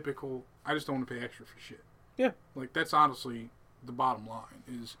that typical. I just don't want to pay extra for shit. Yeah. Like that's honestly the bottom line.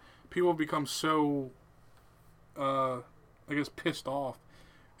 Is people have become so, I guess, pissed off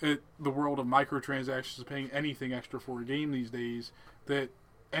at the world of microtransactions and paying anything extra for a game these days that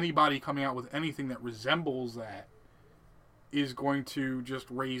anybody coming out with anything that resembles that is going to just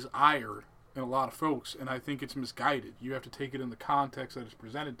raise ire in a lot of folks, and I think it's misguided. You have to take it in the context that it's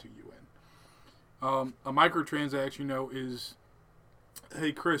presented to you in. A microtransaction, is,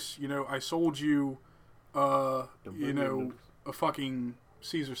 hey Chris, I sold you, a fucking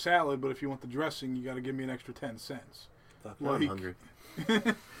Caesar salad, but if you want the dressing, you got to give me an extra 10 cents. Fuck, Like- I'm hungry.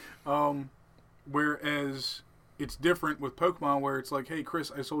 Whereas it's different with Pokemon, where it's like, hey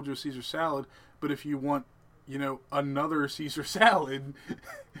Chris, I sold you a Caesar salad, but if you want, another Caesar salad,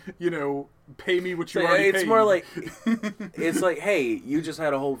 pay me what you already paid. It's more like, it's like, hey, you just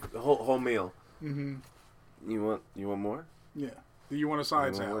had a whole meal. Mm-hmm. You want more? Yeah. Do you want a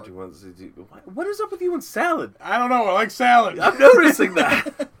side You want salad? what is up with you and salad? I don't know. I like salad. I'm noticing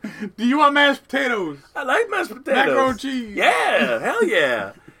that. Do you want mashed potatoes? I like mashed potatoes. Macaroni and cheese. Yeah, hell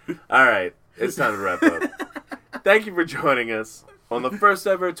yeah. All right, it's time to wrap up. Thank you for joining us on the first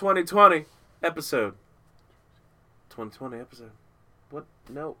ever 2020 episode. 2020 episode. What?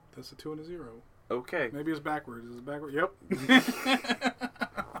 No. That's a 2 and a 0. Okay. Maybe it's backwards. Is it backwards? Yep.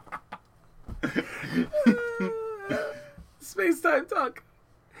 Space Time Talk.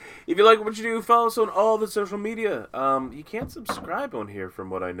 If you like what you do, follow us on all the social media. You can't subscribe on here from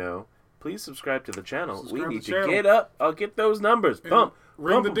what I know. Please subscribe to the channel. Subscribe We to need the to channel. get up. I'll get those numbers. Bump.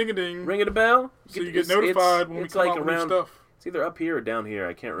 Ring bump the 'em. ding-a-ding. Ring the bell. So you get notified when we it's come like out with around, new stuff. It's either up here or down here.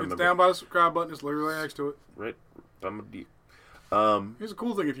 I can't remember. It's down by the subscribe button. It's literally next to it. Right. I'm a D. Here's a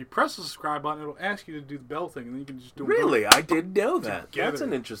cool thing. If you press the subscribe button, it'll ask you to do the bell thing, and then you can just do them Really? I didn't know that. together. That's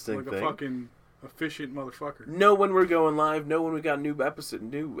an interesting like thing. a fucking Efficient motherfucker. Know when we're going live. Know when we got new episode,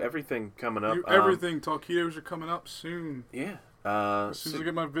 new everything coming up. Everything. Talkitos are coming up soon. Yeah. As soon as I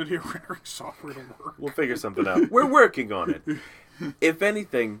get my video rendering software to work. We'll figure something out. We're working on it. If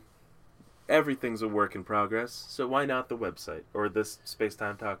anything, everything's a work in progress. So why not the website or this Space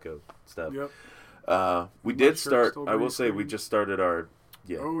Time Taco stuff? Yep. We did start. I will say we just started our.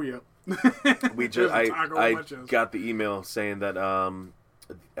 Yeah. Oh yeah. We just. I got the email saying that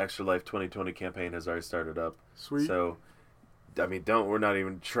Extra Life 2020 campaign has already started up. Sweet. So, I mean, we're not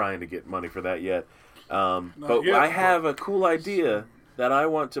even trying to get money for that yet. But yet, I have a cool idea that I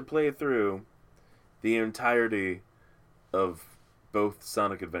want to play through the entirety of both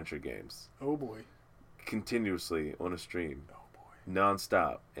Sonic Adventure games. Oh boy. Continuously on a stream. Oh boy.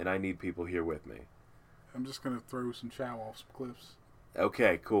 Non-stop. And I need people here with me. I'm just going to throw some chow off some cliffs.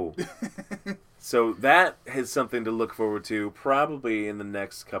 Okay, cool. So that is something to look forward to probably in the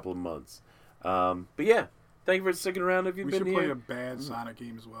next couple of months. But yeah, thank you for sticking around if you've We been should here. play a bad Sonic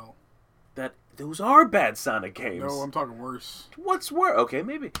game as well. Those are bad Sonic games. No, I'm talking worse. What's worse? Okay,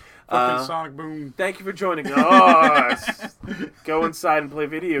 maybe. Fucking Sonic Boom. Thank you for joining us. Go inside and play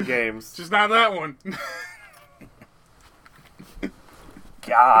video games. Just not that one.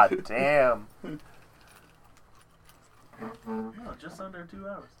 God damn. Oh, just under 2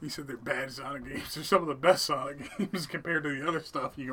 hours. You said they're bad Sonic games. They're some of the best Sonic games compared to the other stuff you